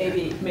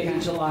probably... Maybe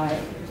July.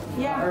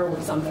 Yeah. Or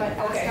something. But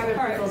ask other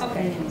people's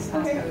opinions.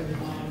 Okay.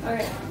 All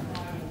right.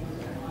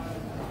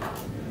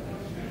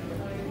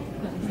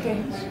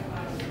 Okay.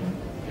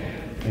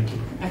 Thank you.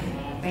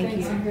 Thank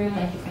you.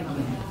 Thank you.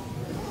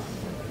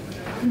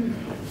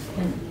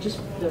 And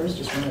there is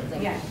just one other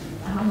thing. Yeah.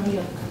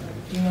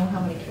 Do you know how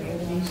many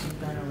communities you've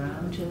been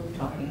around to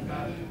talking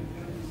about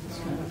this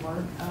kind of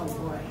work? Oh,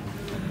 boy.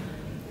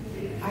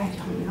 I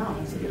don't know.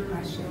 It's a good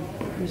question.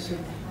 We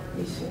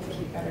should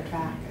keep better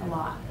track a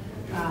lot.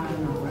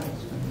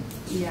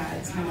 Yeah,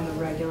 it's kind of a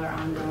regular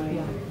ongoing,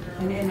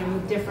 and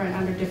with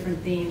under different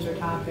themes or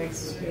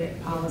topics, be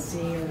it policy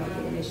or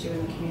there'll be an issue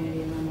in the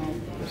community, and then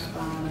we'll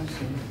respond.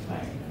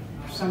 But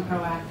some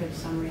proactive,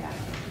 some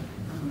reactive.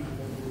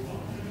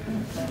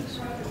 Thanks.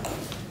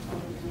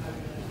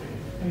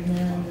 And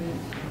then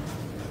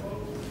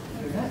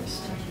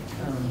next,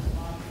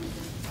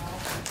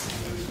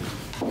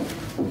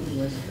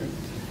 Elizabeth.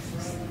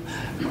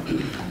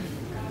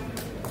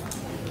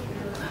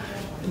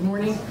 Good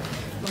morning.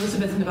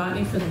 Elizabeth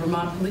Novotny for the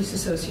Vermont Police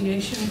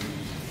Association.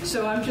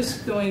 So I'm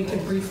just going to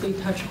briefly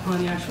touch upon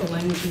the actual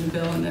language in the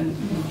bill, and then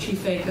Chief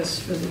Vegas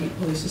for the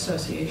Police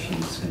Association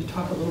is going to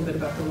talk a little bit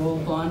about the role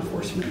of law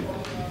enforcement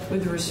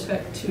with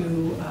respect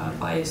to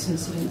bias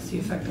incidents, the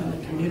effect on the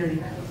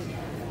community.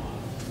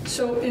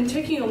 So in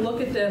taking a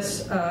look at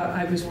this,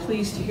 I was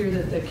pleased to hear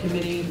that the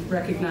committee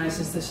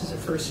recognizes this as a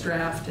first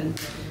draft, and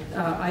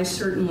I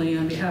certainly,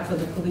 on behalf of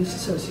the Police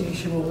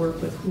Association, will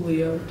work with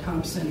Julio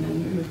Thompson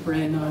and with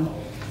Bryn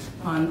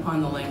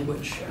on the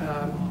language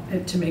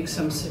to make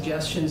some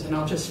suggestions, and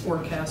I'll just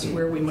forecast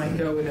where we might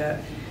go with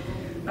that.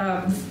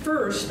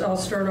 First, I'll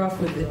start off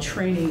with the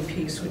training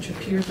piece, which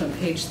appears on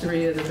page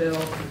 3 of the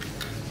bill.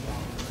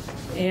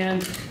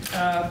 And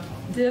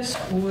this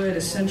would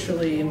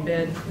essentially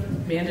embed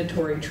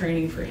mandatory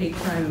training for hate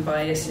crime and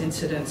bias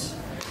incidents.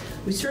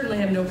 We certainly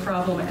have no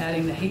problem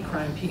adding the hate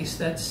crime piece.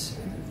 That's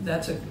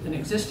an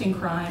existing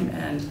crime,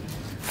 and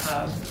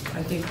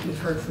I think we've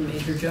heard from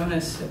Major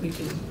Jonas that we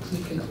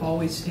can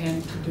always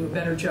stand to do a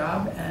better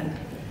job. And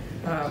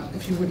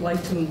if you would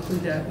like to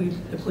include that,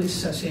 the Police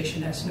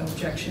Association has no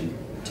objection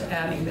to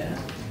adding that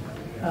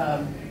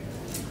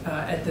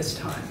at this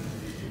time.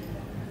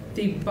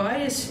 The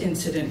bias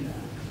incident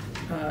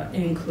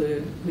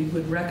include, we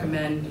would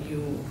recommend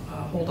you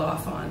hold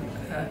off on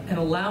and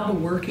allow the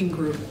working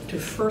group to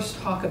first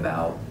talk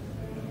about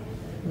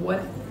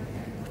what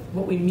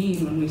we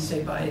mean when we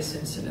say bias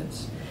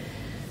incidents.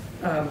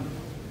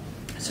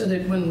 So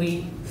that when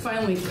we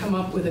finally come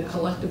up with a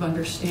collective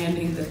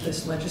understanding that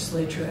this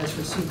legislature has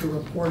received a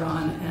report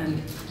on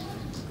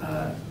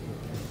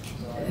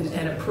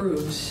and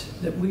approves,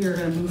 that we are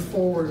going to move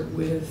forward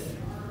with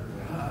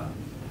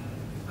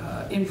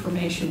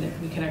information that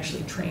we can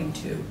actually train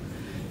to.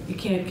 You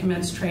can't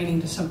commence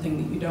training to something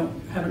that you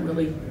haven't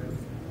really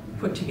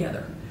put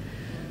together.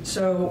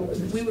 So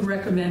we would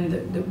recommend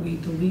that we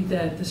delete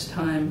that at this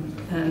time,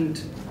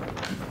 and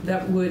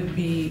that would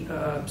be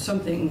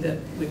something that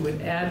we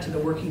would add to the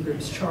working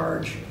group's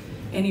charge,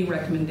 any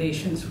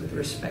recommendations with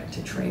respect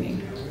to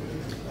training.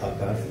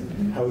 Beth,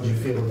 how would you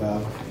feel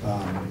about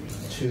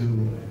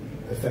 2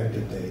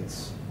 effective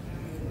dates,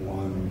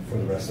 one for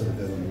the rest of the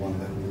bill and one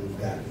that will move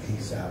that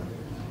piece out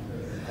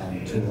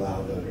to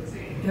allow the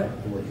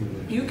working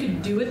group? You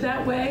could do it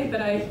that way,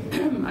 but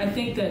I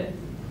think that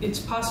it's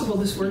possible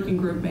this working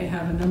group may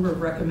have a number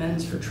of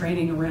recommends for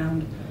training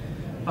around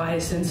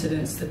bias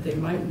incidents that they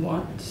might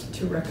want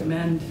to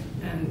recommend,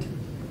 and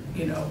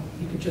you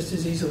could just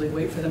as easily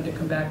wait for them to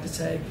come back to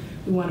say,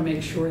 we want to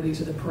make sure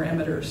these are the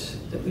parameters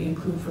that we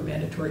include for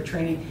mandatory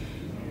training.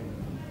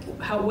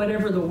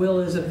 Whatever the will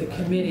is of the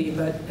committee,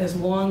 but as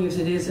long as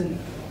it isn't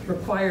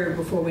required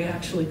before we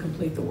actually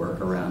complete the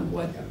work around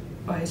what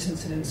bias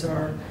incidents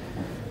are.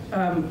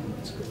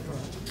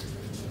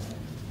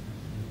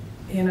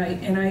 And I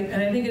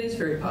think it is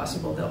very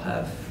possible they'll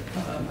have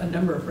a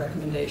number of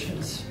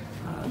recommendations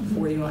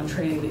for you on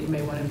training that you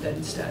may want to embed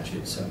in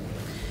statute. So,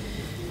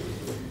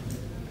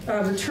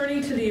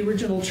 returning to the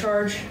original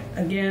charge,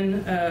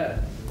 again,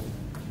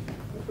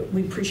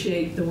 we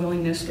appreciate the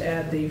willingness to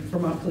add the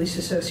Vermont Police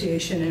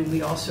Association, and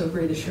we also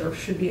agree the sheriff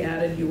should be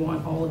added. You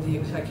want all of the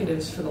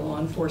executives for the law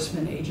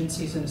enforcement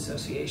agencies and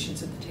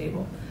associations at the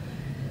table.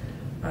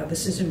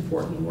 This is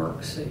important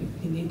work, so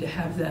you need to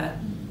have that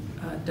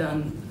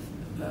done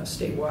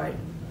statewide.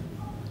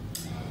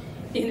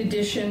 In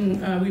addition,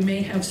 we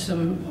may have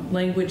some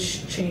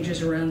language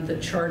changes around the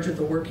charge of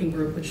the working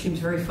group, which seems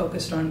very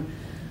focused on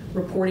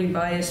reporting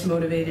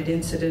bias-motivated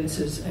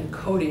incidences and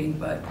coding,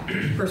 but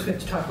first we have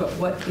to talk about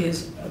what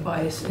is a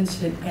bias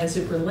incident as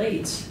it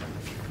relates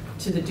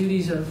to the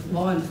duties of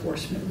law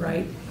enforcement,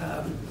 right?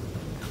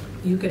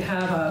 You could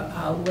have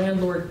a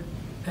landlord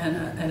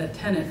and a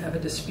tenant have a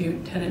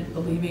dispute, tenant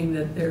believing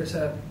that there's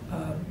a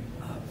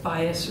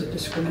bias or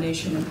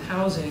discrimination in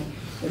housing.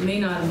 It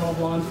may not involve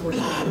law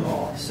enforcement at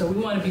all. So we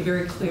want to be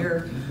very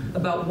clear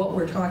about what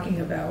we're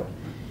talking about,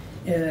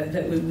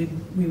 that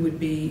we would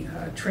be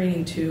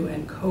training to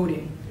and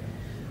coding.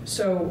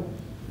 So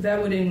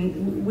that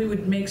we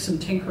would make some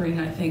tinkering,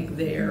 I think,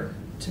 there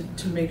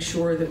to make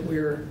sure that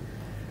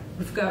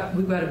we've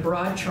got a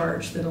broad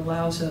charge that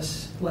allows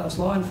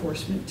law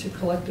enforcement to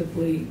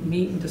collectively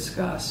meet and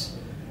discuss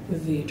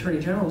with the Attorney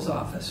General's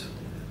office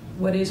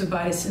what is a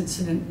bias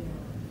incident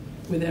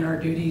within our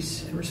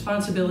duties and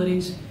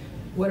responsibilities.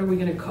 What are we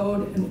going to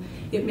code? And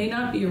it may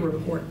not be a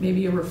report,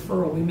 maybe a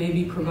referral. We may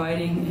be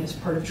providing, as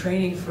part of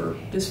training for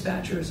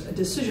dispatchers, a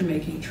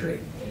decision-making tree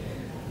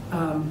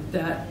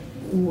that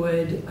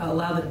would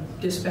allow the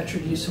dispatcher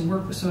to do some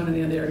work with someone on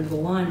the other end of the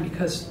line,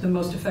 because the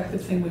most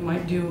effective thing we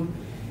might do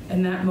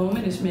in that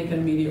moment is make an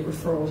immediate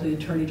referral to the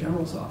Attorney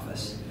General's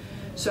office.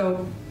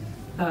 So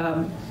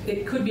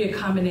it could be a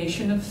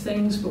combination of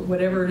things, but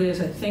whatever it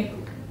is, I think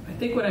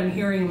what I'm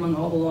hearing among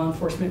all the law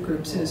enforcement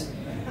groups is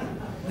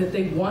that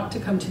they want to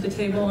come to the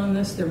table on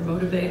this, they're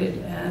motivated,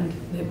 and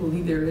they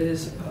believe there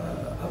is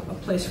a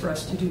place for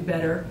us to do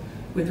better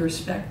with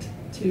respect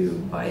to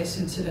bias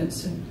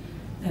incidents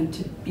and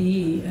to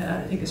be,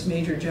 I think as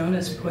Major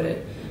Jonas put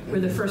it,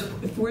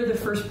 if we're the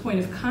first point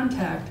of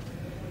contact,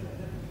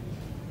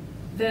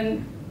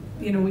 then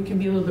we can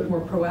be a little bit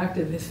more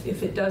proactive.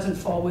 If it doesn't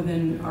fall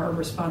within our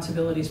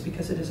responsibilities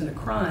because it isn't a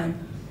crime,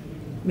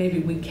 maybe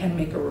we can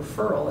make a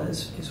referral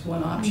as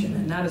one option,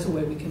 and that is a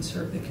way we can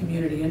serve the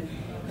community. And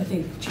I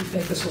think Chief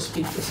Akers will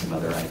speak to some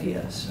other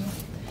ideas. So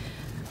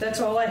that's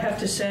all I have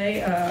to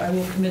say. I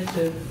will commit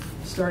to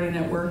starting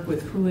that work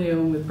with Julio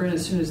and with Bryn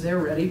as soon as they're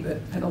ready, but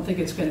I don't think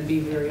it's going to be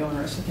very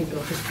onerous. I think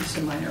it'll just be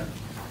some minor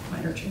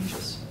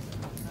changes.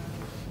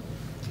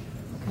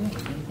 Okay,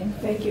 anything?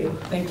 Thank you.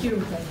 Thank you.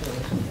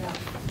 Yeah.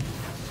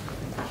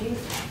 Chief?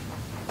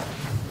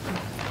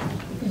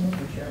 You can move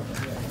your chair over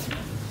here.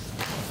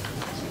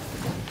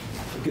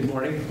 Good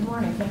morning. Good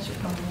morning, thanks for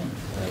coming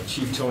in.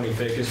 Chief Tony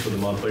Fakis for the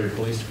Montpelier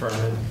Police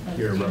Department. And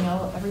Here do you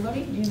know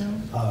everybody? Do you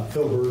know?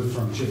 Phil Bird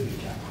from Chipping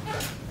County.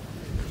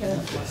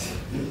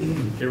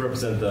 Here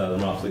represent the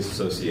Vermont Police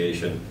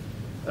Association.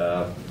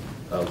 A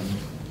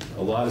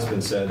lot has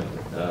been said,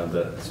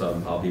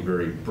 so I'll be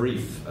very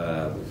brief.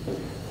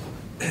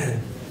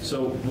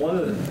 So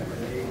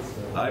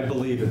I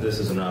believe that this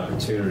is an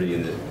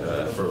opportunity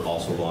for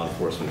also law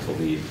enforcement to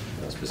lead,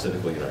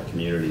 specifically in our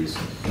communities.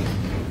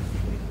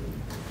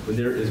 When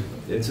there is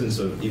incidents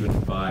of even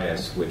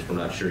bias, which we're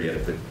not sure yet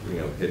if it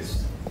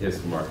hits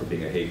the mark of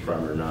being a hate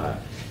crime or not,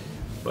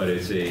 but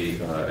it's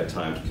at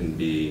times can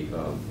be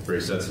very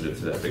sensitive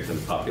to that victim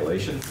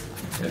population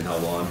and how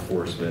law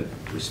enforcement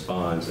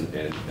responds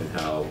and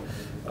how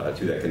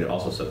to that can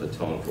also set the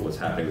tone for what's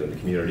happening in the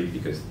community,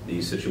 because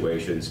these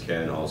situations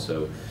can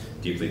also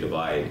deeply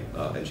divide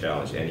and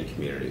challenge any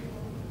community.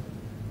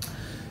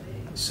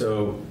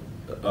 So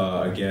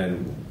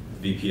again,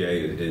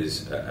 VPA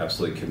is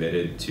absolutely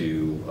committed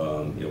to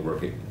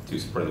working to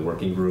supporting the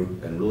working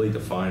group and really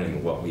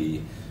defining what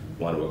we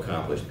want to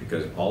accomplish,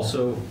 because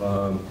also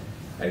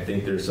I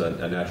think there's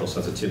a natural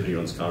sensitivity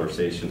on this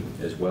conversation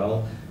as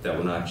well, that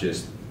we're not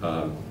just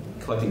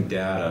collecting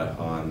data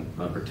on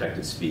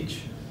unprotected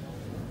speech.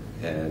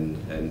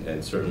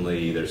 And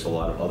certainly there's a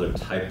lot of other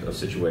type of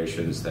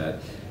situations that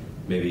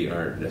maybe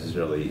aren't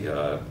necessarily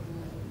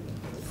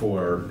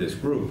for this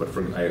group, but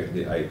for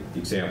the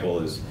example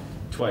is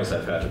twice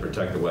I've had to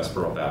protect the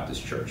Westboro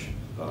Baptist Church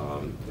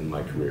in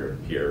my career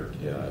here,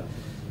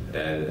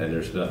 and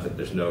it's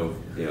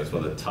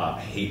one of the top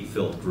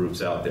hate-filled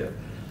groups out there.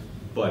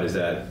 But is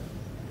that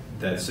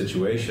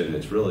situation?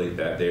 It's really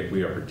that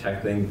we are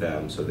protecting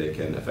them so they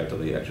can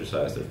effectively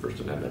exercise their First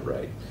Amendment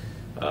right.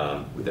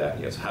 With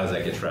that, so how does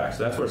that get tracked?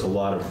 So that's where it's a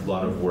lot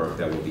of work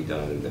that will be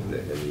done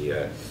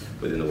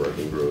within the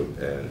working group,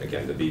 and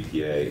again, the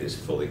BPA is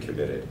fully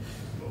committed.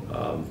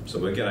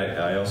 So again,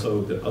 I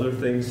also, the other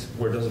things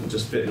where it doesn't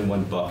just fit in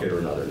one bucket or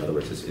another. In other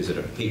words, is it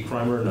a hate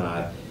crime or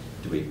not?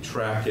 Do we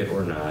track it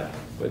or not?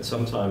 But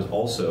sometimes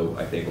also,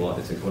 I think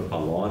it's incumbent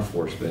upon law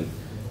enforcement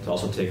to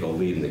also take a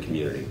lead in the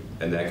community.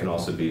 And that can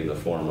also be in the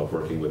form of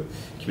working with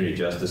community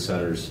justice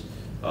centers,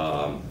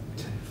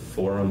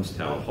 forums,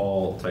 town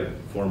hall type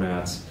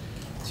formats,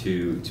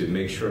 to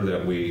make sure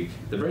that we,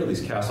 at the very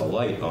least, cast a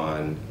light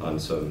on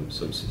some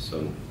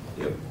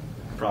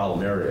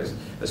problem areas,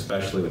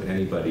 especially when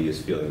anybody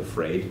is feeling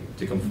afraid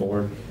to come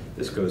forward.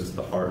 This goes to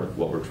the heart of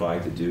what we're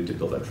trying to do to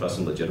build that trust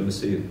and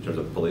legitimacy in terms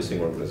of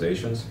policing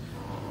organizations.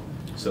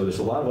 So there's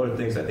a lot of other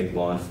things I think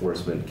law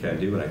enforcement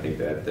can do, and I think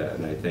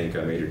and I think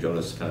Major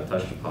Jonas kind of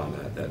touched upon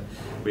that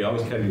we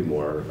always can do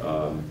more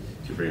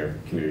to bring our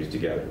communities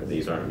together. And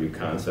these aren't new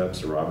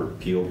concepts. Robert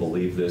Peel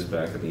believed this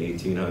back in the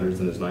 1800s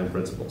in his 9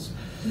 principles.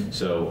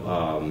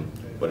 So,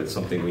 but it's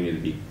something we need to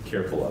be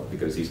careful of,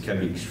 because these can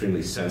be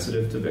extremely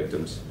sensitive to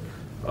victims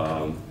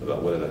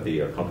about whether or not they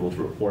are comfortable with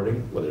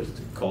reporting, whether it's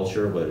the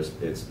culture, whether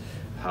it's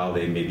how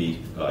they may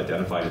be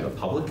identified in the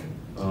public.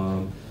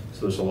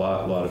 So there's a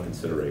lot of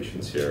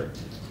considerations here,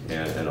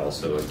 and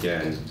also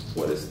again,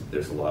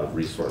 there's a lot of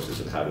resources,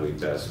 and how do we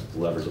best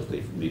leverage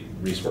the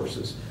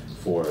resources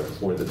for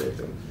the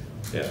victim?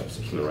 Yeah,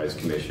 so Human Rights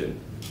Commission,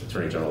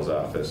 Attorney General's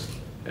office,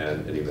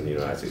 and even the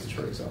United States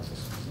Attorney's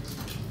office.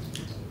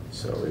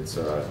 So it's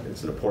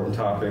an important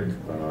topic,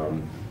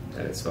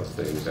 and it's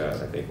something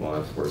that I think law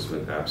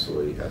enforcement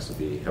absolutely has to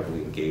be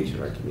heavily engaged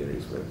in our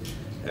communities with.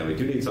 And we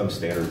do need some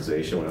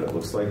standardization what it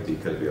looks like,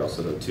 because we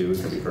also know too it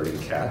can be hurting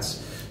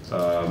cats.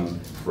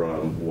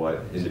 From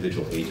what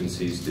individual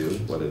agencies do,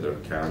 whether they're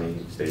county,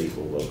 state,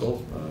 or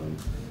local.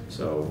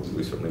 So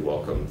we certainly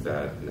welcome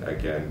that. And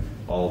again,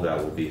 all of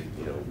that will be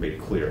made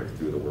clear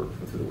through the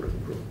working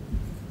group.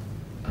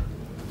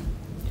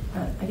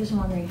 I guess I'm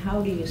wondering,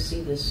 how do you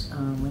see this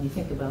when you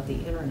think about the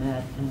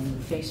internet and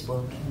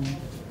Facebook and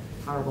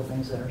horrible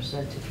things that are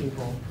said to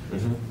people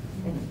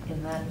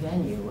in that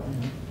venue,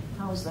 and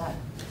how is that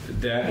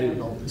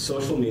handled?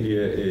 Social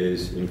media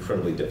is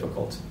incredibly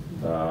difficult.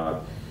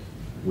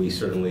 We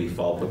certainly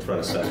fall with threat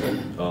assessment,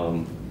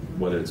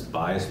 whether it's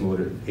bias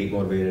motivated, hate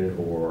motivated,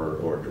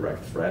 or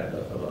direct threat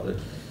of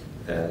others.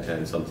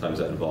 And sometimes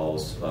that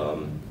involves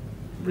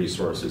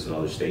resources in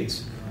other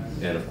states.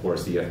 And of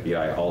course, the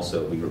FBI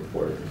also, we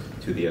report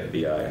to the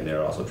FBI, and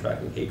they're also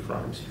tracking hate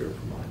crimes here in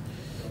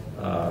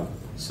Vermont.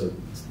 So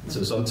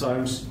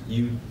sometimes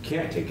you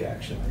can't take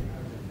action.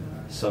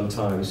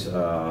 Sometimes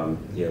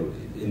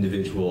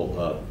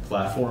individual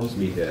platforms,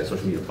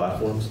 social media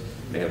platforms,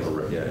 may have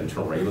an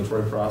internal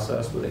regulatory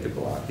process where they could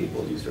block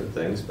people who use certain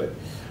things. But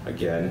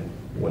again,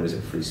 when is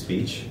it free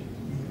speech,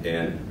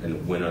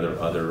 and when are there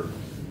other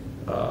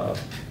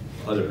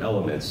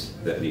elements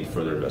that need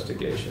further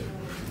investigation?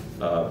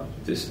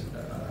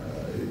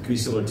 could be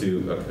similar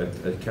to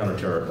a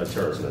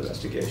terrorism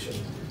investigation.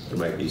 There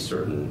might be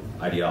certain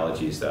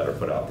ideologies that are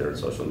put out there in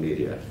social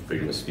media,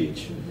 freedom of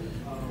speech.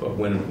 But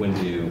when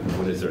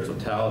is there a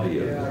totality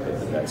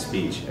of that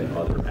speech and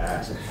other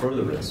acts and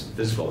furtherance,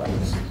 physical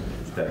acts,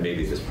 that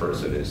maybe this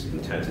person is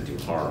intended to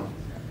harm?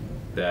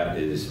 That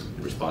is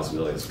the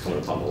responsibility that's coming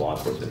upon the law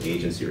enforcement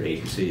agency or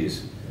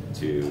agencies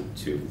to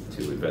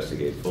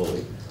investigate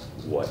fully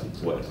what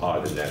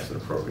are the next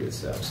and appropriate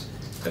steps.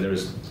 And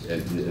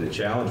the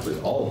challenge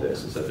with all of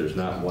this is that there's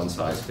not one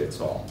size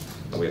fits all.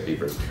 And we have to be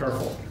very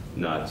careful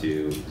not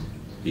to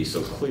be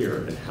so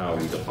clear in how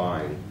we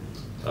define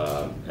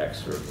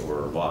X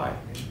or Y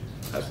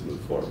as we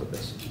move forward with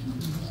this.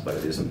 But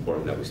it is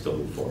important that we still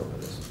move forward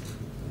with this.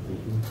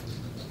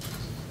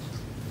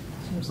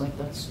 Seems like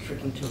that's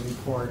tricky to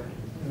report.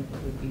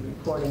 We'd be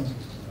reporting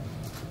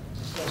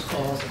those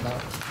calls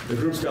about. The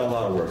group's got a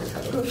lot of work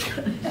ahead of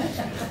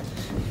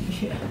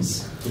it.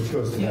 Yes. Which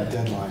goes to that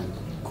deadline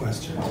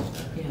question.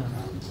 Yeah.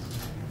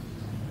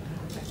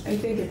 I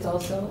think it's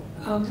also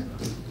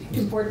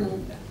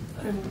important.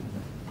 I'm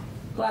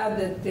glad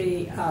that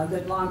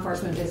that law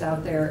enforcement is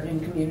out there in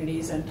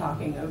communities and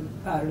talking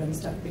about it and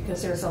stuff,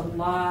 because there's a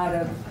lot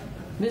of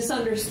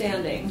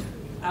misunderstanding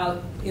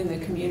out in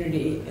the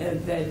community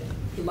that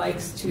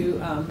likes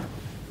to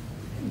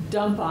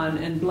dump on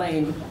and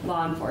blame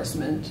law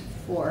enforcement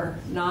for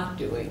not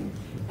doing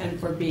and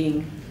for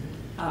being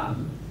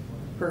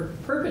for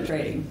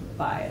perpetrating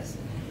bias.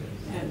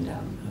 And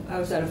I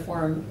was at a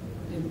forum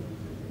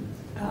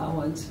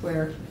once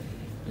where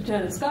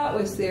Lieutenant Scott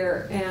was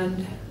there,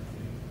 and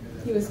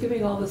he was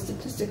giving all the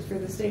statistics for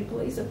the state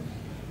police. And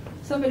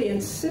somebody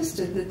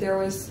insisted that there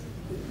was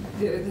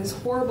this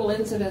horrible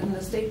incident in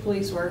the state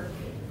police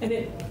and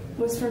it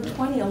was from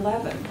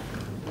 2011,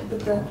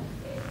 but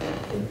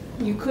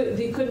you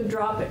couldn't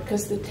drop it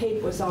because the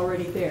tape was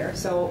already there.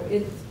 So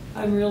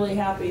I'm really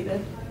happy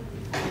that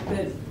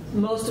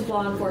most of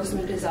law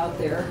enforcement is out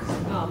there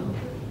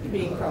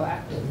being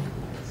proactive.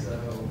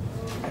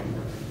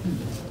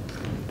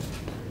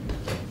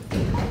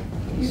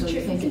 So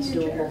you think it's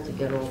doable to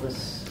get all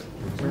this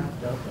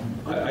wrapped up?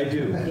 I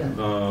do.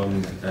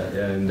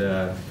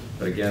 Yeah.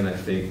 But again, I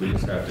think we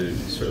just have to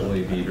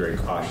certainly be very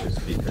cautious,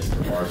 because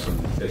there are some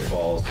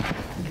pitfalls.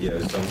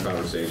 Some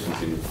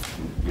conversations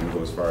even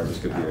go as far as this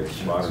could be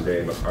a modern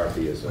day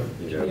McCarthyism.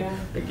 Yeah.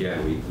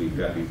 Again, we've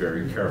got to be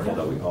very careful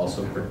that we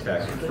also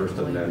protect First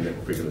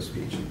Amendment freedom of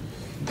speech.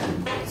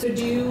 So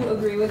do you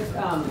agree with,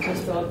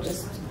 as Philip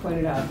just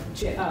pointed out,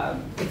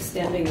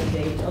 extending the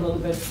date a little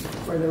bit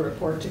for the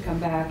report to come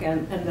back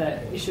and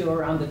the issue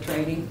around the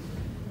training?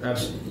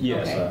 Absolutely.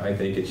 Yes, Okay. I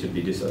think it should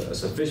be just a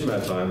sufficient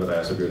amount of time, but I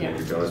also agree with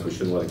Major Jonas. We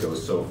shouldn't let it go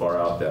so far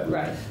out that we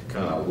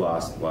kind of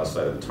lost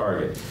sight of the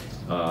target.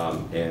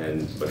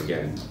 But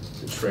again,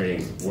 the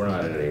training, we're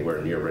not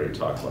anywhere near ready to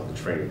talk about the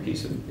training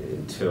piece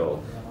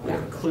until we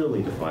have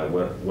clearly defined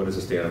what is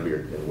the standard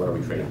here and what are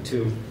we training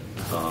to,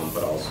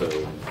 but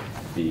also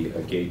be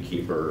a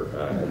gatekeeper,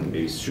 and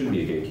maybe shouldn't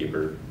be a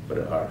gatekeeper,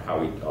 but how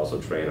we also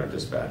train our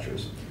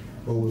dispatchers.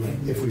 Well,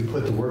 if we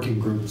put the working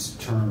group's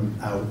term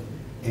out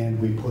and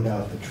we put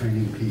out the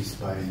training piece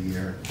by a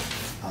year,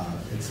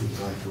 it seems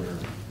like we're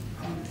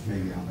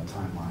maybe on the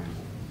timeline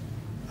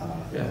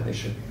that they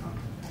should be on.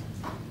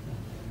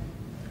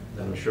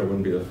 And I'm sure it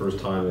wouldn't be the first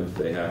time if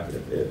they have,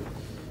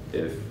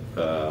 if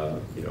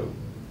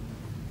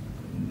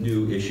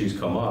new issues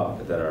come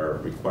up that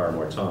require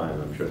more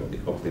time. I'm sure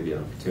there'll hopefully be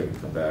an opportunity to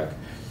come back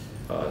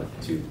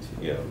to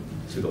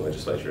the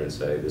legislature and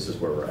say, this is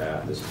where we're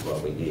at, this is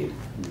what we need.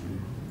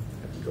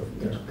 Go from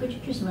there. Could you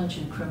just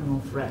mention criminal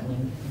threatening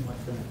and what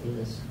that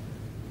is?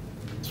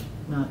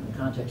 Not in the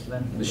context of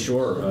anything.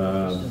 Sure.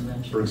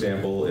 For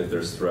example, if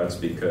there's threats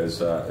because,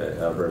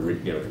 a very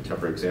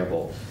contemporary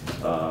example,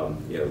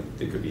 there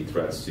could be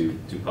threats to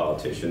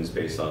politicians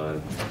based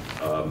on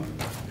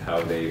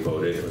how they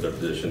voted or their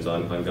positions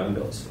on gun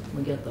bills.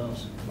 We get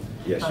those.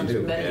 Yes, you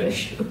do. Many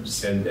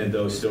issues. And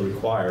those still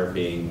require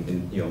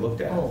being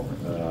looked at. Oh.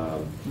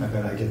 I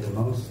bet I get the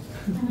most.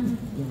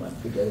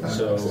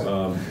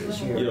 So,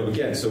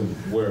 again, so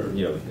we're,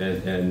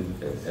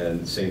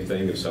 and same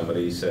thing if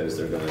somebody says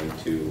they're going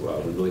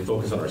to, we really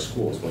focus on our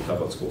schools when we talk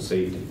about school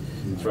safety.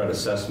 Threat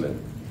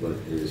assessment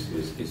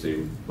is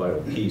a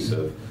vital piece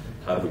of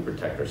how do we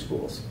protect our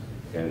schools.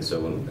 And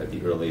so at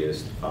the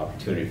earliest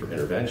opportunity for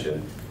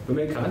intervention, we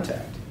make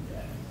contact.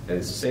 And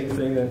it's the same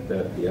thing that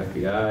the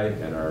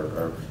FBI and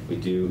we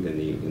do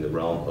in the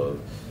realm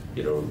of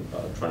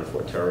trying to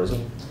thwart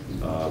terrorism,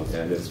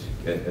 and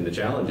the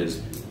challenge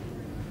is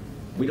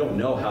we don't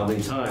know how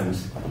many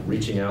times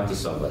reaching out to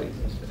somebody,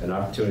 an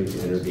opportunity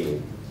to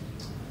intervene.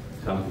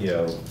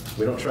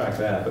 We don't track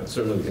that, but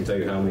certainly we can tell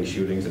you how many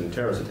shootings and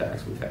terrorist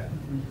attacks we've had,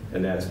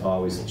 and that's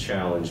always a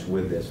challenge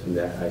with this. And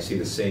that I see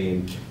the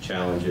same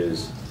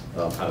challenges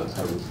how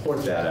to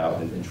report that out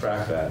and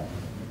track that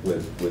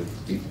with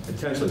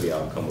potentially the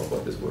outcome of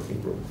what this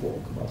working group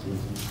will come up with.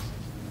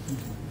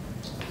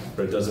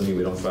 But it doesn't mean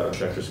we don't try to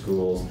protect our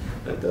schools,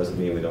 and it doesn't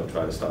mean we don't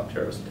try to stop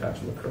terrorist attacks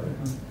from occurring.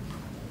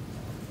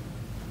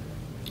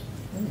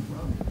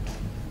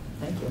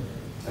 Thank you.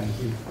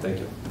 Thank you. Thank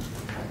you.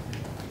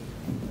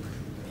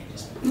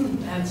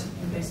 Add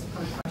something based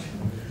upon the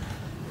question.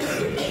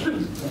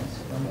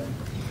 Yes, go ahead.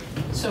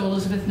 So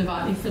Elizabeth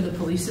Novotny for the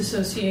Police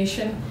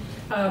Association.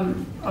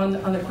 On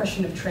the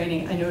question of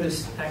training, I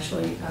noticed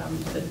actually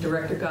that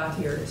Director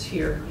Gauthier is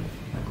here.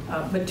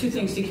 But two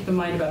things to keep in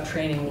mind about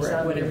training, It's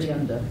on the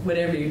agenda.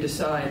 whatever you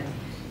decide.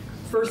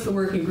 First, the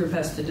working group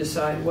has to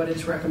decide what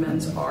its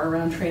recommends are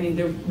around training.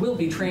 There will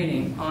be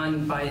training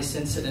on bias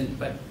incident,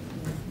 but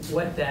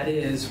what that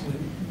is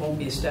won't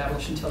be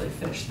established until they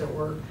finish their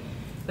work.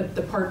 But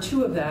the part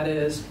two of that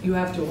is you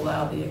have to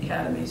allow the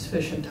academy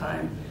sufficient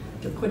time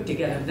to put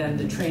together then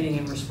the training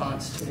in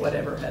response to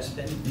whatever has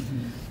been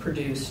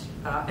produced.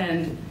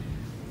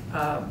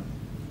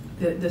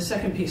 The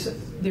second piece,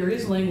 there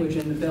is language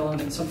in the bill,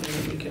 and it's something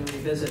that we can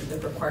revisit,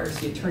 that requires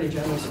the Attorney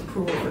General's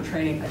approval for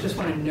training. I just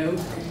want to note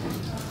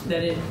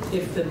that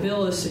if the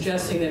bill is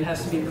suggesting that it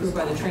has to be approved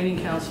by the Training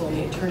Council and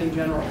the Attorney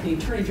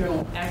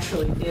General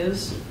actually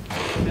is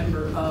a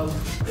member of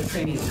the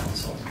Training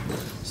Council.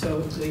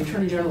 So the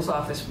Attorney General's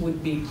office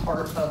would be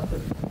part of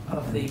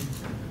the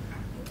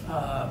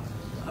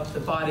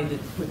body that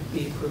would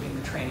be approving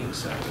the training.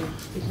 So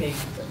it may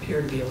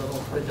appear to be a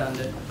little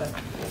redundant, but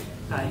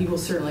he will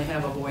certainly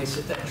have a voice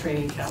at that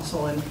Training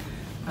Council, and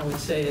I would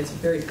say it's a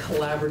very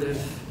collaborative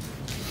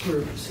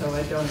group, so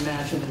I don't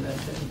imagine that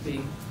it would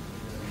be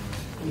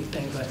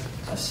anything but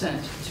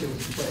assent to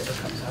whatever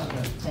comes out of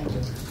it. Thank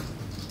you.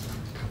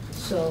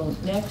 So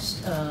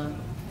next,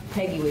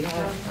 Peggy, we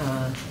have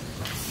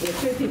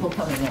three people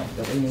coming up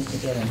that we need to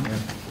get in here.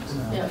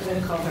 Yeah, I'm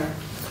going to call her.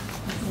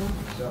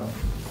 So.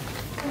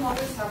 I'm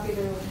always happy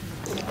to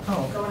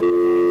Oh.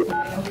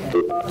 Okay.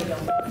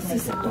 Is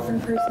this a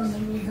different person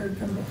than we heard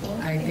from before?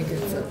 I think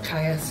it's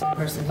Kaya, the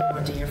person who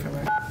wanted to hear from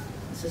her.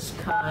 This is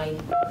Kai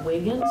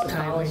Wiggins,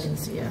 Kai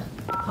Wiggins, yeah.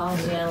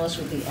 policy analyst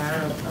with the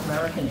Arab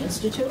American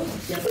Institute.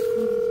 Yes. And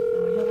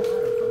we have a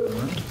letter from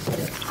her.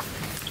 Yes.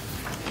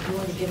 Do you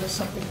want to give us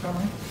something from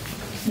her?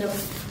 Nope.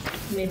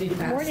 Maybe pass.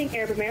 Good morning,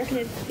 Arab American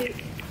Institute.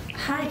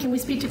 Hi, can we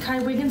speak to Kai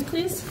Wiggins,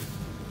 please?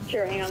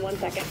 Sure, hang on one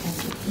second.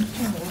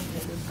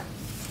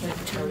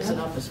 Or is it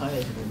up as high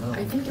as we go?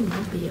 I think it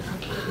might be up.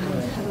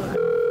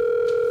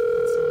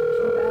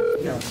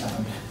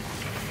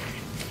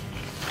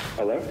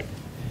 Hello?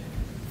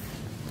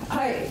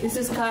 Hi, is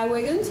this Kai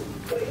Wiggins?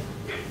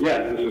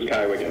 Yes, this is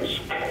Kai Wiggins.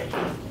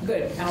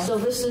 Good. So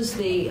this is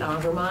the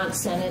Vermont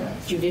Senate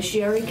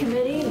Judiciary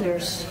Committee.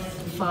 There's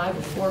 4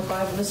 or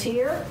 5 of us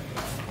here,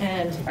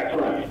 and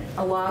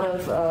a lot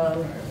of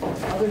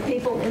other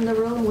people in the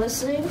room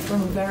listening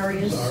from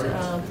various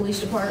police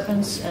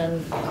departments,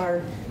 and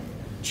our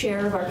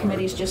chair of our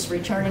committee is just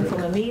returning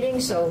from a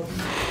meeting, so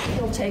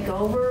he'll take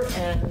over,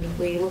 and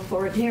we look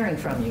forward to hearing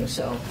from you.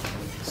 So,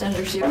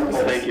 Senator Sears.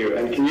 Well, thank you.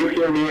 And can you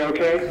hear me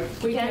okay?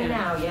 We can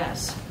now,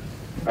 yes.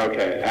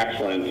 Okay,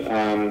 excellent.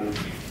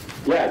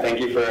 Yeah,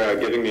 thank you for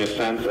giving me a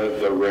sense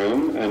of the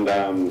room, and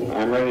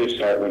I'm ready to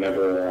start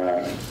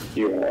whenever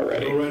you are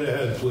ready. Go right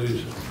ahead,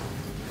 please.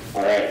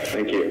 All right,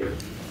 thank you.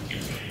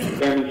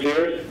 Chairman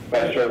Sears,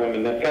 Vice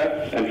Chairwoman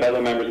Nitka, and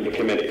fellow members of the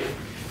committee,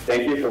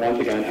 thank you for once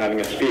again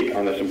having us speak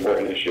on this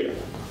important issue.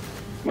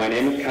 My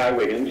name is Kai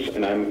Wiggins,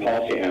 and I'm a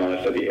policy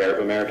analyst at the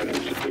Arab American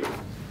Institute.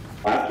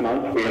 Last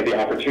month, we had the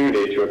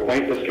opportunity to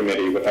acquaint this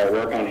committee with our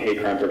work on hate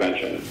crime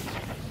prevention.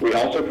 We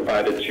also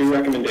provided 2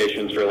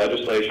 recommendations for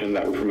legislation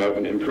that would promote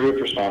an improved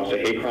response to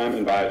hate crime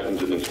and bias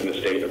incidents in the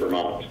state of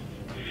Vermont.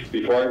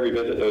 Before I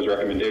revisit those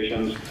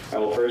recommendations, I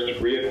will first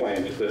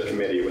reacquaint this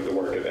committee with the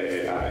work of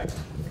AAI.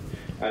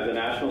 As a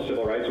national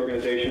civil rights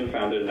organization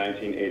founded in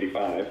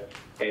 1985,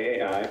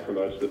 AAI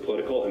promotes the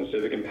political and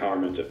civic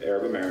empowerment of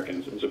Arab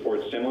Americans and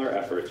supports similar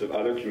efforts of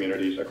other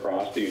communities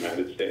across the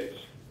United States.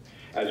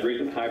 As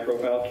recent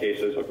high-profile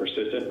cases of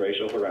persistent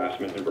racial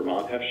harassment in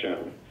Vermont have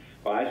shown,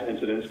 bias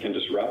incidents can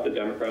disrupt the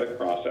democratic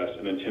process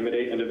and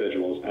intimidate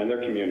individuals and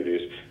their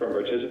communities from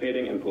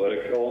participating in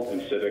political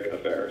and civic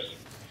affairs.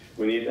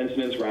 When these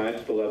incidents rise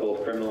to the level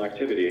of criminal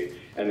activity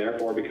and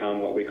therefore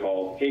become what we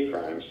call hate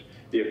crimes,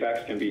 the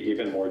effects can be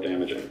even more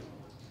damaging.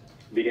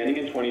 Beginning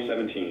in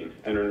 2017,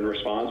 and in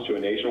response to a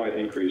nationwide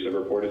increase of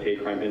reported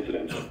hate crime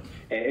incidents,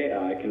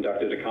 AAI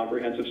conducted a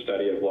comprehensive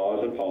study of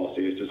laws and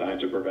policies designed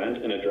to prevent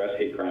and address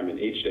hate crime in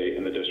each state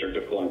in the District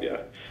of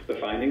Columbia, the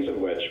findings of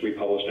which we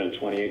published in a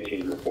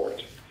 2018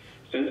 report.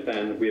 Since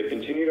then, we have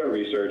continued our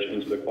research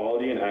into the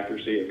quality and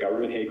accuracy of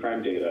government hate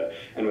crime data,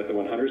 and with the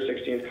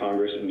 116th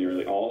Congress and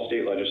nearly all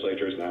state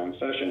legislatures now in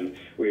session,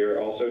 we are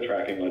also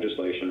tracking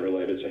legislation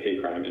related to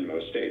hate crime in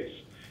most states.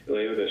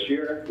 Later this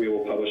year, we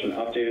will publish an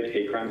updated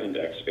hate crime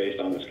index based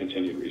on this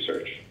continued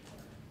research.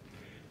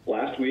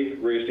 Last week,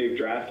 we received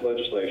draft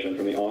legislation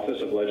from the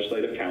Office of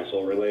Legislative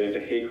Counsel relating to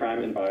hate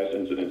crime and bias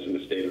incidents in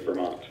the state of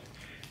Vermont.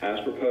 As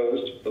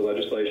proposed, the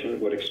legislation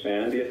would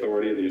expand the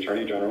authority of the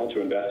Attorney General to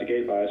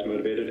investigate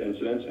bias-motivated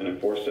incidents and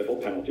enforce civil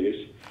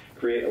penalties,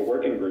 create a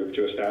working group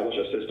to establish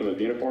a system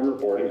of uniform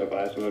reporting of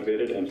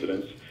bias-motivated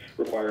incidents,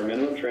 require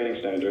minimum training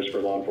standards for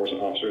law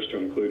enforcement officers to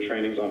include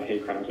trainings on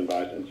hate crimes and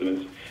bias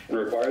incidents, and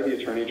require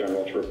the Attorney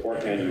General to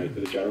report annually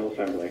to the General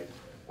Assembly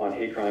on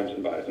hate crimes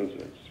and bias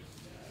incidents.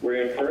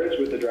 We're encouraged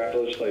with the draft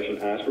legislation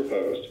as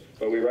proposed,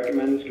 but we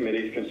recommend this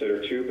committee to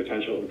consider two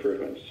potential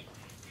improvements.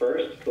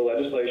 First, the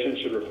legislation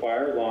should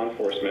require law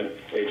enforcement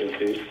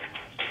agencies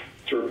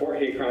to report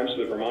hate crimes to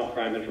the Vermont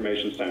Crime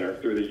Information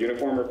Center through the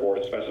uniform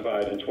report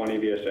specified in 20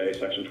 VSA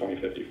Section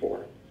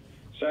 2054.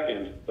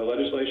 Second, the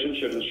legislation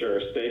should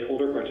ensure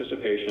stakeholder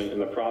participation in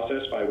the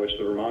process by which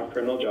the Vermont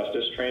Criminal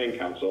Justice Training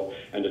Council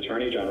and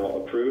Attorney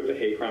General approve the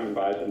hate crime and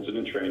bias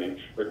incident training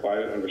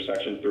required under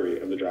Section 3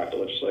 of the draft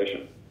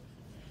legislation.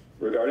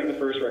 Regarding the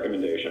first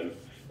recommendation,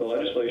 the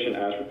legislation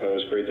as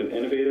proposed creates an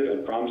innovative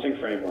and promising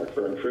framework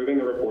for improving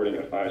the reporting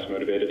of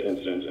bias-motivated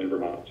incidents in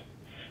Vermont.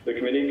 The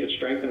committee could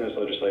strengthen this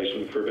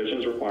legislation with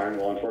provisions requiring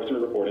law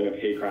enforcement reporting of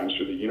hate crimes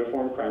through the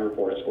Uniform Crime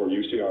Reports, or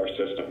UCR,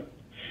 system.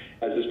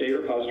 As the state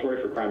repository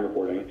for crime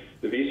reporting,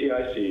 the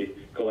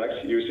VCIC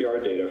collects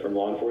UCR data from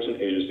law enforcement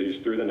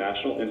agencies through the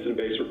National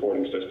Incident-Based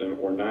Reporting System,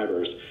 or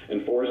NIBRS,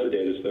 and forwards the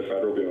data to the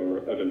Federal Bureau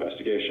of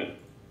Investigation.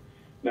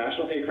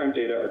 National hate crime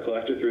data are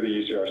collected through the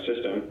UCR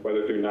system,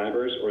 whether through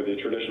NIBRS or the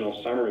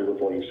traditional summary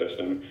reporting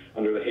system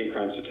under the Hate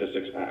Crime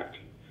Statistics Act.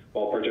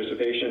 While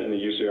participation in the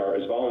UCR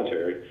is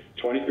voluntary,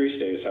 23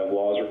 states have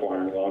laws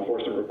requiring law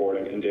enforcement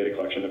reporting and data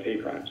collection of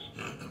hate crimes.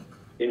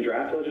 In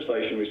draft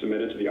legislation we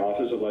submitted to the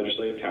Office of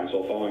Legislative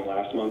Counsel following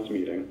last month's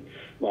meeting,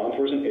 law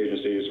enforcement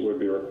agencies would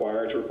be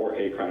required to report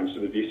hate crimes to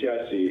the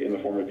VCIC in the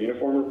form of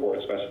uniform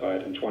reports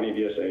specified in 20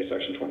 VSA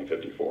Section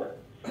 2054.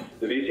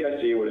 The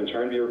VCIC would in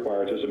turn be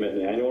required to submit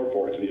an annual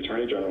report to the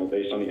Attorney General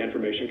based on the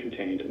information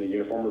contained in the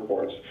uniform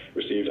reports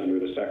received under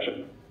this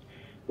section.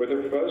 With the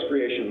proposed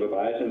creation of a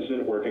bias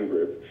incident working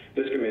group,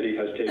 this committee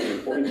has taken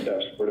important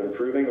steps toward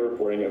improving the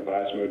reporting of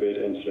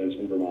bias-motivated incidents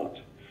in Vermont.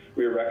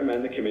 We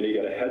recommend the committee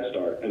get a head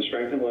start and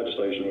strengthen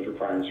legislation with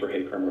requirements for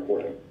hate crime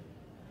reporting.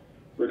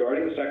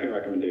 Regarding the second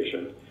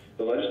recommendation,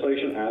 the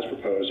legislation as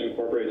proposed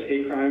incorporates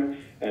hate crime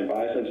and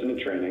bias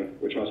incident training,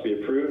 which must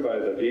be approved by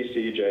the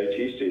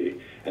VCJTC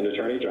and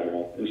Attorney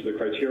General, into the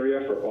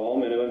criteria for all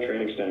minimum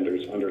training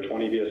standards under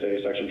 20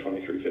 VSA Section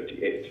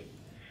 2358.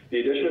 The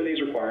addition of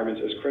these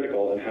requirements is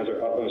critical and has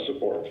our utmost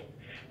support.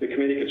 The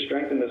committee could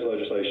strengthen this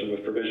legislation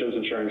with provisions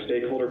ensuring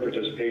stakeholder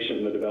participation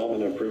in the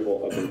development and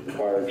approval of the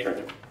required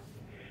training.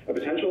 A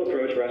potential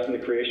approach rests in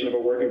the creation of a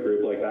working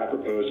group like that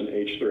proposed in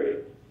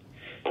H3.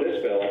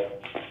 This bill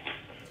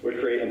would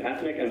create an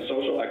ethnic and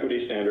social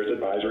equity standards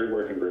advisory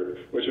working group,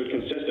 which would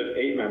consist of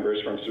 8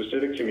 members from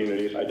specific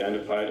communities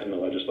identified in the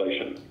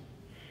legislation.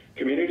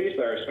 Communities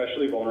that are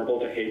especially vulnerable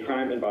to hate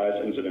crime and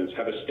bias incidents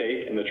have a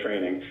stake in the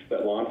training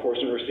that law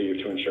enforcement receive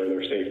to ensure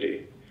their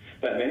safety.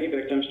 That many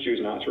victims choose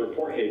not to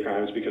report hate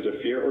crimes because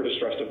of fear or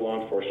distrust of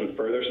law enforcement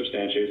further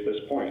substantiates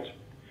this point.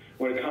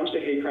 When it comes to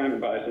hate crime and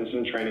bias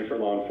incident training for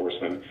law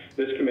enforcement,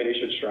 this committee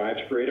should strive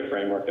to create a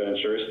framework that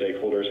ensures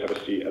stakeholders have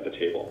a seat at the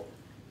table.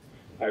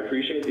 I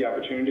appreciate the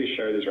opportunity to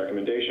share these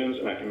recommendations,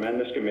 and I commend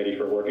this committee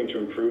for working to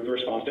improve the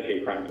response to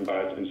hate crime and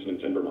bias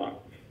incidents in Vermont.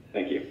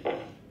 Thank you.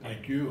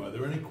 Thank you. Are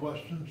there any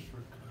questions?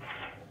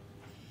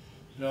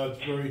 No,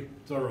 it's very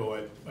thorough.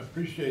 I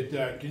appreciate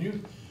that. Can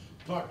you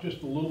talk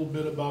just a little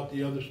bit about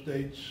the other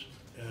states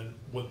and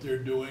what they're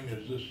doing?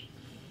 Is this,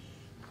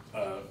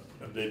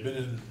 have they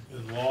been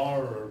in law,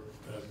 or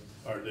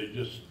are they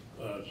just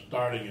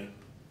starting it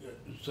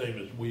the same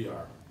as we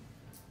are?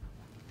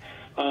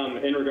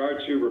 In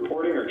regard to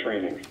reporting or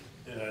training?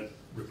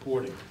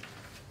 Reporting.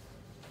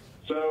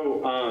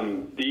 So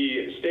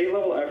the state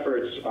level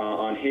efforts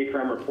on hate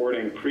crime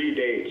reporting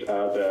predate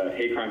the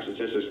Hate Crime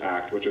Statistics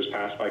Act, which was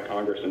passed by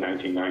Congress in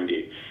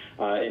 1990.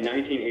 In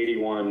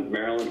 1981,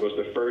 Maryland was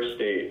the first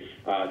state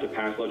to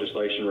pass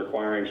legislation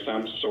requiring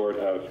some sort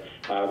of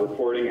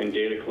reporting and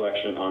data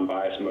collection on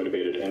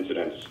bias-motivated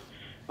incidents.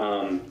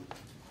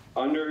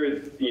 Under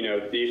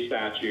these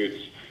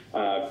statutes,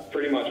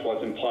 pretty much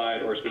what's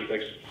implied or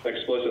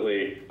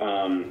explicitly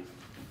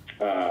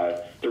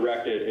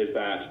directed is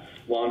that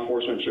law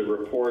enforcement should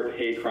report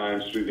hate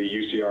crimes through the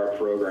UCR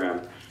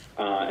program.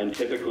 And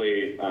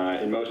typically,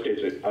 in most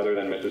states other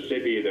than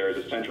Mississippi, there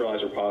is a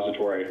centralized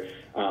repository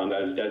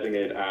that is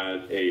designated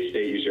as a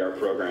state UCR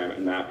program,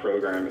 and that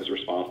program is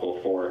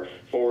responsible for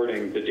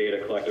forwarding the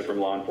data collected from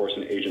law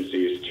enforcement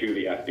agencies to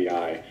the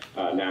FBI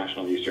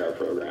national UCR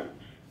program.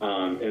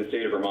 In the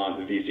state of Vermont,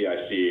 the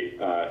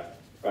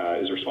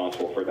VCIC is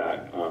responsible for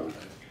that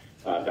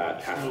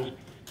that task.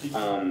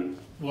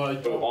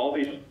 So all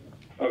these.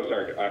 Oh,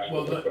 sorry.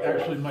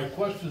 Actually, my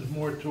question is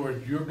more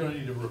towards you're going to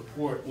need a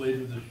report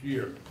later this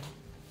year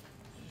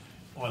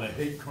on a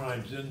hate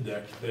crimes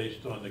index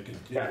based on the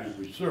continued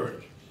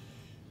research.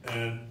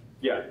 And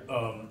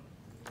I'm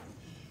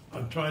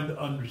trying to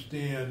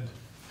understand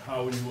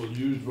how you will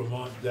use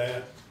Vermont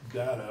data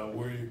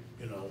where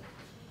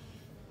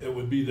it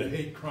would be the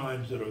hate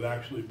crimes that have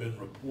actually been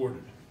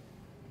reported.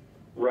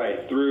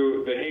 Right,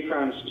 through the hate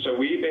crimes. So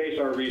we base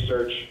our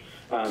research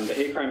The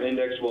hate crime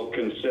index will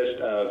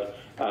consist of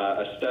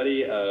a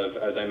study of,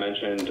 as I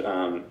mentioned,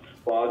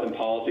 laws and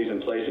policies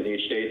in place in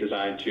each state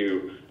designed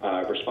to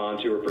respond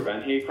to or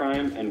prevent hate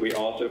crime, and we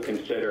also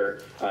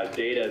consider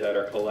data that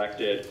are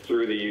collected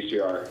through the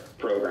UCR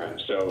program.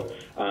 So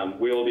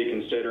we will be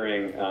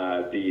considering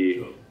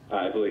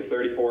I believe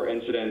 34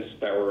 incidents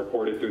that were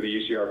reported through the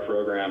UCR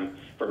program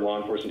from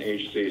law enforcement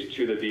agencies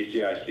to the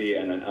VCIC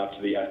and then up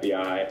to the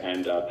FBI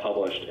and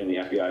published in the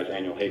FBI's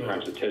annual hate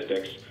crime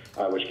statistics,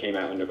 which came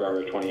out in November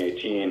of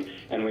 2018.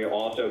 And we'll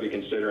also be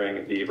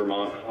considering the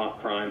Vermont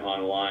Crime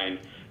Online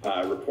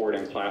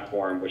reporting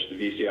platform, which the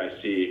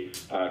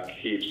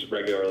VCIC keeps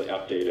regularly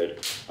updated.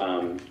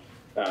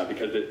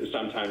 Because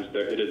sometimes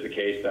it is the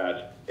case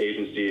that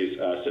agencies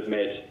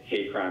submit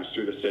hate crimes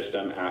through the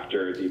system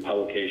after the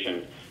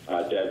publication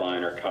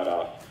deadline or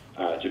cutoff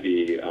to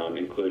be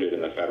included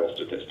in the federal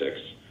statistics.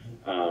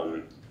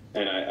 As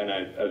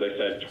I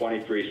said,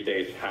 23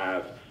 states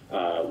have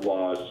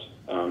laws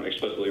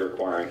explicitly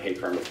requiring hate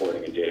crime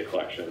reporting and data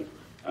collection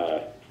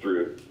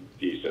through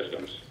these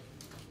systems.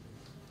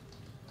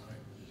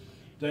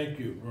 Thank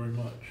you very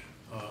much.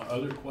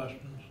 Other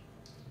questions?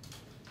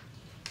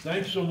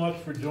 Thanks so much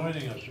for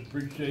joining us.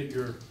 Appreciate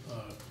your,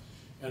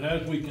 and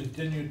as we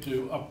continue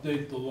to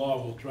update the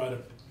law, we'll try to,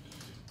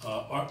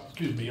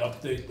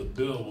 update the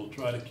bill. We'll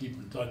try to keep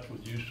in touch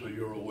with you so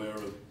you're aware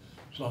of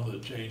some of the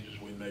changes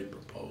we may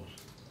propose.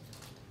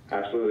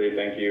 Absolutely.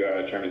 Thank you,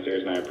 Chairman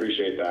Sears, and I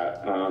appreciate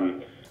that.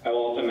 I will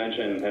also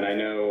mention, and I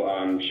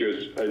know she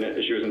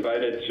was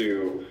invited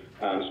to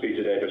speak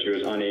today, but she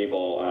was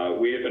unable.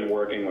 We have been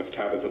working with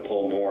Tabitha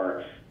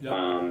Pull-Moore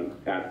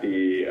at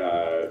the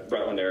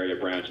Rutland area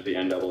branch of the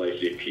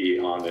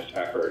NAACP on this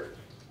effort.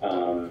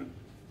 And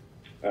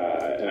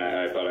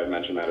I thought I'd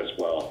mention that as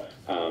well.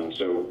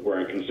 So we're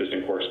in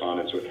consistent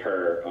correspondence with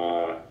her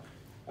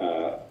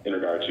in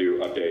regard to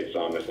updates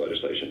on this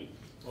legislation.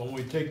 When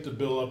we take the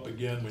bill up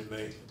again, we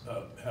may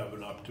have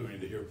an opportunity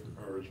to hear from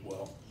her as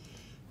well.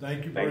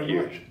 Thank you very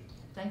much.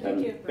 Thank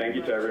you. Thank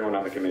you to everyone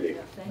on the committee.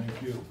 Yeah,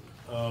 thank you.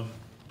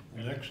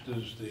 Next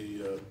is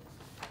the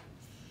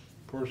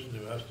person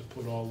who has to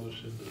put all this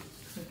into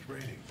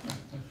training,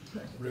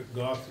 Rick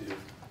Gauthier.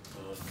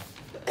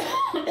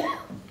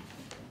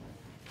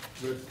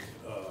 Rick,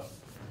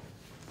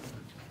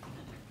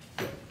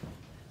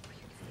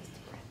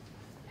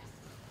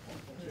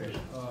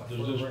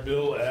 does this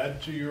bill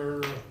add to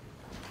your?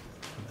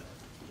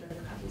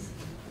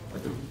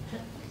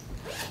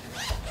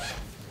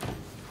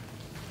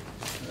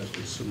 As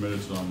we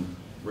submitted some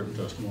written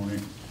testimony.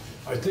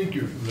 I think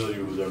you're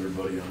familiar with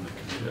everybody on the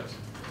committee. Yes.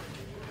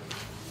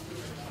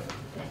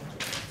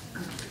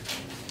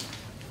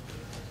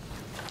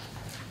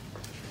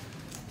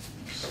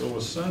 So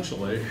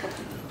essentially,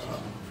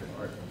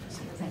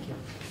 Thank you.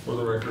 For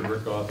the record,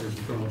 Rick Gauthier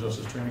from Criminal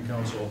Justice Training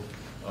Council.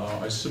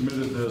 I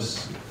submitted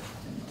this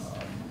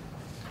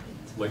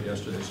late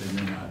yesterday, so you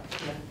may not.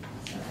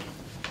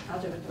 I'll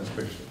do it. That's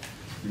picture.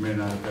 You may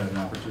not have had an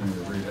opportunity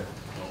to read it.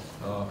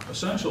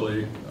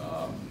 Essentially,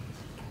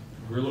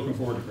 we're looking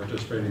forward to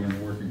participating in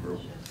the working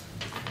group.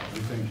 We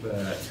think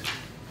that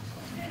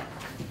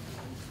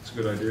it's a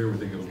good idea. We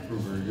think it'll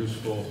prove very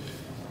useful.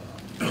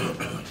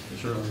 It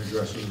certainly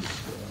addresses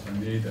a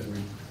need that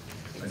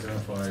we've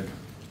identified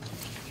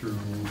through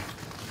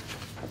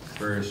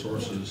various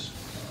sources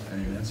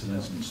and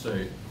incidents in the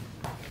state.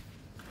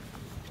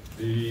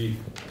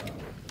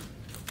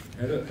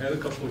 Had a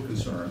couple of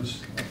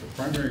concerns. The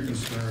primary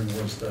concern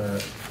was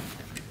that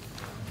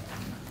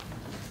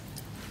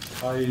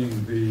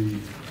tying the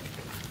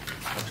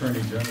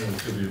Attorney General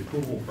to the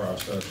approval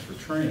process for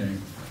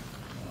training,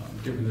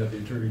 given that the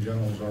Attorney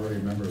General is already a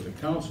member of the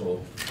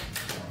council,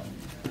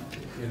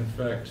 in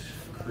effect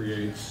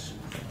creates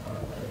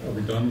a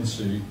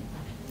redundancy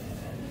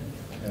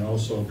and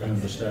also kind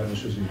of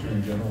establishes the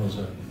Attorney General as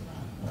a,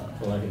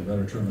 for lack of a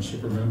better term, a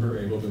super member,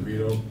 able to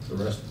veto the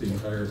rest of the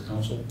entire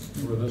council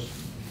with this.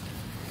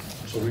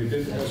 So we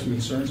did have some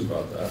concerns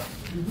about that.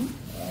 We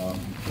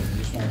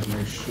just wanted to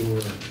make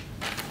sure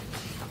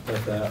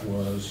that that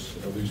was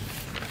at least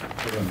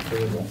put on the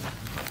table.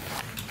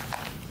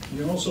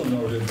 We also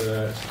noted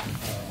that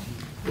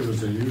there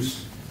was a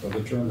use of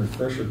the term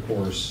refresher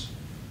course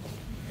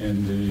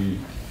in the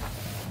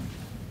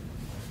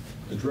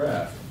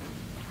draft.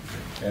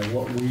 And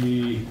what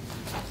we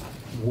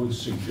would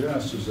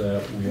suggest is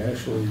that we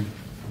actually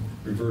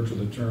revert to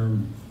the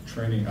term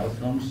training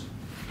outcomes,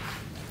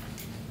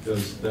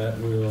 because that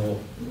will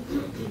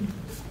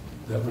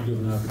give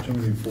an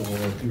opportunity for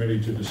a committee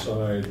to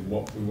decide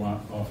what we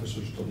want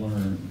officers to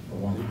learn or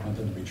what we want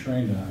them to be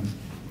trained on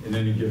in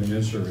any given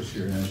in-service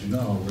year. And as you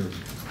know, we're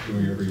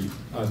doing every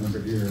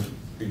odd-numbered year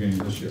beginning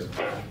this year.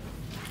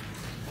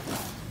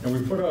 And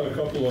we put out a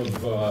couple of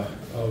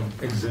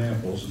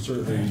examples, and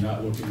certainly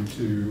not looking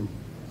to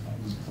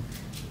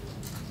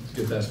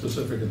get that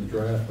specific in the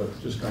draft, but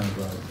just kind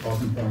of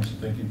talking points and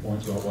thinking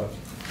points about what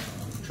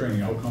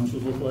training outcomes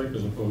would look like,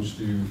 as opposed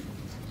to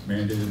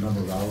mandated number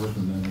of hours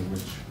and then in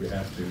which we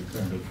have to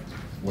kind of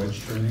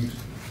wedge trainings.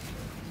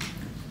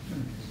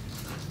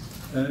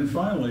 And then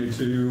finally,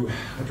 to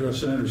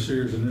address Senator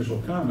Sears'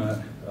 initial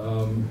comment,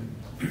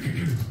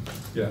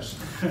 yes,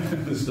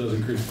 this does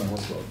increase my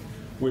workload,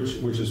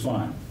 which is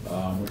fine.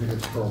 We think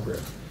it's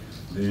appropriate.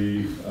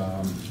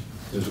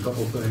 There's a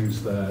couple of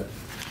things that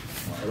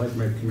I'd like to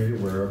make the committee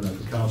aware of, and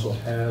that the council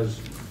has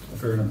a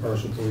fair and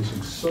impartial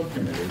policing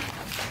subcommittee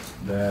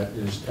that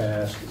is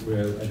tasked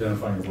with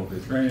identifying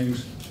appropriate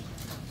trainings,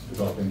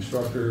 developing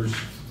instructors,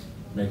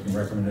 making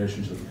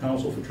recommendations to the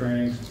council for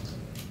trainings,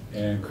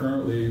 and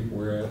currently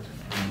we're at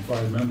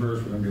 5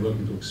 members. We're going to be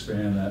looking to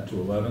expand that to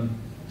 11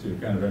 to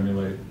kind of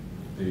emulate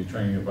the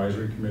Training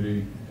Advisory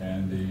Committee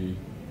and the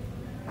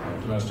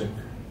domestic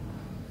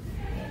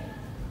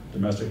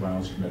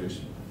violence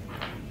committees.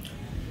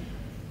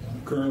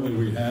 Currently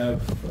we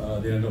have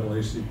the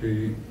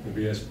NAACP,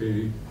 the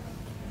VSP.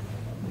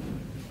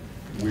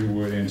 We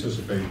would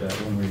anticipate that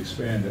when we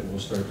expand it, we'll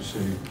start to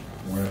see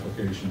more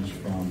applications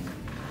from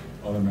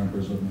other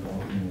members of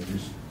all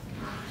communities.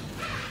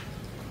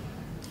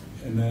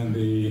 And then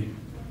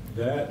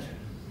that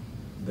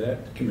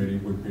committee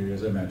would be,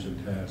 as I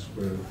mentioned, tasked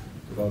with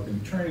developing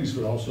trainings,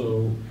 but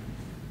also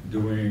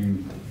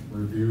doing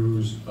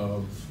reviews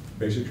of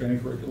basic training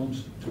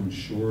curriculums to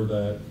ensure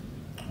that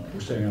we're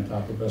staying on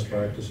top of best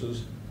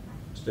practices,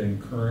 staying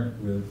current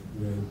with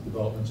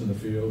developments in the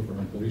field for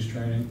police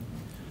training.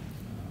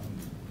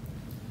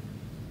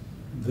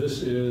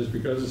 This is,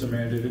 because it's a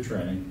mandated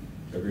training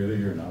every other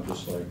year now,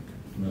 just like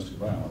domestic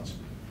violence.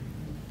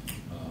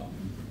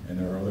 And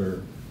there are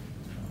other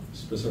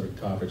specific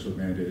topics with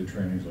mandated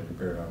trainings like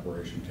Compared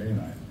Operation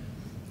K9.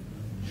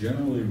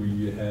 Generally,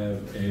 we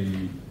have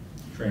a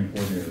training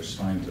coordinator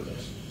assigned to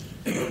this.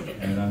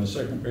 And on the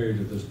second page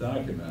of this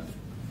document,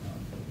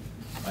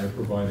 I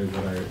provided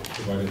what I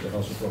provided to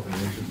House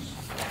Appropriations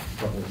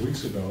a couple of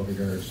weeks ago in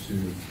regards to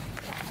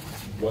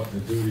what the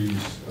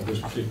duties of this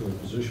particular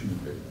position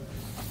would be.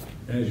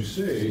 And as you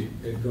see,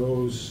 it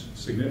goes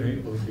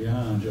significantly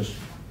beyond just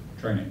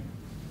training.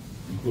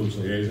 It includes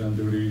liaison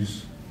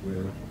duties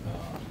with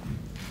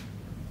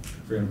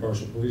fair and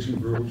impartial policing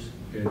groups.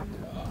 It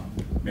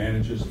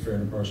manages the fair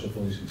and impartial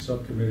policing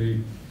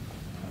subcommittee.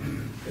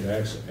 It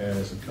acts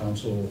as a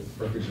council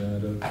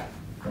representative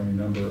from a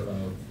number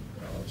of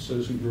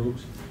citizen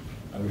groups.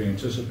 I would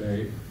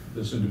anticipate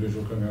this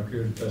individual coming up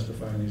here to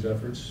testify on these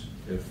efforts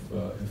if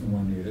and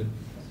when needed.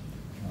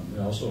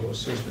 They also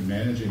assist in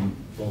managing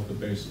both the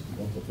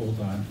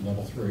full-time to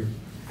level 3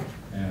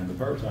 and the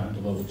part-time to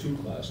level 2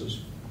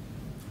 classes.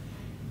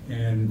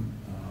 And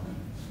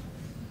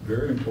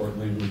very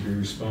importantly, we'd be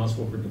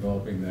responsible for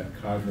developing that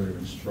cadre of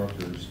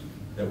instructors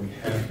that we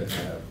have to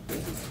have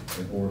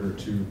in order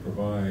to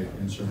provide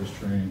in-service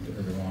training to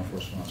every law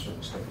enforcement officer in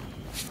the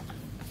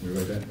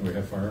state. We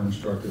have firearm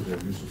instructors, we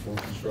have use of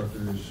force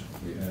instructors,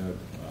 we have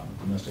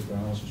domestic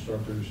violence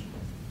instructors.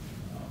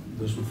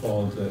 This would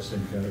fall into that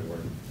same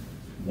category.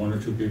 1 or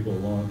 2 people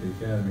alone at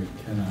the academy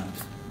cannot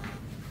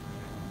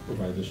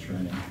provide this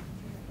training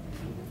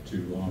to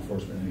law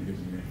enforcement in any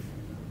given year.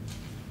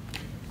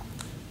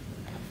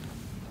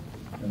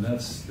 And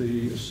that's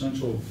the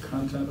essential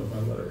content of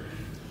my letter.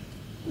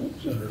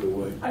 Senator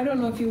White. I don't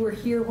know if you were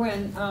here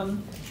when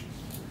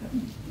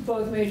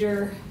both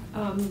Major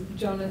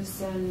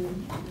Jonas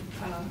and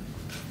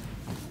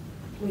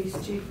Police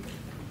Chief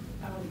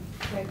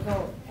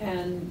Beco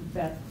and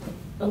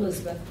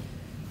Elizabeth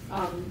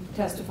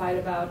testified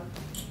about,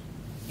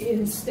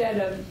 instead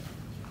of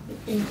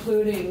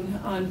including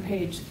on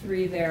page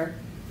 3 there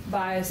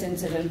bias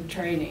incident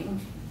training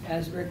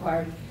as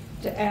required,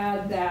 to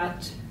add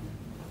that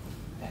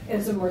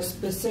as a more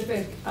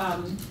specific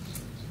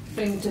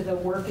thing to the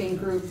working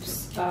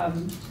groups,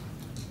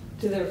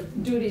 to the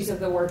duties of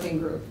the working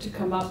group, to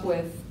come up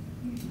with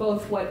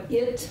both what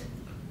it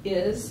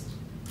is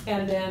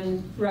and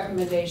then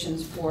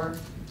recommendations for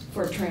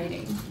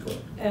training.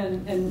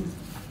 And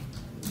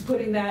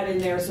putting that in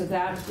there so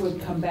that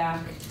would come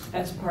back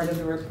as part of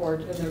the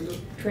report, and the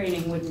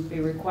training wouldn't be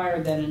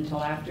required then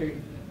until after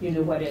you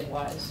knew what it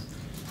was.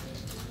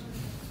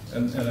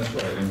 And that's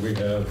right.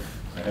 And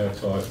I have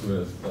talked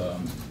with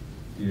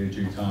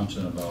DAG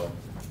Thompson about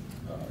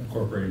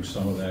incorporating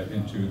some of that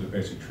into the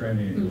basic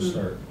training, and we'll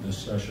start this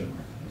session.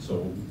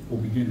 So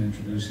we'll begin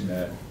introducing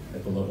that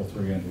at the level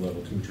 3 and the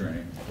level 2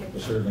 training.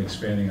 But certainly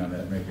expanding on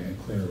that, making it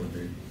clear would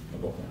be a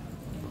goal.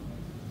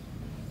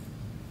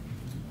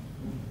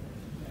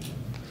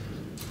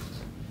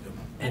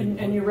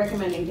 And you're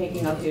recommending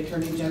taking out the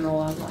Attorney General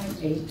on line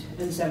 8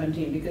 and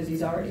 17 because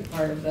he's already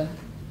part of the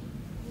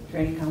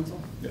Training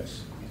Council?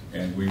 Yes.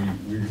 And we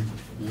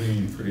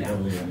lean pretty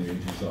heavily on the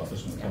AG's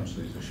office when it comes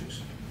to these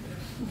issues.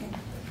 Okay.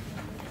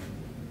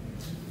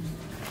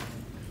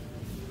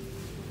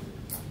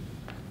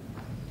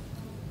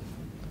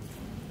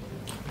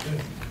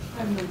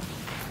 I have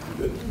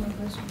no more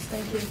questions.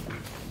 Thank you.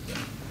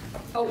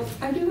 Oh,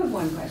 I do have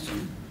one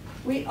question.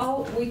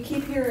 We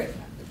keep hearing,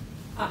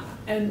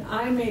 and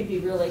I may be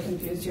really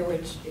confused here,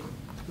 which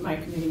my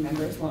committee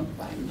members won't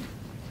find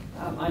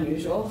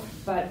unusual,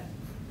 but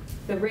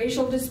the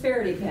racial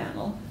disparity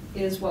panel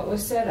is what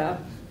was set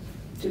up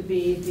to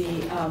be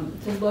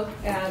to look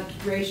at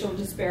racial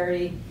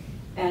disparity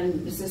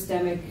and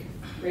systemic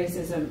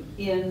racism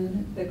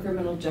in the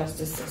criminal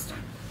justice system.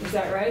 Is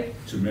that right?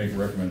 To make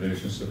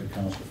recommendations to the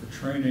council for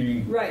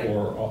training, right,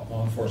 for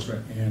law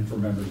enforcement, and for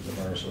members of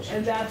the bar association.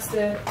 And that's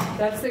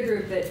the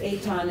group that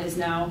Eitan is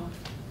now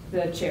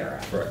the chair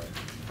of. Correct.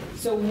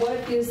 So what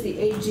is the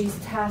AG's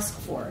task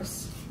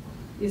force?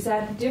 Is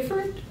that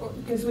different?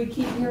 Because we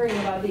keep hearing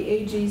about the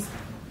AG's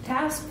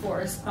task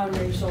force on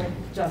racial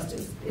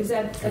justice. Is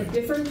that a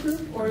different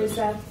group, or is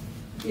that,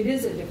 it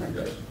is a different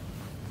group?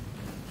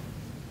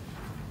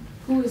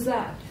 Who is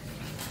that?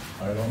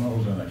 I don't know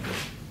who's in that group.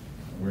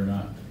 We're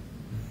not.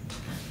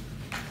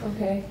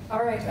 Okay,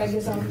 all right, I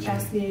guess I'll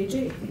ask the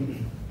AG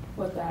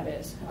what that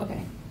is. Okay,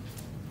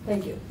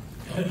 thank you.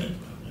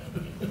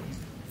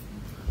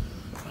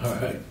 All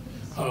right.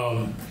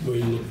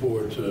 We look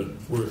forward to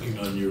working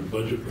on your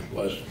budget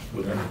request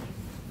with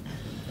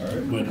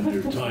when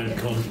your time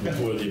comes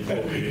before the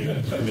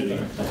Appropriations Committee.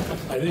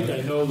 I think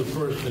I know the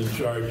person in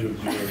charge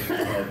of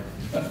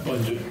your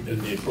budget in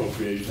the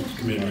Appropriations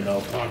Committee, and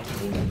I'll talk to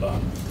him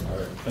about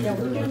it. Yeah,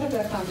 we can have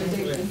that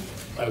conversation.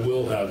 I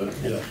will have it,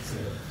 yes.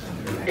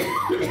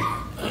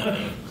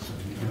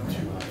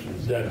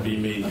 That'd be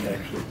me,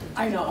 actually.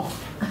 I know.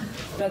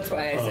 That's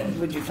why I said,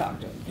 would you talk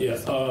to him? Yeah,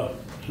 so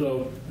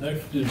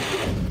next is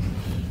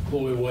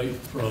Chloe White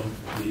from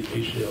the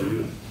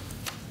ACLU.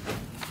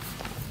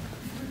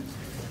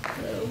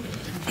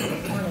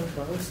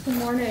 Good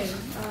morning. I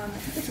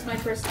think this is my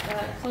first,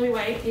 Chloe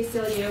White,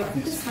 ACLU. I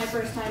think this is my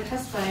first time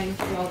testifying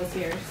to you all this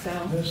year, so.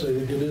 Yes, I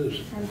think it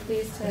is. I'm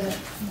pleased to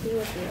be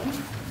with you.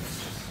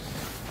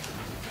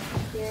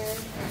 Here.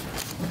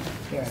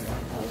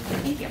 Oh,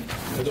 thank you. I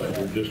thought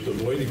you were just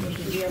avoiding us.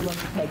 Do you have one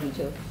for Peggy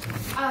too?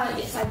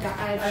 Yes,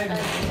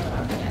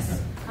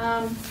 yes.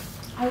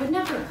 I would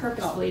never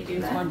purposefully do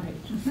that. One page.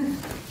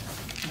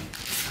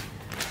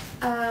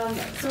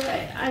 So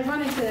I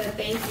wanted to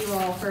thank you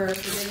all for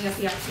giving us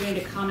the opportunity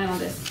to comment on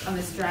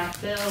this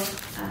draft bill.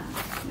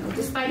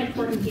 Despite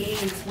important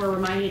gains, we're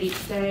reminded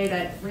each day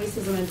that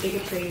racism and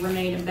bigotry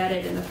remain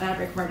embedded in the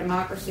fabric of our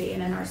democracy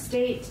and in our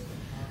state.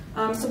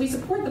 So we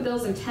support the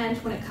bill's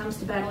intent when it comes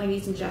to battling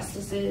these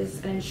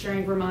injustices and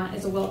ensuring Vermont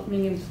is a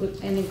welcoming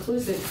and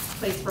inclusive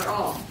place for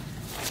all.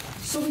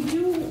 So we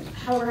do,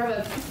 however, have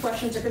a few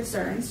questions or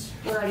concerns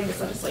regarding this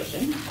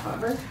legislation,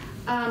 however.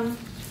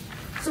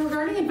 So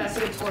regarding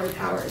investigatory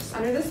powers,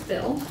 under this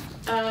bill,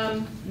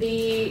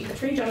 the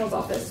Attorney General's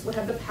Office would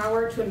have the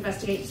power to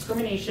investigate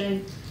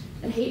discrimination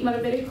and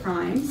hate-motivated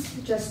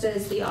crimes, just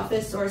as the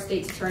office or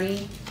state's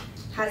attorney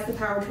has the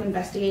power to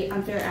investigate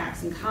unfair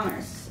acts in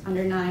commerce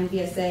under 9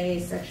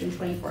 VSA section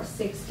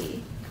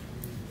 2460.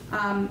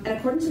 And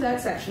according to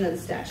that section of the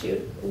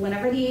statute,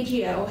 whenever the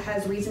AGO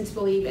has reason to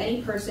believe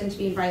any person to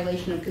be in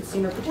violation of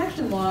consumer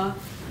protection law,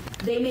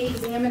 they may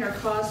examine or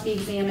cause to be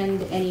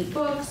examined any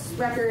books,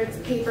 records,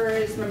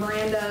 papers,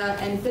 memoranda,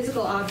 and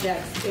physical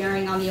objects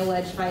bearing on the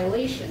alleged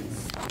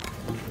violations.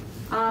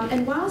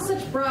 And while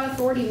such broad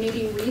authority may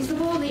be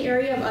reasonable in the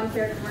area of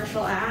unfair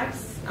commercial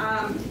acts,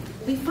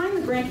 we find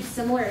the grant of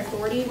similar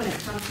authority when it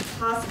comes to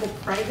possible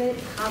private,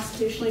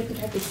 constitutionally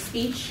protected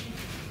speech,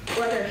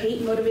 whether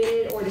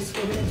hate-motivated or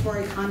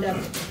discriminatory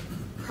conduct,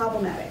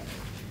 problematic.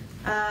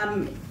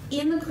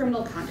 In the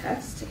criminal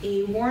context,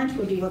 a warrant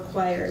would be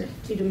required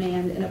to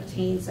demand and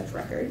obtain such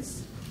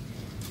records.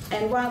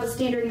 And while the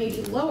standard may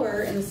be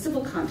lower in the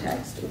civil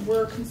context,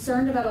 we're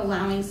concerned about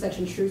allowing such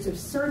intrusive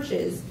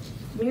searches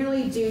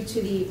merely due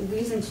to the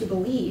reason to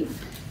believe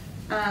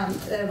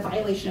that a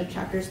violation of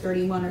chapters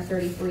 31 or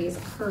 33 has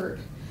occurred.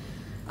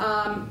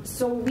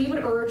 So we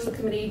would urge the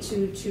committee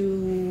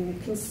to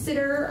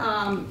consider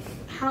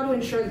how to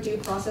ensure that due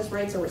process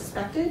rights are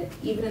respected,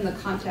 even in the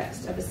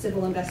context of a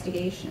civil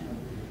investigation.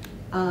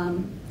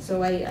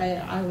 So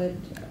I would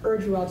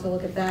urge you all to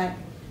look at that.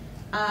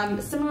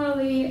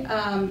 Similarly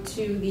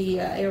to the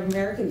Arab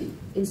American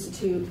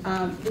Institute,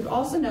 we'd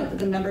also note that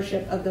the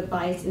membership of the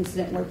Bias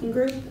Incident Working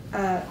Group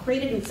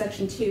created in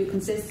Section 2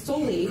 consists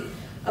solely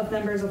of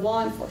members of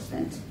law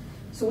enforcement.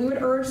 So we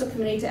would urge the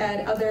committee to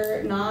add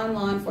other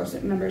non-law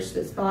enforcement members to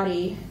this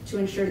body to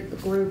ensure that the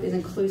group is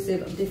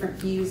inclusive of different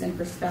views and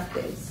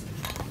perspectives.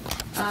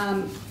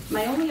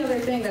 My only other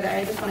thing that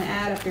I just want to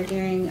add after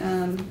hearing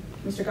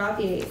Mr.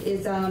 Gauthier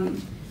is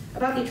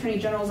about the Attorney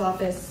General's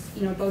Office,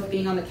 both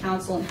being on the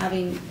council and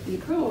having the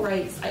approval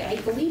rights. I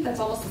believe that's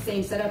almost the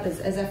same setup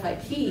as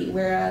FIP,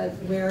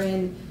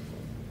 wherein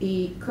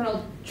the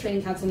Criminal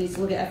Training Council needs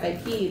to look at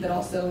FIP, but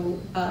also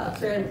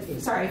fair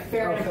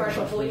and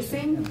impartial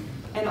policing,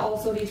 and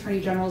also the Attorney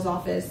General's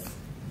Office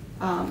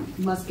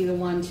must be the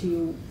one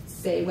to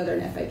say whether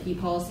an FIP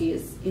policy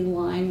is in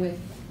line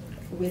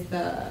with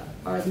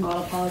our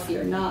model policy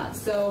or not.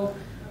 So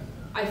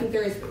I think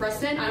there is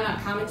precedent. I'm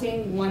not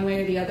commenting one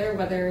way or the other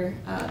whether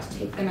to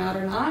take them out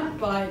or not,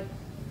 but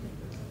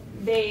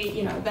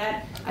they,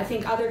 that I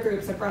think other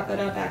groups have brought that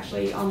up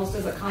actually almost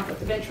as a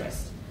conflict of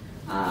interest.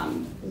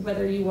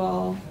 Whether you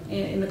all,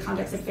 in the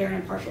context of fair and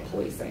impartial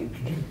policing.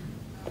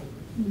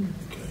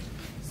 Okay.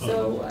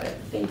 So,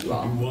 thank you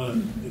all. You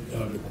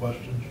want the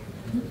questions?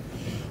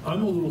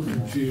 I'm a little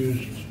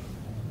confused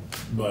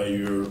by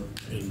your,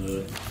 in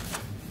the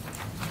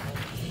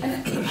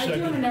And I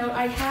do want to note,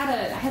 I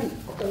had an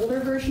older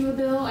version of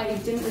the bill. I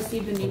didn't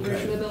receive the new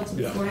version of the bill till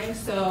this morning,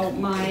 so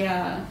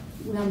my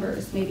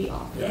numbers may be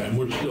off. Yeah, and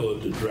we're still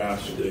at the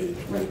draft stage.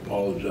 We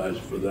apologize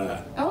for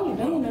that. Oh,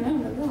 no,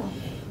 not at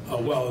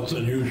all. Well, it's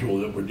unusual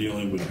that we're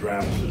dealing with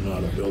drafts and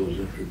not a bill is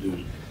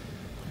introduced.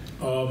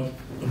 I'm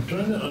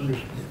trying to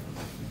understand.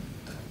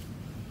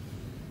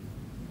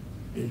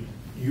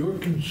 Your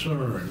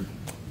concern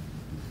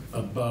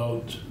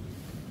about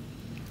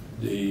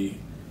the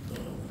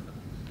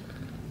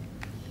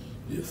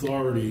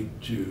authority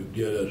to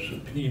get a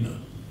subpoena,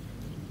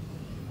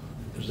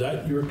 is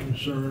that your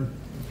concern?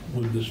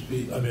 Would this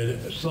be, I mean,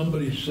 if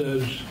somebody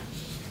says,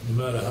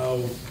 no matter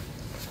how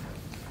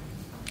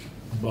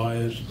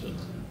biased and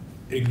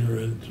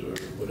ignorant or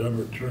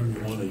whatever term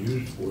you want to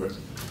use for it,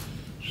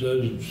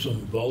 says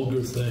some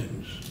vulgar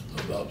things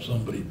about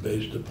somebody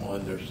based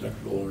upon their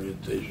sexual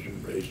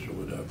orientation, race, or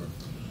whatever,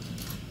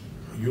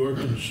 you're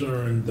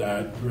concerned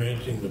that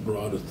granting the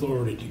broad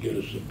authority to get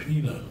a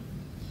subpoena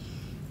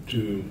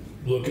to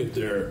look at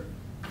their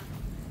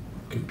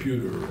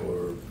computer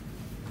or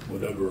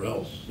whatever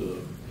else,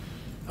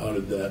 how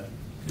did that,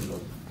 you know,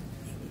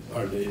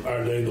 are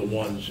they the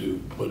ones who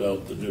put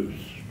out the news,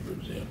 for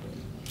example?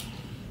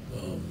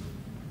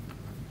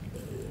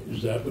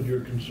 Is that what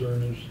your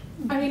concern is?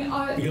 I mean,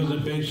 because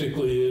it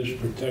basically is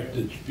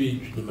protected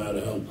speech, no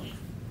matter how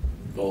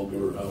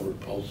vulgar or how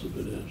repulsive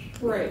it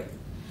is. Right.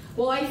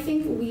 Well, I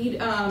think we'd,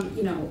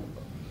 you know,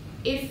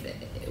 if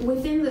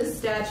within the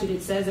statute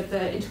it says if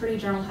the Attorney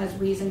General has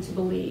reason to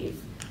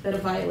believe that a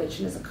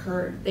violation has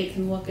occurred, they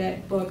can look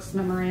at books,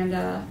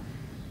 memoranda,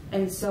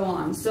 and so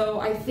on. So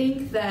I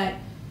think that,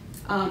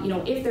 you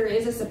know, if there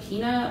is a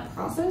subpoena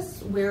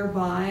process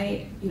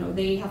whereby, you know,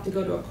 they have to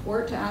go to a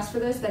court to ask for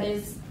this, that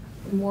is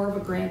more of a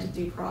granted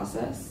due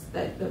process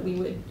that we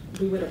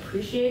would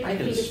appreciate. I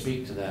can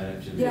speak to that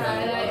actually. Yeah,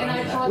 and I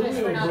apologize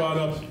for not. Brought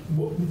up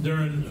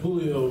during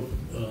Julio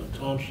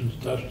Thompson's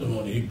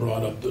testimony. He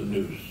brought up the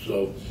noose.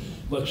 So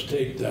let's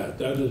take that.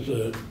 That is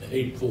a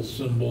hateful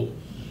symbol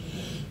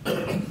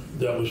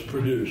that was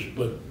produced.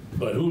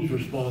 But who's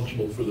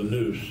responsible for the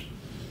noose?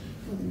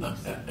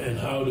 And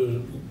how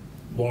does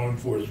law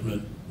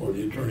enforcement or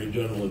the Attorney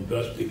General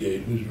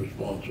investigate who's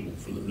responsible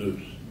for the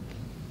noose?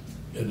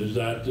 And is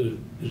that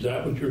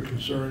what your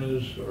concern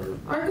is, or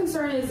our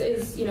concern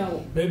is you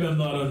know, maybe I'm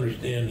not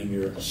understanding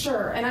your.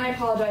 Sure, and I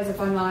apologize if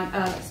I'm not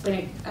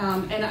explaining,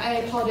 and I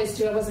apologize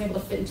too. I wasn't able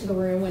to fit into the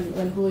room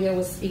when Julio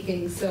was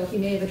speaking, so he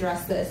may have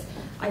addressed this.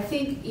 I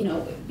think, you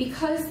know,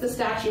 because the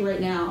statute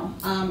right now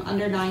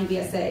under 9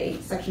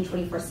 VSA section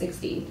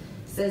 2460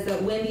 says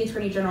that when the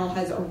Attorney General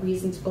has a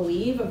reason to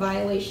believe a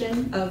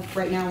violation of,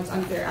 right now it's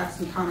unfair acts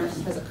in commerce,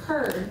 has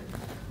occurred,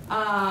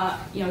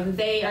 you know,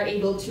 they are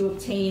able to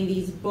obtain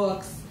these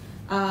books,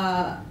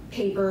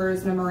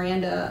 papers,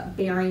 memoranda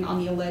bearing on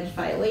the alleged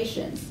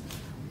violations.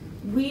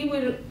 We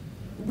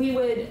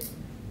would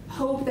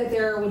hope that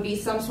there would be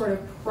some sort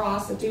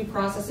of due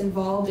process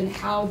involved in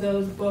how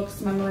those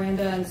books,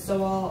 memoranda, and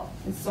so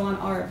on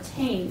are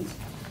obtained.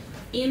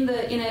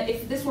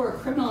 If this were a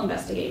criminal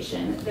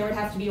investigation, there would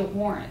have to be a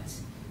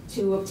warrant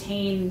to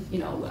obtain, you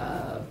know,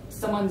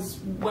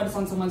 what's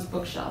on someone's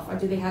bookshelf, or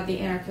do they have the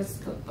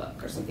anarchist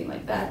cookbook or something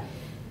like that.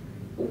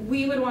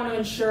 We would want to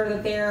ensure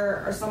that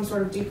there are some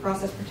sort of due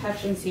process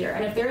protections here.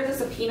 And if there is a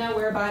subpoena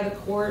whereby the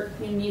court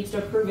needs to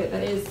approve it,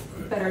 that is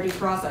better due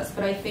process.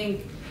 But I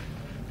think,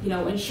 you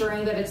know,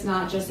 ensuring that it's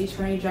not just the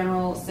Attorney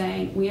General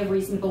saying, we have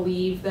reason to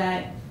believe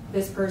that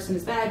this person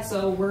is bad,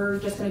 so we're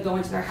just going to go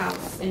into their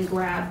house and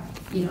grab,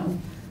 you know,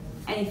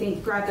 anything,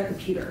 grab their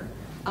computer.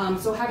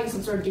 So having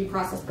some sort of due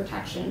process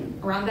protection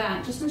around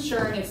that, just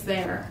ensuring it's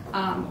there,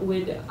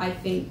 would, I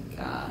think,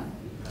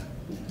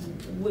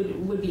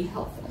 would be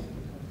helpful.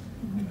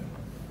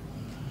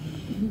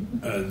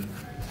 And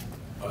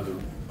are there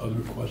other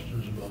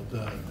questions about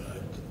that?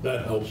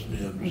 That helps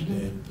me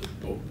understand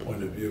the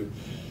point of view.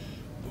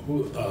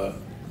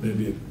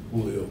 Maybe if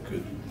Julio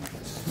could.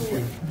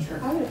 Sure.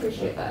 I would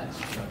appreciate that.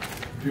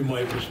 If you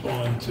might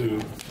respond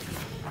to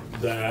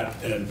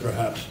that and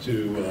perhaps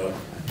to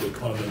the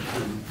comments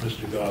from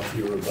Mr.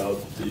 Gothier about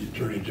the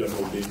Attorney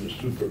General being the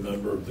super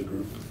member of the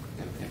group.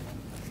 Okay.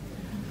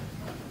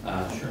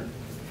 Sure.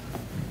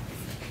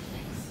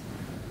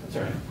 That's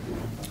all right.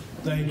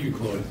 Thank you,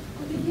 Chloe.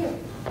 Thank you.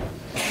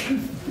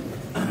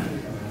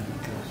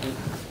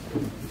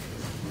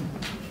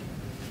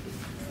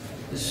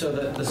 So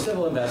the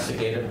civil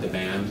investigative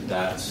demand,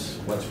 that's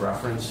what's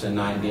referenced in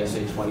 9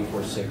 VSA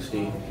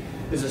 2460,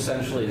 is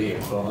essentially the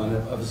equivalent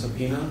of a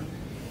subpoena.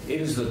 It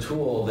is the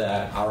tool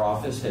that our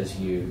office has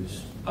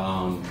used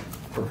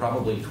for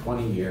probably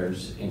 20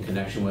 years in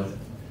connection with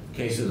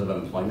cases of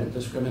employment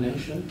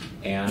discrimination,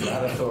 and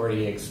that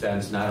authority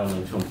extends not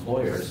only to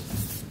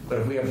employers, but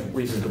if we have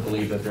reason to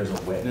believe that there's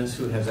a witness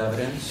who has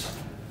evidence,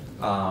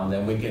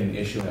 then we can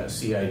issue a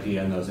CID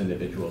on those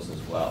individuals as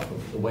well.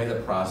 The way the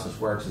process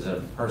works is that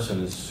a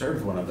person is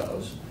served one of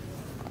those,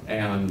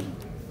 and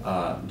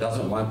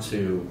doesn't want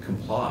to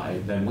comply,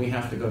 then we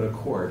have to go to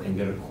court and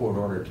get a court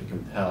order to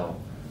compel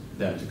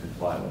them to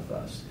comply with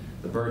us.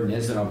 The burden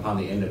isn't upon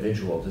the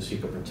individual to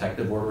seek a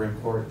protective order in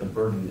court. The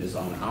burden is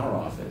on our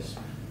office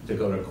to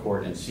go to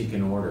court and seek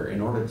an order.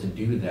 In order to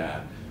do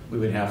that, we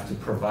would have to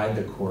provide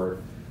the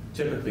court,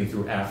 typically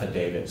through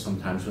affidavits,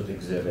 sometimes with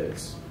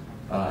exhibits.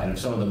 And if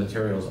some of the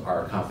materials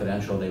are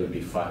confidential, they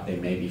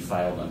may be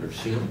filed under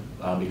seal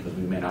because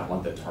we may not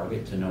want the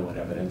target to know what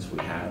evidence we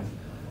have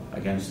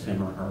against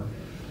him or her.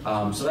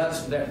 So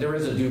there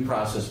is a due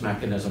process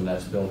mechanism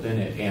that's built in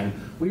it, and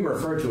we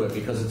refer to it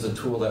because it's a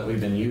tool that we've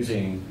been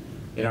using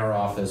in our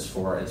office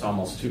for it's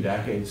almost 2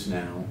 decades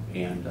now,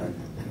 and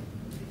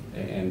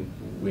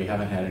we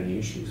haven't had any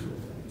issues with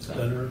it. So.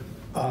 Senator?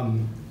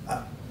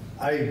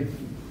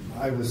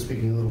 I was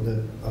speaking a little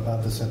bit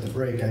about this at the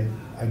break.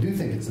 I do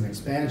think it's an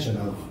expansion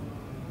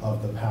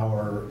of the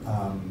power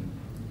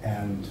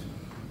and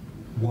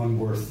one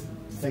worth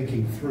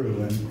thinking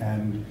through.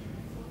 And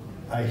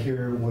I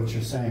hear what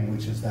you're saying,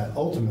 which is that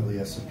ultimately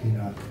a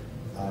subpoena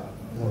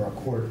or a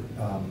court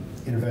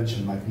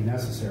intervention might be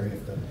necessary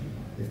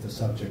if the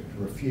subject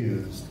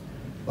refused.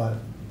 But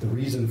the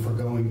reason for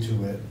going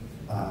to it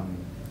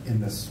in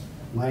this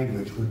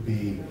language would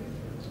be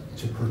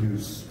to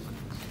produce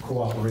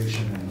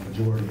cooperation in the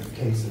majority of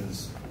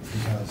cases,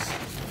 because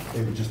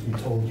they would just be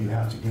told you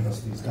have to give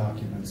us these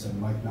documents and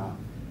might not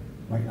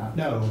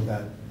know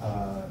that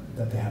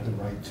that they have the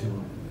right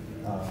to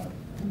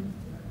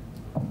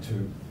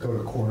go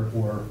to court,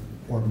 or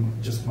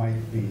just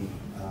might be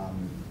I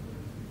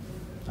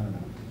don't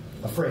know,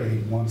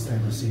 afraid once they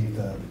receive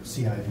the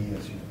CID,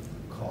 as you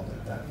called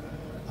it,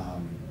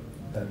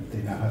 that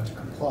they now have to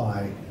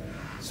comply.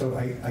 So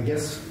I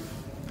guess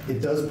it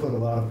does put a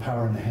lot of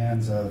power in the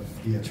hands of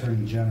the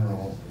Attorney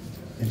General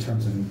in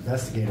terms of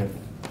investigative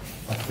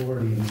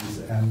authority in these.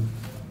 And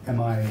am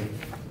I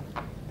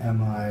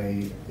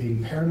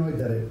being paranoid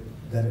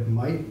that it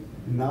might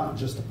not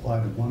just apply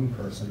to one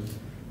person,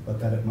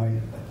 but that it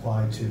might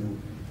apply to,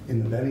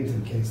 in the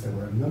Bennington case, there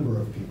were a number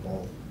of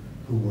people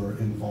who were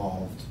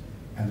involved,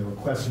 and there were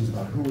questions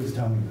about who was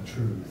telling the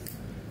truth.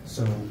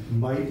 So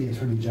might the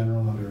Attorney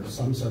General, under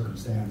some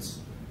circumstance,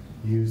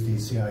 use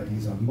these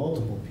CIDs on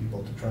multiple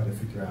people to try to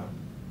figure out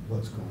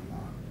what's going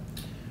on?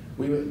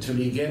 We would, to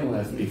begin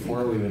with,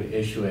 before we would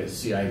issue a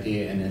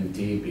CID, and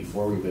indeed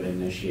before we would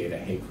initiate a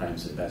hate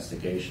crimes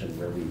investigation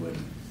where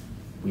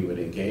we would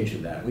engage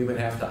in that, we would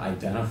have to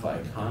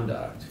identify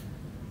conduct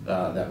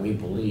that we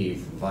believe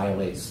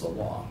violates the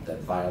law,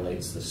 that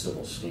violates the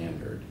civil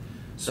standard.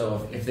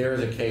 So if there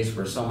is a case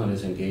where someone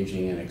is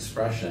engaging in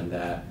expression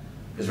that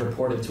is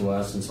reported to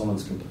us and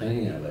someone's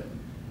complaining of it,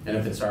 and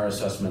if it's our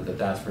assessment that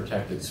that's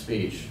protected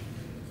speech,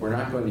 we're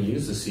not going to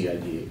use the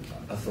CID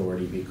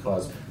authority,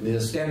 because the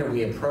standard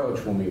we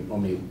approach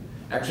when we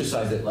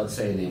exercise it, let's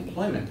say in the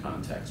employment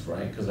context,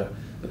 right? Because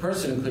the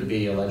person could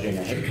be alleging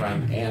a hate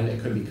crime and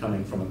it could be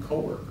coming from a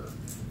coworker.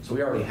 So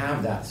we already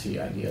have that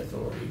CID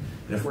authority.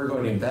 And if we're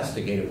going to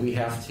investigate it, we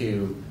have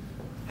to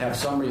have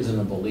some reason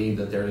to believe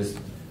that there's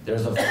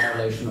a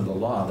violation of the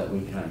law that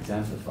we can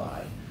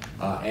identify.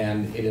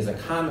 And it is a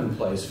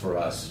commonplace for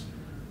us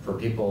for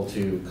people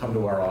to come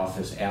to our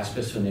office, ask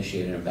us to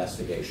initiate an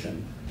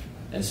investigation,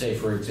 and say,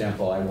 for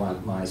example, I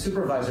want my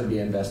supervisor to be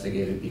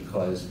investigated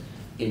because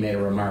he made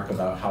a remark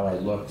about how I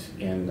looked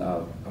in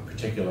a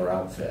particular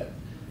outfit.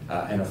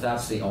 And if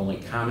that's the only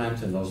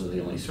comment and those are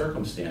the only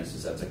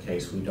circumstances, that's a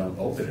case we don't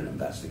open an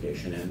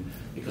investigation in,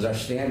 because our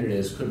standard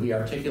is, could we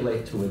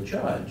articulate to a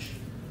judge,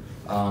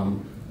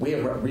 we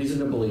have reason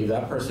to believe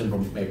that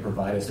person may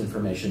provide us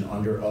information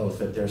under oath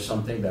that there's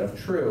something that,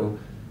 if true,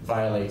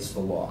 violates the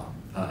law.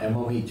 And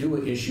when we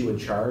do issue a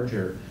charge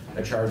or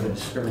a charge of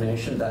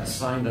discrimination, that's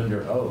signed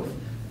under oath.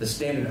 The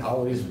standard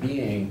always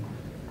being,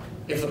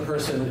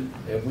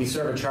 if we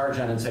serve a charge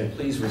on and say,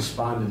 please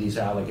respond to these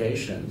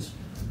allegations,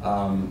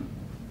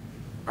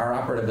 our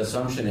operative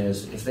assumption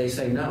is, if they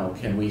say no,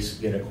 can we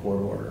get a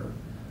court order?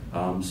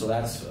 So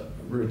that's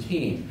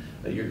routine.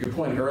 Your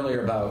point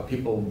earlier about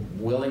people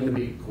willing to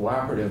be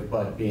cooperative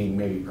but being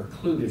maybe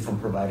precluded from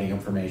providing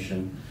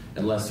information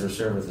unless they're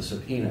served with a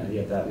subpoena,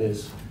 yeah, that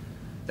is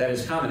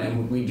common.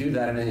 And we do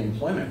that in an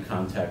employment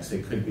context.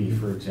 It could be,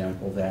 for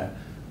example, that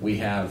we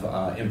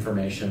have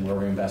information where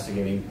we're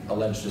investigating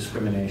alleged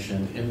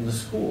discrimination in the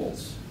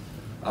schools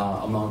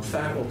among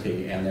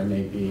faculty, and there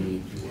may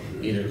be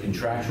either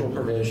contractual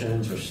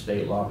provisions or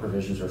state law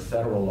provisions or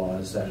federal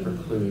laws that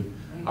preclude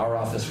our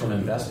office from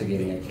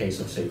investigating a case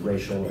of, say,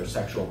 racial or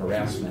sexual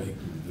harassment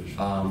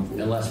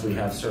unless we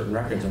have certain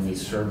records and we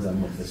serve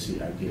them with the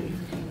CID.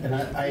 And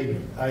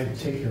I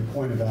take your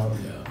point about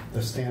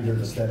the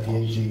standards that the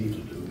AG's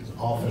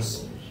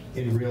office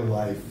in real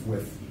life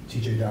with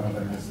T.J.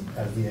 Donovan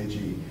as the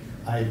AG.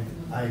 I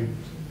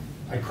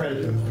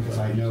credit them because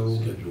I know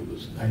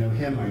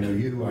him, I know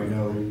you, I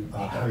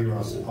know how your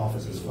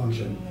offices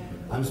function.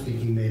 I'm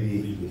speaking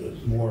maybe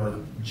more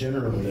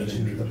generally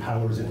to the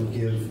powers it would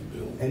give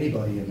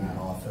anybody in that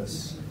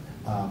office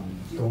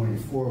going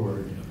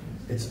forward.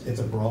 It's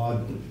a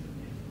broad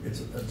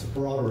it's a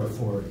broader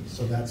authority.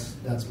 So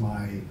that's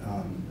my,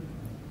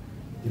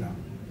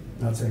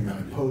 not saying I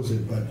oppose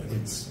it, but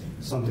it's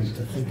something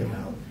to think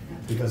about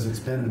because it's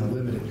been in a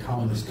limited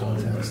commerce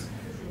context.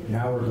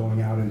 Now we're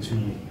going out into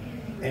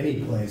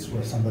any place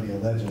where somebody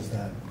alleges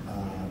that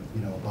a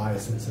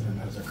bias incident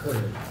has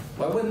occurred.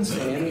 Well, I wouldn't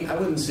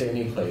say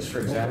any place. For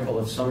example,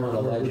 if someone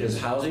alleges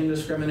housing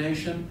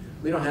discrimination,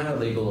 we don't have a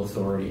legal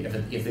authority.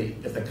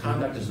 If the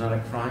conduct is not a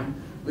crime,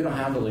 we don't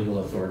have the legal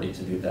authority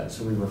to do that.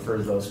 So we refer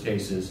those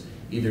cases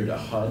either to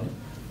HUD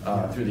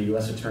through the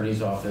U.S.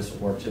 Attorney's Office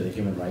or to the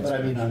Human Rights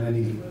Commission. But I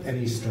mean, on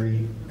any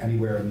street,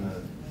 anywhere in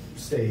the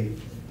state,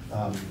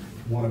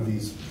 one of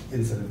these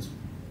incidents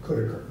could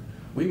occur.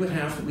 We would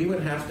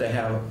have to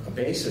have a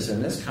basis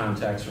in this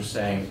context for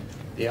saying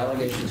the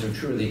allegations are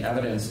true. The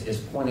evidence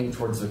is pointing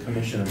towards the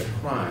commission of a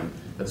crime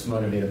that's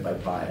motivated by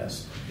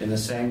bias. In the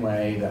same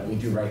way that we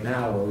do right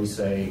now, where we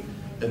say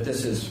that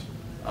this is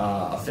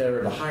a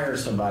failure to hire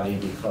somebody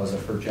because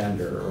of her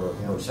gender or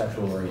her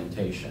sexual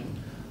orientation.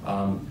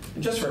 And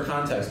just for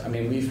context, I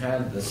mean, we've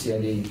had the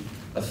CID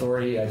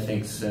authority, I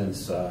think,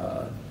 since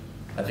the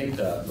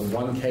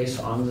one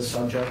case on the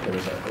subject. There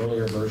was an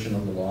earlier version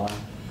of the law.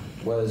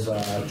 Was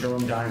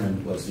Jerome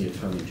Diamond was the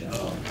Attorney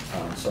General.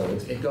 So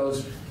it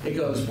goes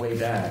way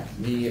back.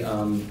 You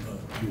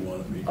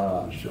wanted me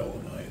to Michelle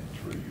and I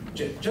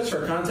just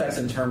for context,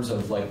 in terms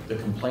of like the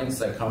complaints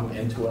that come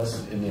into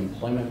us in the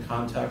employment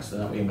context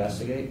and that we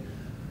investigate,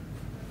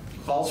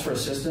 calls for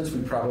assistance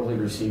we probably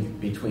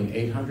receive between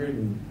 800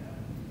 and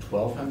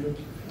 1,200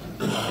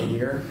 a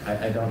year.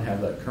 I don't have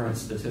the current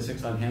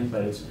statistics on hand,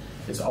 but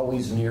it's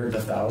always near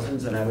the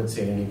thousands. And I would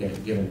say at any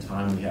given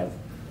time we have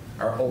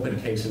our open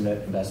case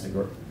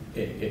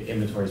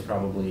inventory is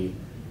probably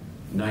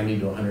 90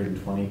 to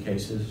 120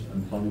 cases of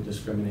employment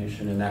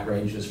discrimination, and that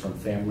ranges from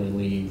family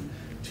leave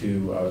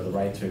to the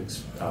right to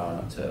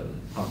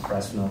pump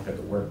breast milk at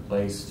the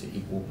workplace, to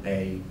equal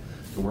pay,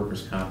 to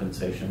workers'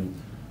 compensation,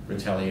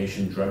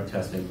 retaliation, drug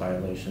testing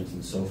violations,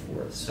 and so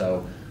forth.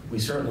 So we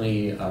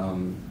certainly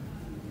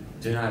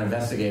do not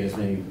investigate as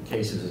many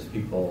cases as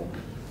people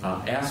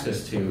ask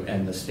us to,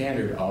 and the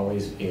standard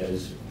always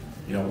is,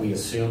 we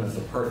assume if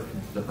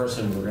the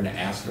person we're going to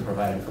ask to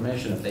provide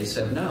information, if they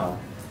said no,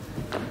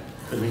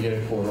 could we get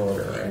a court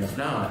order? And if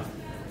not,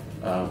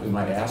 we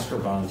might ask for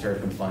voluntary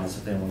compliance.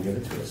 If they won't give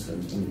it to us, then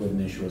we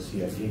wouldn't issue a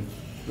CID.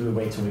 We would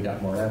wait till we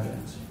got more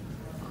evidence.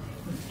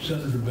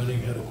 Senator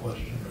Benning had a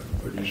question,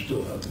 or do you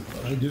still have the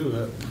question? I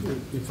do.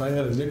 If I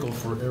had a nickel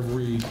for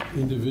every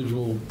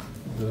individual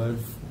that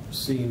I've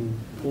seen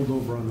pulled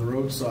over on the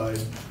roadside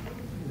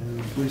and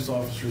the police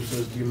officer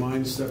says, "Do you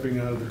mind stepping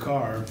out of the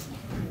car?"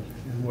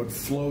 and what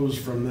flows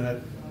from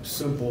that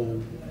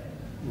simple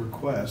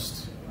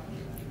request,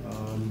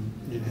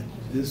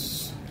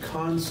 this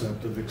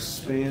concept of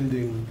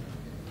expanding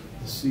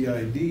the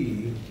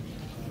CID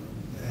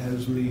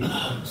has me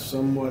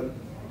somewhat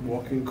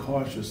walking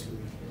cautiously.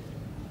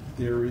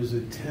 There is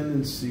a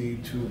tendency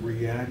to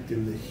react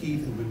in the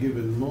heat of a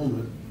given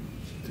moment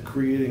to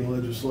creating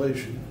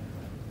legislation,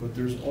 but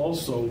there's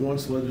also,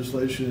 once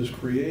legislation is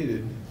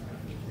created,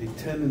 a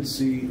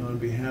tendency on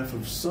behalf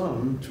of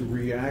some to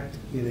react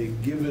in a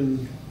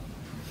given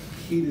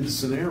heated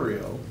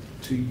scenario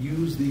to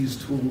use these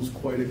tools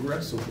quite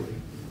aggressively.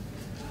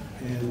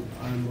 And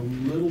I'm a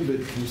little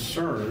bit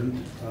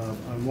concerned.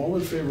 I'm all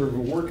in favor of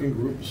a working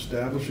group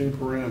establishing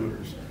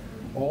parameters,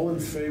 all in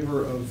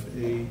favor of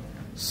a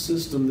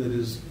system that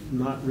is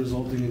not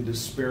resulting in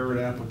disparate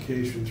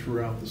application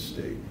throughout the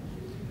state.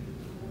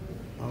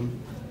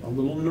 I'm a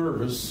little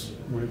nervous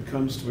when it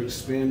comes to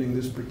expanding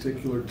this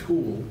particular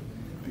tool,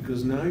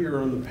 because now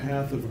you're on the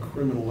path of a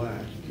criminal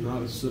act,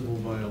 not a civil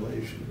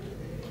violation.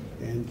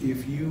 And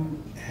if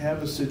you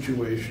have a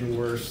situation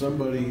where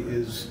somebody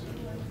is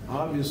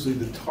obviously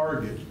the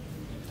target,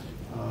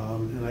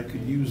 and I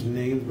could use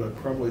names, but I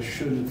probably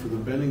shouldn't for the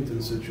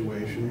Bennington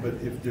situation, but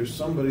if there's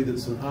somebody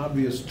that's an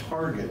obvious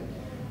target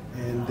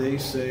and they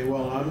say,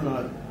 well, I'm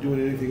not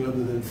doing anything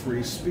other than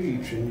free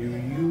speech, and you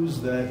use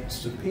that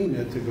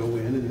subpoena to go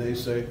in and they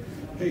say,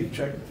 hey,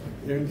 check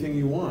anything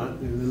you want,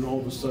 and then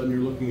all of a sudden you're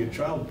looking at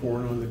child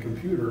porn on the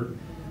computer,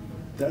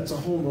 that's a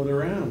whole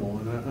other animal.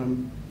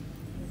 And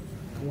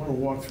I want to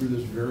walk through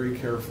this very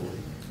carefully.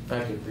 If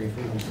I could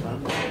briefly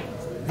respond.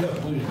 Yeah,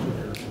 please.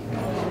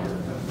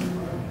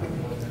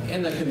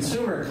 In the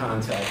consumer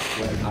context,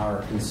 when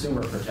our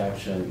consumer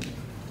protection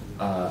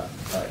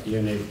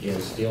unit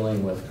is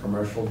dealing with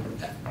commercial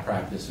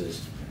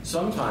practices,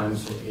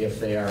 sometimes if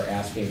they are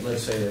asking,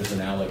 let's say there's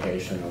an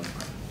allegation of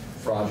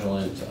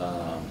fraudulent,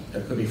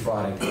 there could be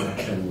fraud in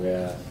connection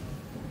with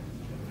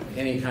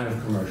any kind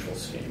of commercial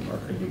scheme, or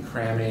it could be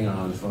cramming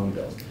on phone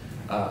bills.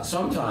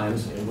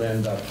 Sometimes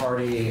when the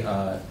party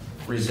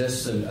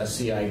resists a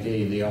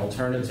CID, the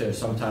alternative,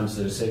 sometimes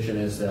the decision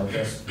is they'll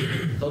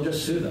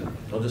just sue them.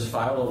 They'll just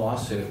file a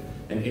lawsuit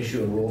and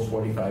issue a Rule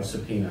 45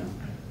 subpoena,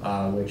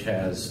 which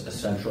has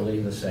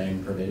essentially the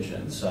same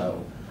provision.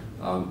 So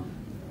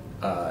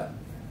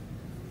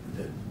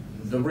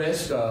the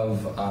risk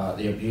of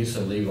the abuse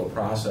of legal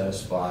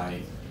process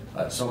by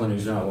someone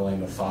who's not willing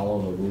to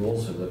follow the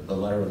rules or the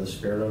letter of the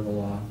spirit of the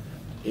law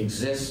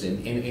exists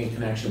in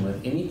connection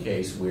with any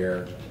case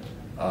where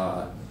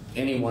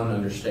anyone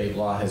under state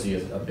law has the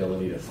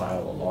ability to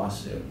file a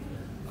lawsuit.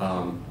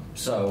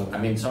 So, I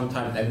mean,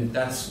 sometimes, and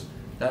that's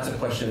a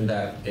question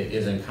that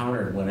is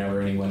encountered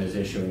whenever anyone is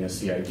issuing a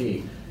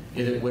CID.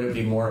 Would it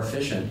be more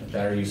efficient,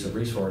 better use of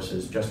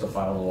resources, just to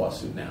file a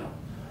lawsuit now?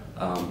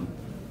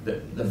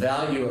 The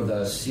value of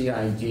the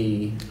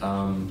CID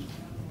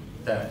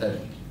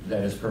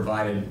that is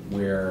provided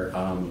where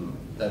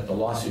that the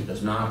lawsuit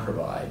does not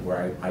provide,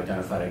 where I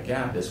identified a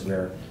gap, is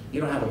where you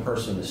don't have a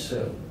person to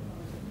sue.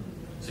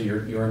 So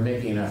you're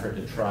making an effort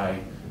to try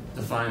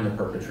to find the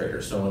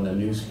perpetrator. So in the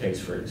news case,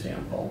 for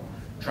example,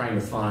 trying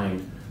to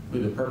find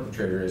who the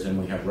perpetrator is, and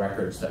we have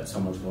records that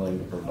someone's willing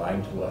to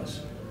provide to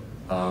us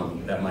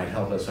that might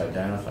help us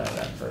identify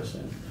that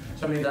person.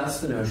 So I mean, that's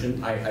the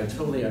notion. I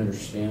totally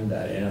understand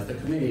that. And if the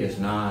committee is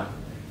not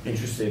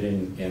interested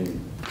in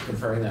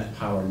conferring that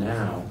power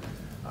now,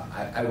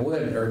 I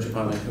would urge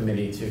upon the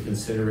committee to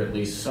consider at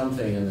least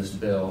something in this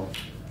bill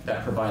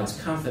that provides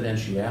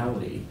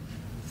confidentiality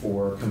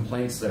for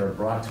complaints that are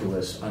brought to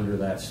us under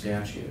that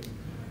statute.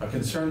 A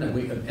concern that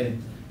we,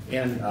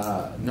 and 9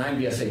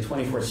 BSA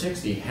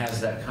 2460 has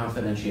that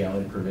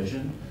confidentiality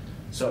provision.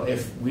 So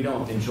if we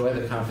don't enjoy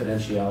the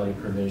confidentiality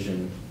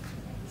provision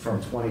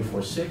from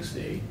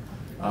 2460,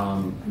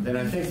 then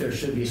I think there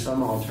should be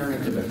some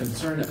alternative. A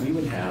concern that we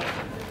would have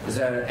is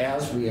that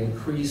as we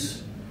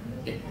increase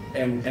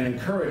and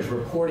encourage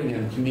reporting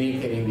and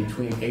communicating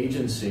between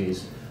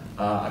agencies,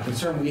 a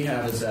concern we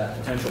have is that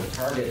potential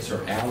targets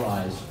or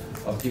allies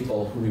of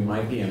people who we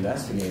might be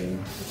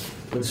investigating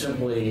would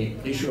simply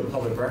issue a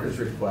public records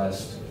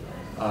request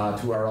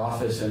to our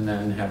office and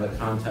then have the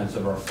contents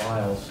of our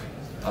files,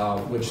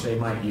 which they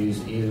might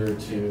use either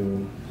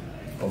to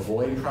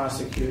avoid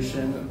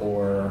prosecution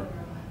or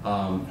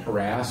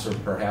harass or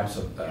perhaps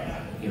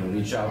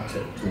reach out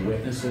to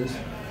witnesses.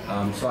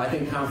 So I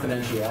think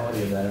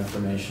confidentiality of that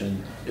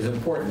information is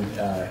important.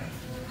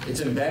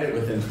 It's embedded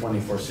within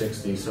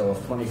 2460, so if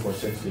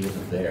 2460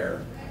 isn't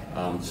there,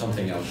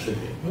 something else should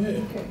be.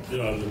 You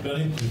know, the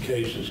Bennington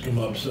case has come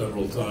up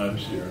several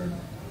times here.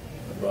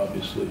 I'm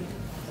obviously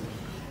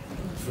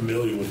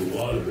familiar with a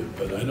lot of it,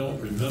 but I don't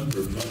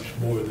remember much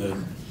more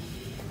than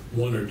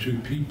one or two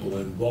people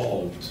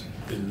involved,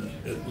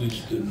 at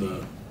least in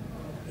the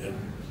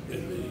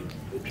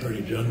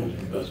Attorney General's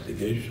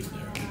investigation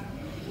there.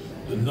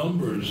 The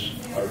numbers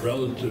are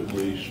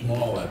relatively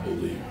small, I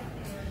believe.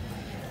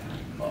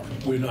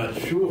 We're not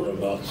sure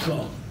about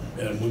some,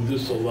 and would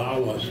this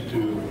allow us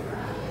to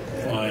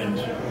find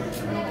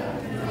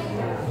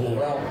more?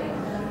 Well,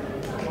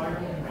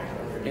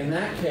 in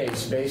that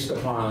case, based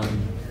upon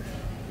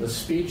the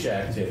speech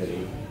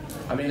activity,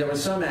 I mean, there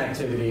was some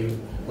activity,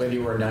 whether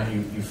or not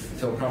you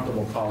feel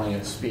comfortable calling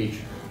it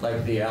speech,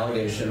 like the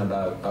allegation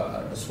about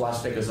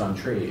swastikas on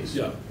trees.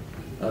 Yeah.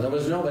 There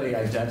was nobody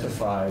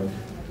identified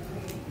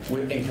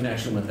in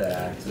connection with that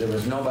act. There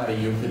was nobody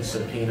you could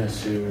subpoena,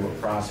 sue, or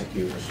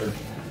prosecute, or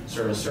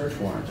serve a search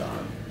warrant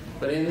on.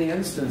 But in the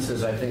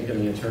instances, I think, in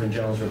the Attorney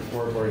General's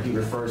report where he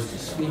refers to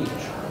speech,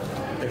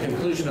 the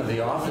conclusion of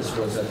the office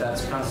was that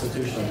that's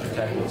constitutionally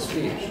protected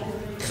speech.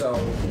 So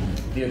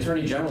the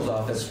Attorney General's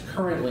office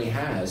currently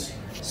has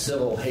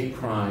civil hate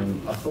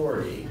crime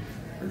authority,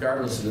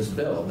 regardless of this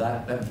bill.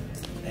 That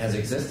has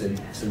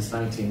existed since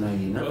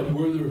 1999. But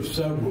were there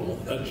several?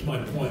 That's my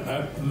point.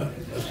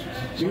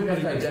 You would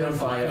have to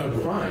identify a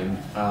crime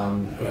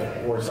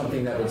or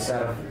something that would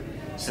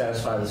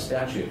satisfy the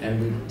statute,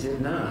 and we did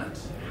not.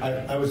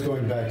 I was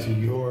going back to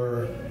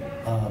your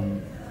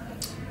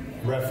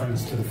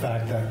reference to the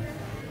fact that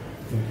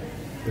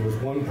there was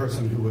one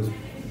person who was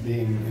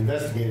being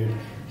investigated.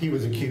 He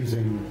was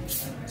accusing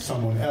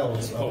someone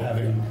else of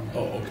having.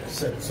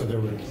 So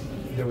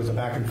there was a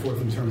back and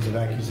forth in terms of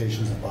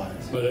accusations of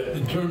bias. But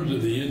in terms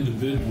of the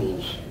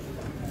individuals,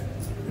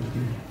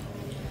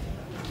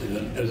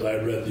 as I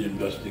read the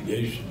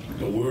investigation,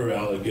 there were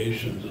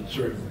allegations that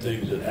certain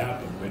things had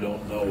happened. We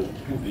don't know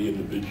who the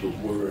individuals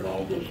were in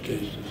all those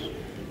cases.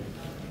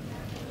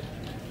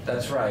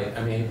 That's right.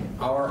 I mean,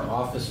 our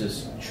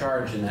office's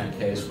charge in that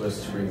case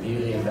was to review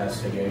the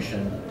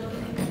investigation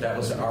that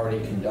was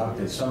already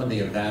conducted. Some of the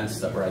events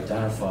that were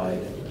identified,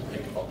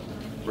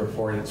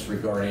 reports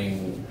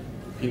regarding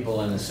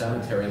people in the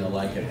cemetery and the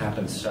like, had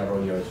happened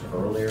several years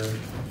earlier.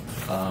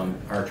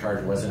 Our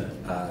charge wasn't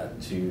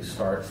to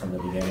start from the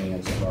beginning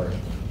and start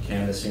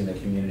canvassing the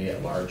community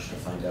at large to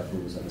find out who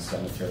was in the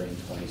cemetery in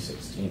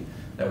 2016.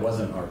 That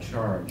wasn't our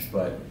charge.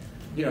 But,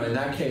 you know, in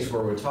that case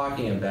where we're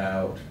talking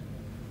about,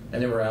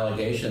 and there were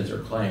allegations or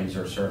claims,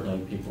 or certainly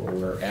people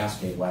were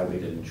asking why we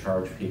didn't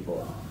charge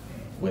people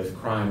with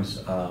crimes,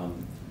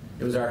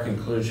 it was our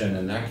conclusion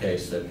in that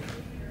case that,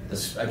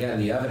 again,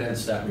 the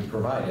evidence that we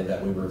provided,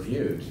 that we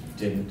reviewed,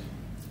 didn't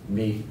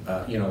meet,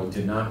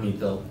 did not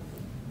meet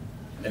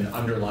an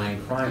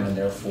underlying crime, and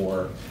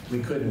therefore we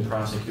couldn't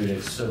prosecute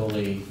it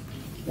civilly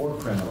or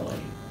criminally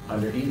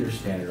under either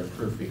standard of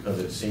proof because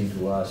it seemed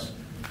to us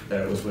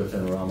that it was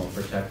within the realm of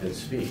protected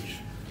speech.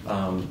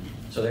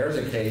 So there's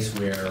a case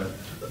where,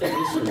 at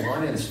least in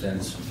one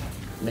instance,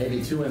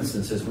 maybe two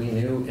instances, we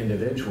knew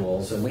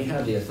individuals, and we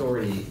had the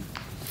authority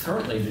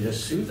currently to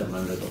just sue them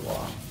under the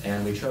law.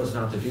 And we chose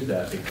not to do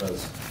that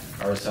because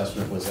our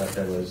assessment was that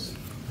there was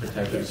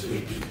protected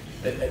speech.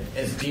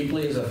 As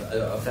deeply as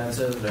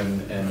offensive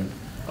and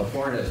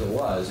abhorrent as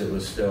it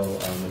was still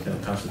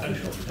within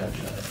constitutional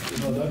protection.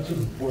 That's an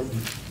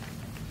important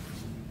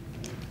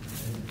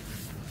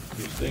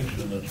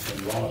distinction that's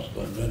been lost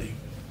on many.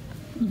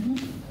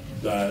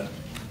 That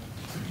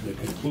the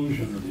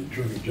conclusion of the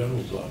Attorney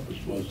General's office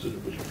was that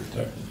it was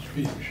protected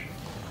speech.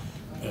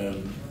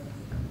 And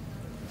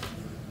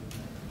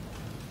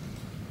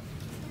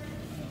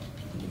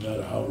no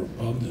matter how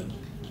repugnant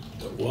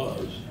it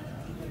was,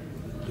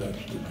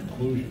 that's the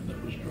conclusion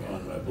that was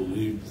drawn. And I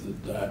believe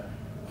that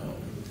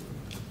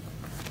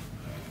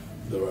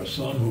there are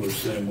some who are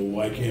saying, well,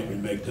 why can't we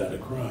make that a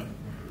crime?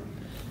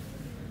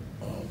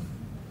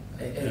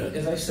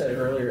 As I said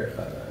earlier,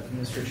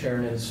 Mr.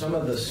 Chairman, some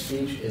of the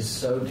speech is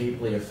so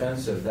deeply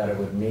offensive that it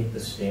would meet the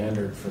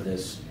standard for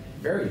this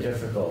very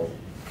difficult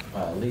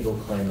legal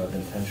claim of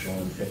intentional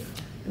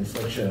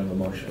infliction of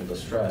emotional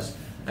distress.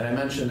 And I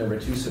mentioned there were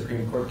two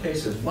Supreme Court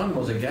cases. One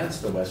was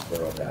against the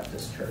Westboro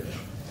Baptist Church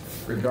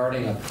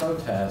regarding a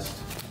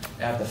protest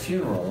at the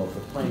funeral of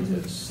the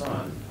plaintiff's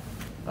son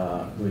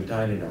who had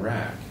died in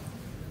Iraq.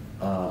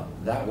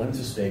 That went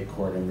to state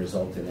court and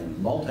resulted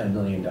in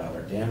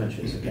multi-million-dollar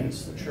damages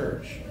against the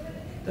church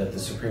that the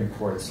Supreme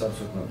Court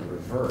subsequently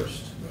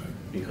reversed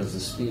because the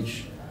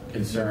speech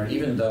concerned,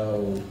 even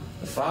though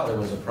the father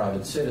was a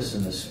private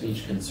citizen, the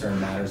speech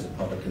concerned matters of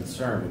public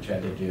concern, which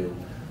had to do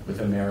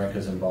with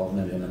America's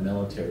involvement in the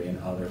military and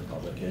other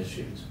public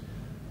issues.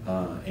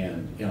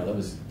 And that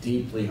was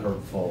deeply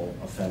hurtful,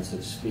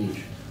 offensive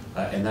speech.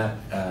 And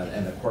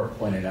the court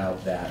pointed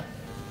out that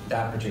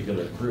that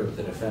particular group,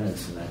 the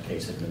defendants in that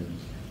case, had been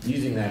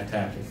using that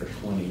tactic for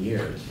 20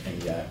 years,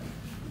 and yet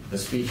the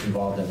speech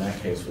involved in that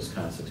case was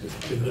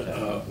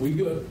constitutional. We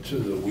got to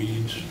the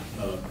weeds.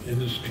 In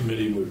this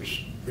committee, we're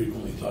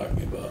frequently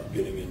talking about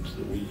getting into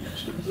the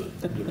weeds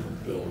of the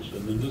different bills.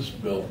 And in this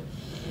bill,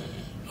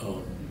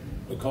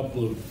 a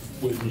couple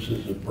of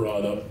witnesses have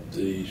brought up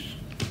the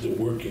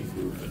working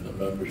group and the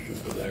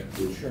membership of that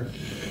group. Sure.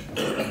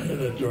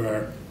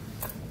 And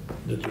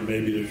that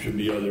maybe there should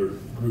be other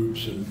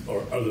groups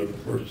or other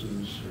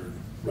persons or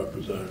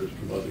representatives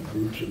from other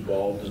groups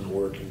involved in the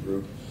working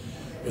group.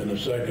 And the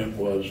second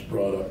was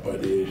brought up by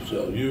the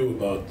ACLU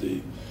about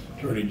the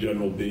Attorney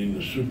General being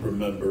the super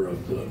member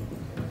of the...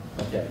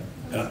 Okay.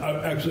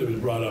 Actually, it was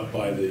brought up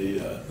by the,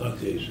 not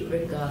the ACLU,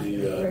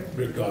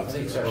 Rick Goff. I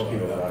think several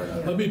people brought it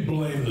up. Let me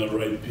blame the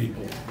right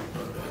people.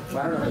 I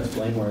don't know if it's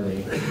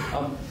blameworthy.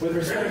 With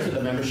respect to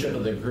the membership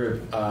of the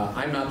group,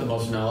 I'm not the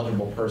most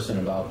knowledgeable person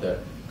about the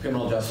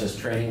Criminal Justice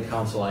Training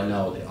Council. I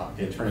know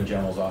the Attorney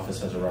General's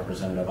office has a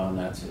representative on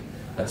that.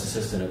 That's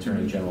Assistant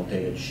Attorney General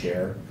David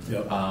Scher.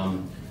 Yep.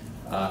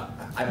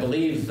 I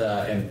believe,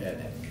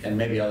 and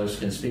maybe others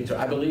can speak to it,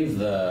 I believe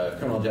the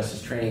Criminal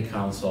Justice Training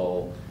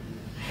Council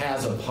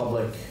has a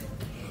public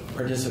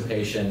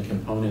participation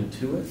component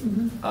to it.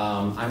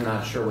 I'm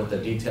not sure what the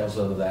details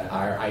of that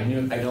are. I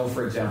know,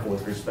 for example,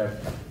 with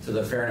respect to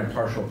the fair and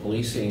impartial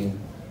policing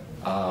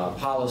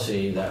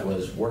policy that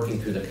was working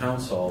through the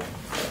council,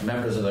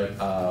 members of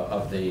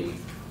the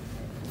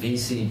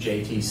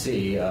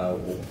VCJTC,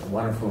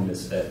 one of whom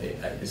is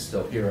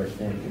still here, I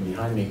think,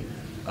 behind me,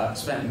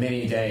 spent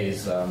many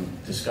days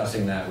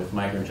discussing that with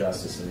Migrant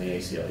Justice and the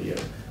ACLU.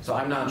 So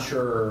I'm not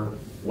sure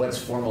what's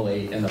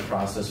formally in the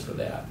process for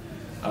that.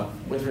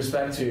 With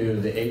respect to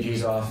the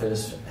AG's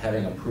office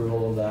having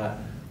approval of that,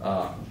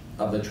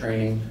 of the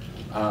training,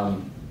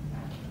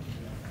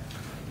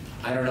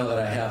 I don't know that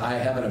I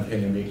have an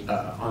opinion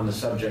on the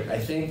subject. I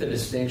think the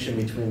distinction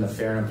between the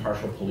fair and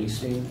impartial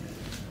policing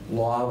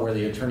law, where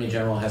the Attorney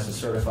General has to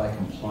certify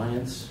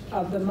compliance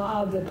of the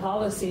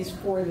policies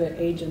for the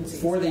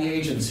agencies. For the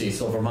agency,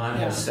 so Vermont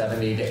has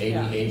 70 to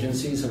 80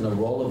 agencies, and the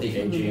role of the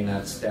AG in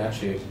that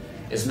statute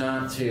is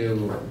not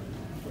to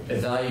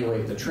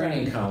evaluate the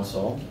training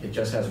council. It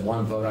just has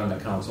one vote on the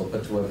council,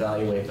 but to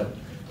evaluate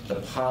the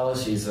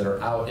policies that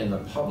are out in the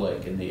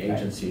public in the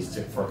agencies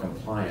for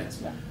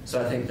compliance. So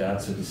I think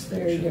that's a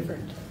distinction. Very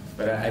different.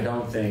 But I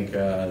don't think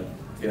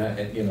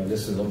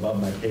this is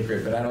above my pay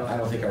grade. But I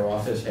don't think our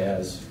office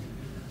has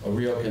a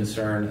real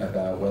concern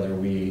about whether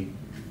we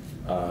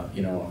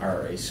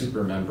are a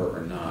super member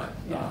or not.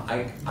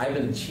 I've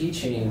been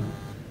teaching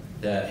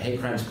the hate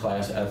crimes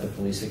class at the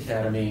police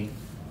academy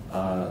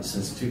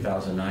since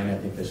 2009. I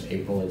think this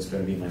April it's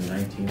going to be my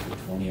 19th or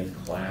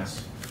 20th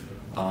class.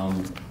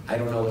 I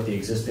don't know what the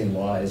existing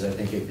law is. I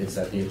think it's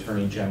that the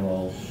Attorney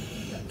General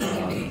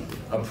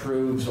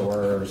approves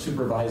or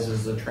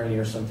supervises the training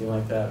or something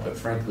like that. But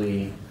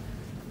frankly,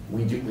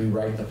 we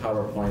write the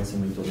PowerPoints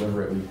and we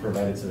deliver it. We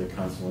provide it to the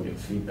council and get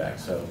feedback.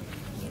 So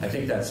I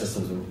think that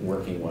system's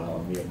working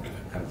well, and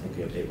I don't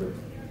think they would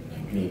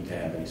need to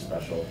have any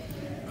special.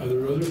 Are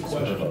there other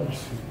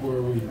questions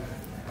before we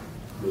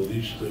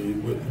release the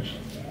witness?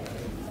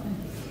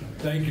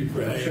 Thank you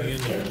for hanging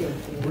in there.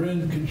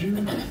 Bryn, could you,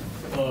 and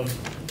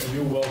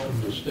you're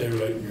welcome to stay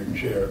right in your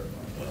chair.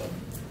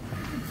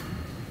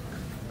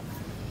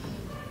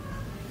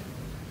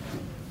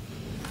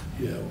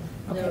 Yeah.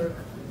 Okay.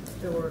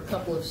 There were a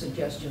couple of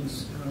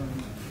suggestions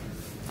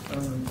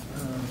from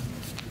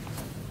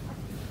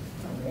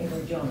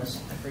Ingrid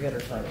Jonas. I forget her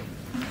title.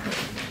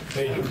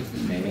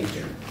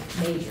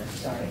 Major,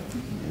 sorry.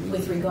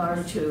 With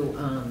regard to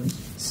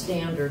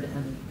standard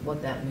and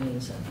what that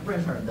means.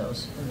 Bryn heard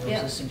those. And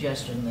there was a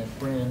suggestion that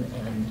Bryn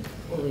and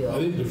Julio. I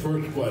think the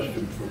first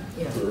question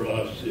for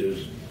us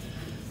is,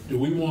 do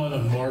we want to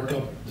mark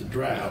up the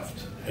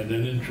draft and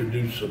then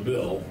introduce a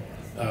bill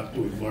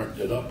after we've marked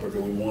it up, or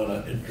do we want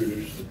to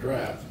introduce the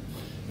draft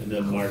and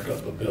then mark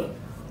up a bill?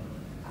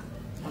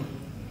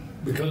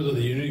 Because of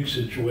the unique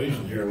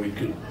situation here, we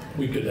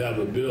could have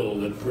a bill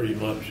that pretty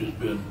much has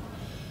been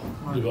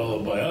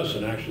developed by us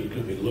and actually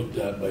could be looked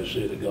at by,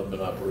 say, the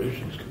Government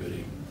Operations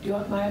Committee. Do you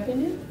want my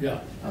opinion? Yeah.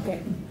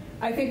 Okay.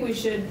 I think we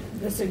should,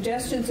 the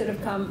suggestions that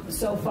have come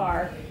so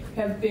far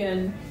have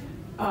been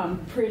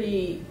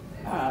pretty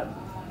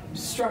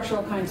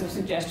structural kinds of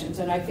suggestions,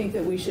 and I think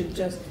that we should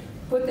just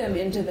put them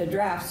into the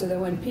draft so that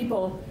when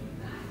people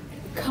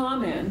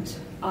comment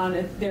on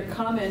it, they're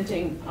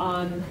commenting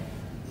on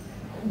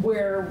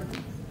where,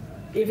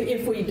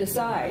 if we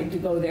decide to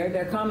go there,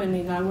 they're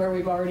commenting on where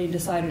we've already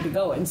decided to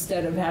go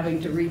instead of having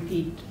to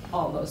repeat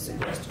all those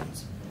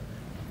suggestions.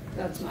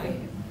 That's my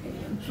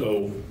opinion.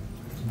 So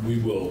we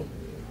will,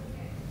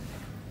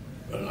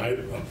 and I,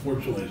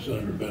 unfortunately,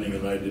 Senator Benning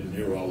and I didn't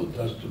hear all the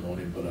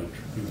testimony, but I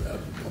do have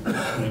a couple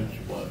of things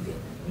you wanted to.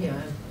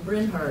 Yeah,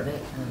 Bryn heard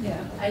it. Yeah,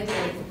 I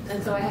did.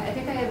 And so I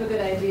think I have a good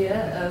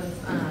idea of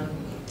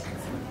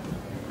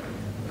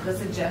the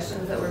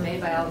suggestions that were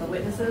made by all the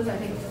witnesses. I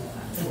think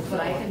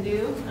what I can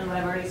do, and what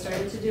I've already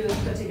started to do, is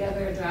put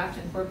together a draft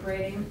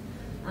incorporating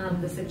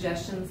the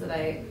suggestions that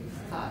I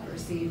thought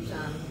received,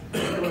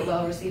 that were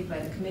well received by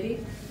the committee.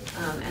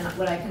 And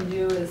what I can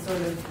do is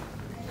sort of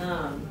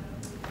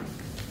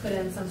put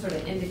in some sort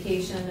of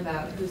indication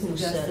about who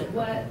suggested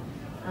what.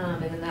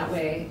 And in that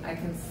way, I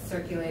can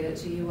circulate it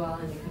to you all,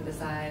 and you can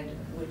decide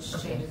which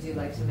changes you'd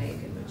like to make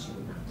and which you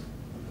would not.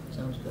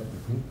 Sounds good.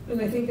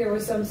 And I think there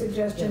was some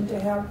suggestion to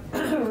have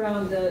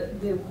around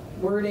the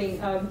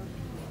wording of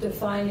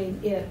defining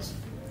it,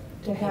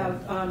 to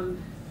have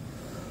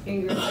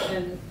Ingrid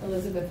and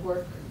Elizabeth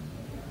work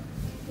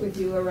with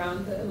you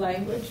around the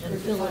language for And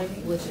Phil,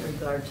 defining. with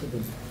regard to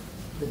the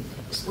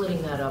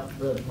splitting that up,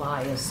 the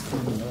bias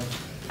and the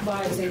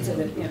bias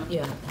incident,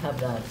 yeah, have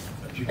that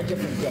a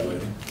different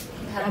date.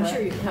 I'm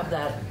sure you have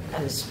that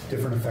as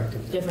different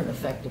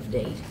effective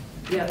date.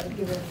 Yep.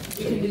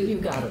 You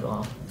got it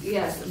all.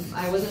 Yes,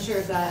 I wasn't sure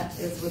if that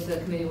is what the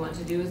committee wanted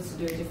to do, is to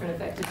do a different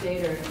effective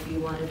date, or if you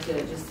wanted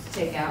to just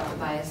take out the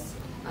bias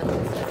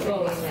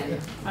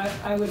training.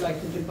 I would like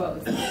to do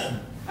both.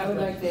 I would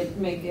like to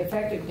make the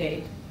effective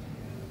date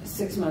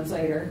 6 months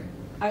later.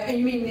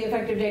 You mean the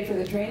effective date for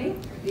the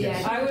training?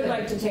 Yeah. I would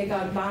like to take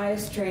out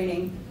bias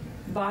training,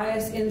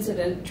 bias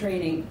incident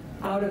training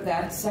out of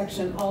that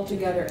section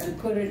altogether and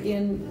put it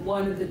in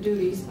one of the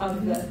duties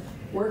of the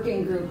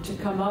working group to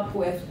come up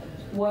with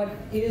what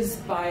is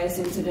bias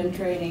incident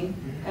training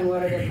and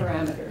what are the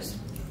parameters.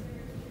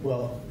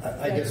 Well,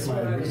 I guess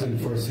my reason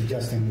for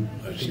suggesting...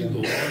 I've seen the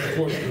law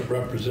enforcement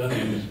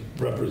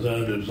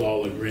representatives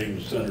all agreeing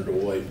with Senator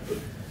White, but...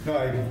 No,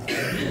 I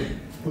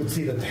would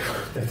see that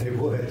they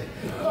would.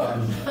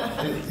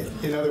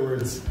 In other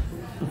words,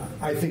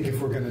 I think if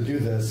we're going to do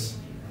this,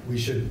 we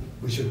should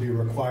be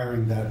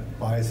requiring that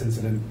bias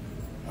incident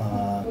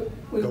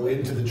go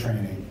into the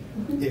training.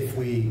 Mm-hmm. If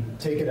we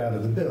take it out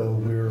of the bill,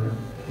 we're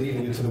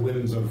leaving it to the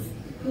whims of...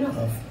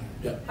 No,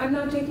 I'm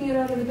not taking it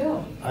out of the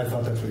bill. I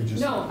thought that's what you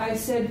just said. No, I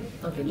said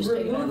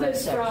remove it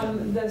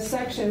from the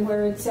section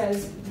where it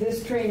says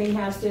this training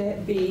has to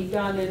be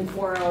done in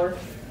 4 hours,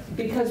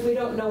 because we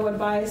don't know what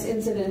bias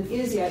incident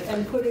is yet,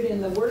 and put it in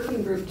the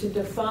working group to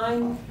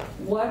define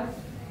what,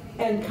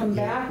 and come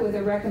back with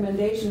a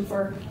recommendation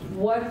for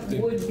what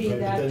would be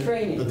that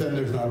training. But then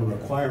there's not a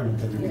requirement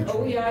that there be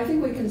Oh yeah, I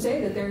think we can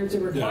say that there's a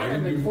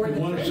requirement for the training.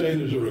 You want to say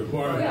there's a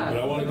requirement, but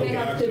I want to go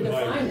back to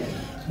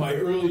my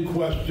early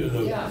question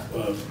of,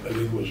 I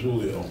think it was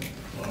Julio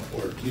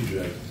or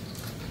TJ.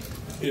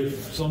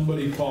 If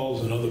somebody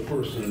calls another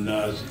person a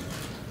Nazi,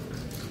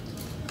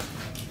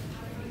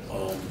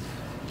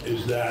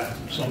 is that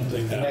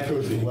something that... And that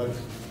goes to what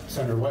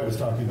Senator White was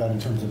talking about in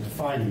terms of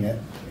defining it,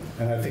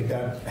 and I think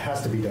that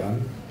has to be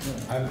done.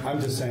 I'm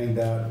just saying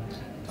that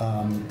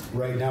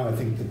right now I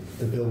think that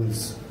the bill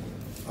is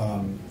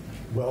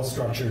well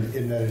structured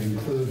in that it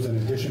includes, in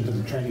addition to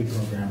the training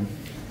program,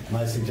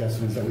 my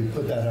suggestion is that we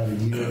put that out a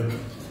year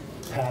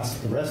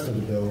past the rest of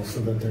the bill so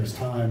that there's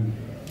time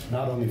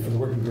not only for the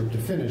working group to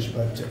finish,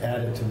 but to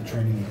add it to the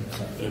training.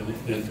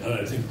 And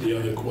I think the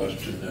other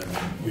question that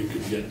we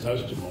could get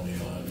testimony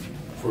on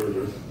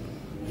further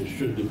is,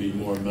 should there be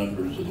more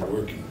members of the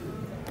working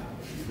group?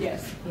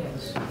 Yes.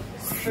 Yes.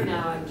 For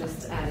now, I'm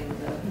just adding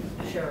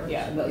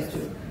the those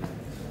two.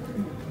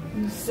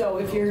 So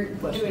if you're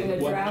doing a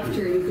draft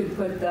here, you could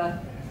put the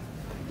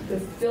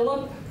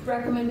Philip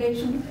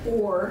recommendation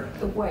or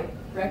the White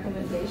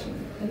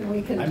recommendation, and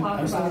we can talk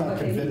I'm still about not what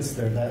they need. convinced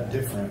they're that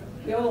different.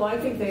 No, I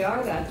think they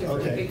are that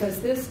different Okay.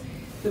 because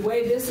the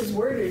way this is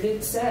worded,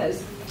 it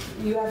says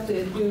you have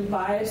to do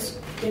bias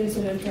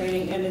incident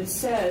training, and it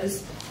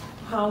says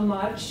how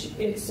much.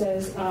 It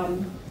says a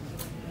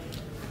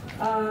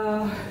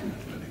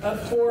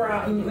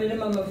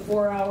minimum of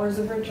 4 hours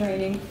of her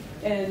training.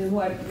 And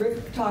what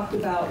Rick talked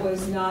about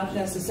was not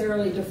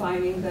necessarily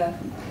defining the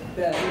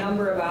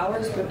number of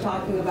hours, but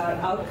talking about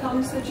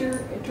outcomes that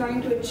you're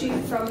trying to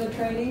achieve from the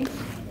training.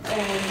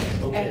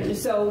 And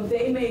so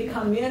they may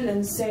come in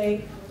and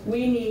say,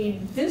 we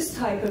need this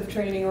type of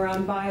training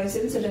around bias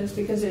incidents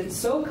because it's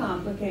so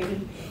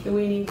complicated that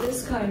we need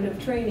this kind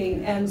of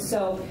training. And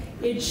so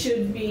it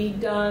should be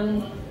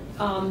done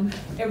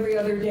every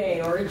other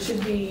day, or it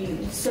should be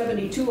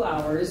 72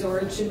 hours, or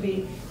it should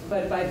be,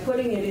 but by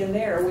putting it in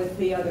there with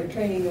the other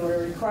training that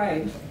we're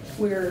required,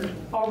 we're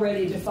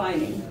already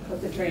defining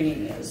what the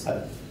training is.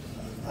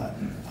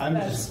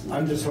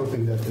 I'm just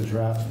hoping that the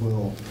draft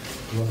will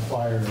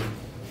require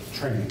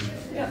training.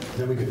 Yeah.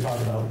 Then we could talk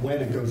about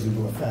when it goes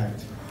into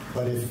effect.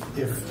 But if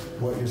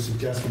what you're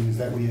suggesting is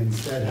that we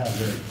instead have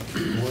the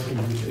working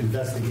group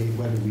investigate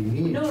whether we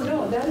need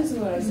No, that isn't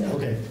what I said.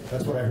 Okay,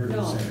 that's what I heard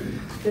you say.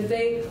 That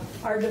they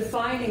are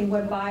defining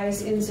what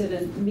bias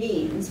incident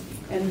means,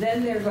 and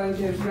then they're going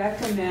to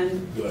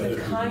recommend the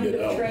kind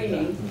of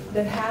training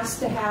that has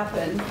to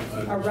happen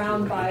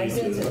around bias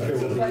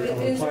incidents. But it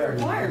is a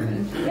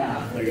requirement.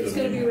 Yeah, it's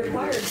going to be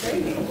required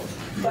training.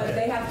 But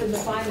they have to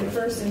define it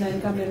first and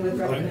then come in with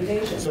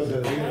recommendations. So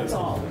that's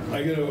all.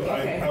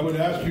 I would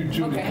ask you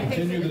two to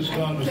continue this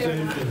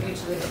conversation.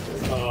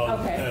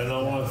 And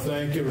I want to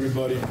thank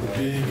everybody for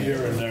being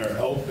here and their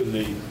help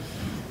in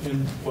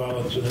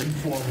while it's an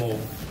informal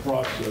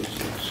process.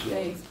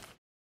 Thanks.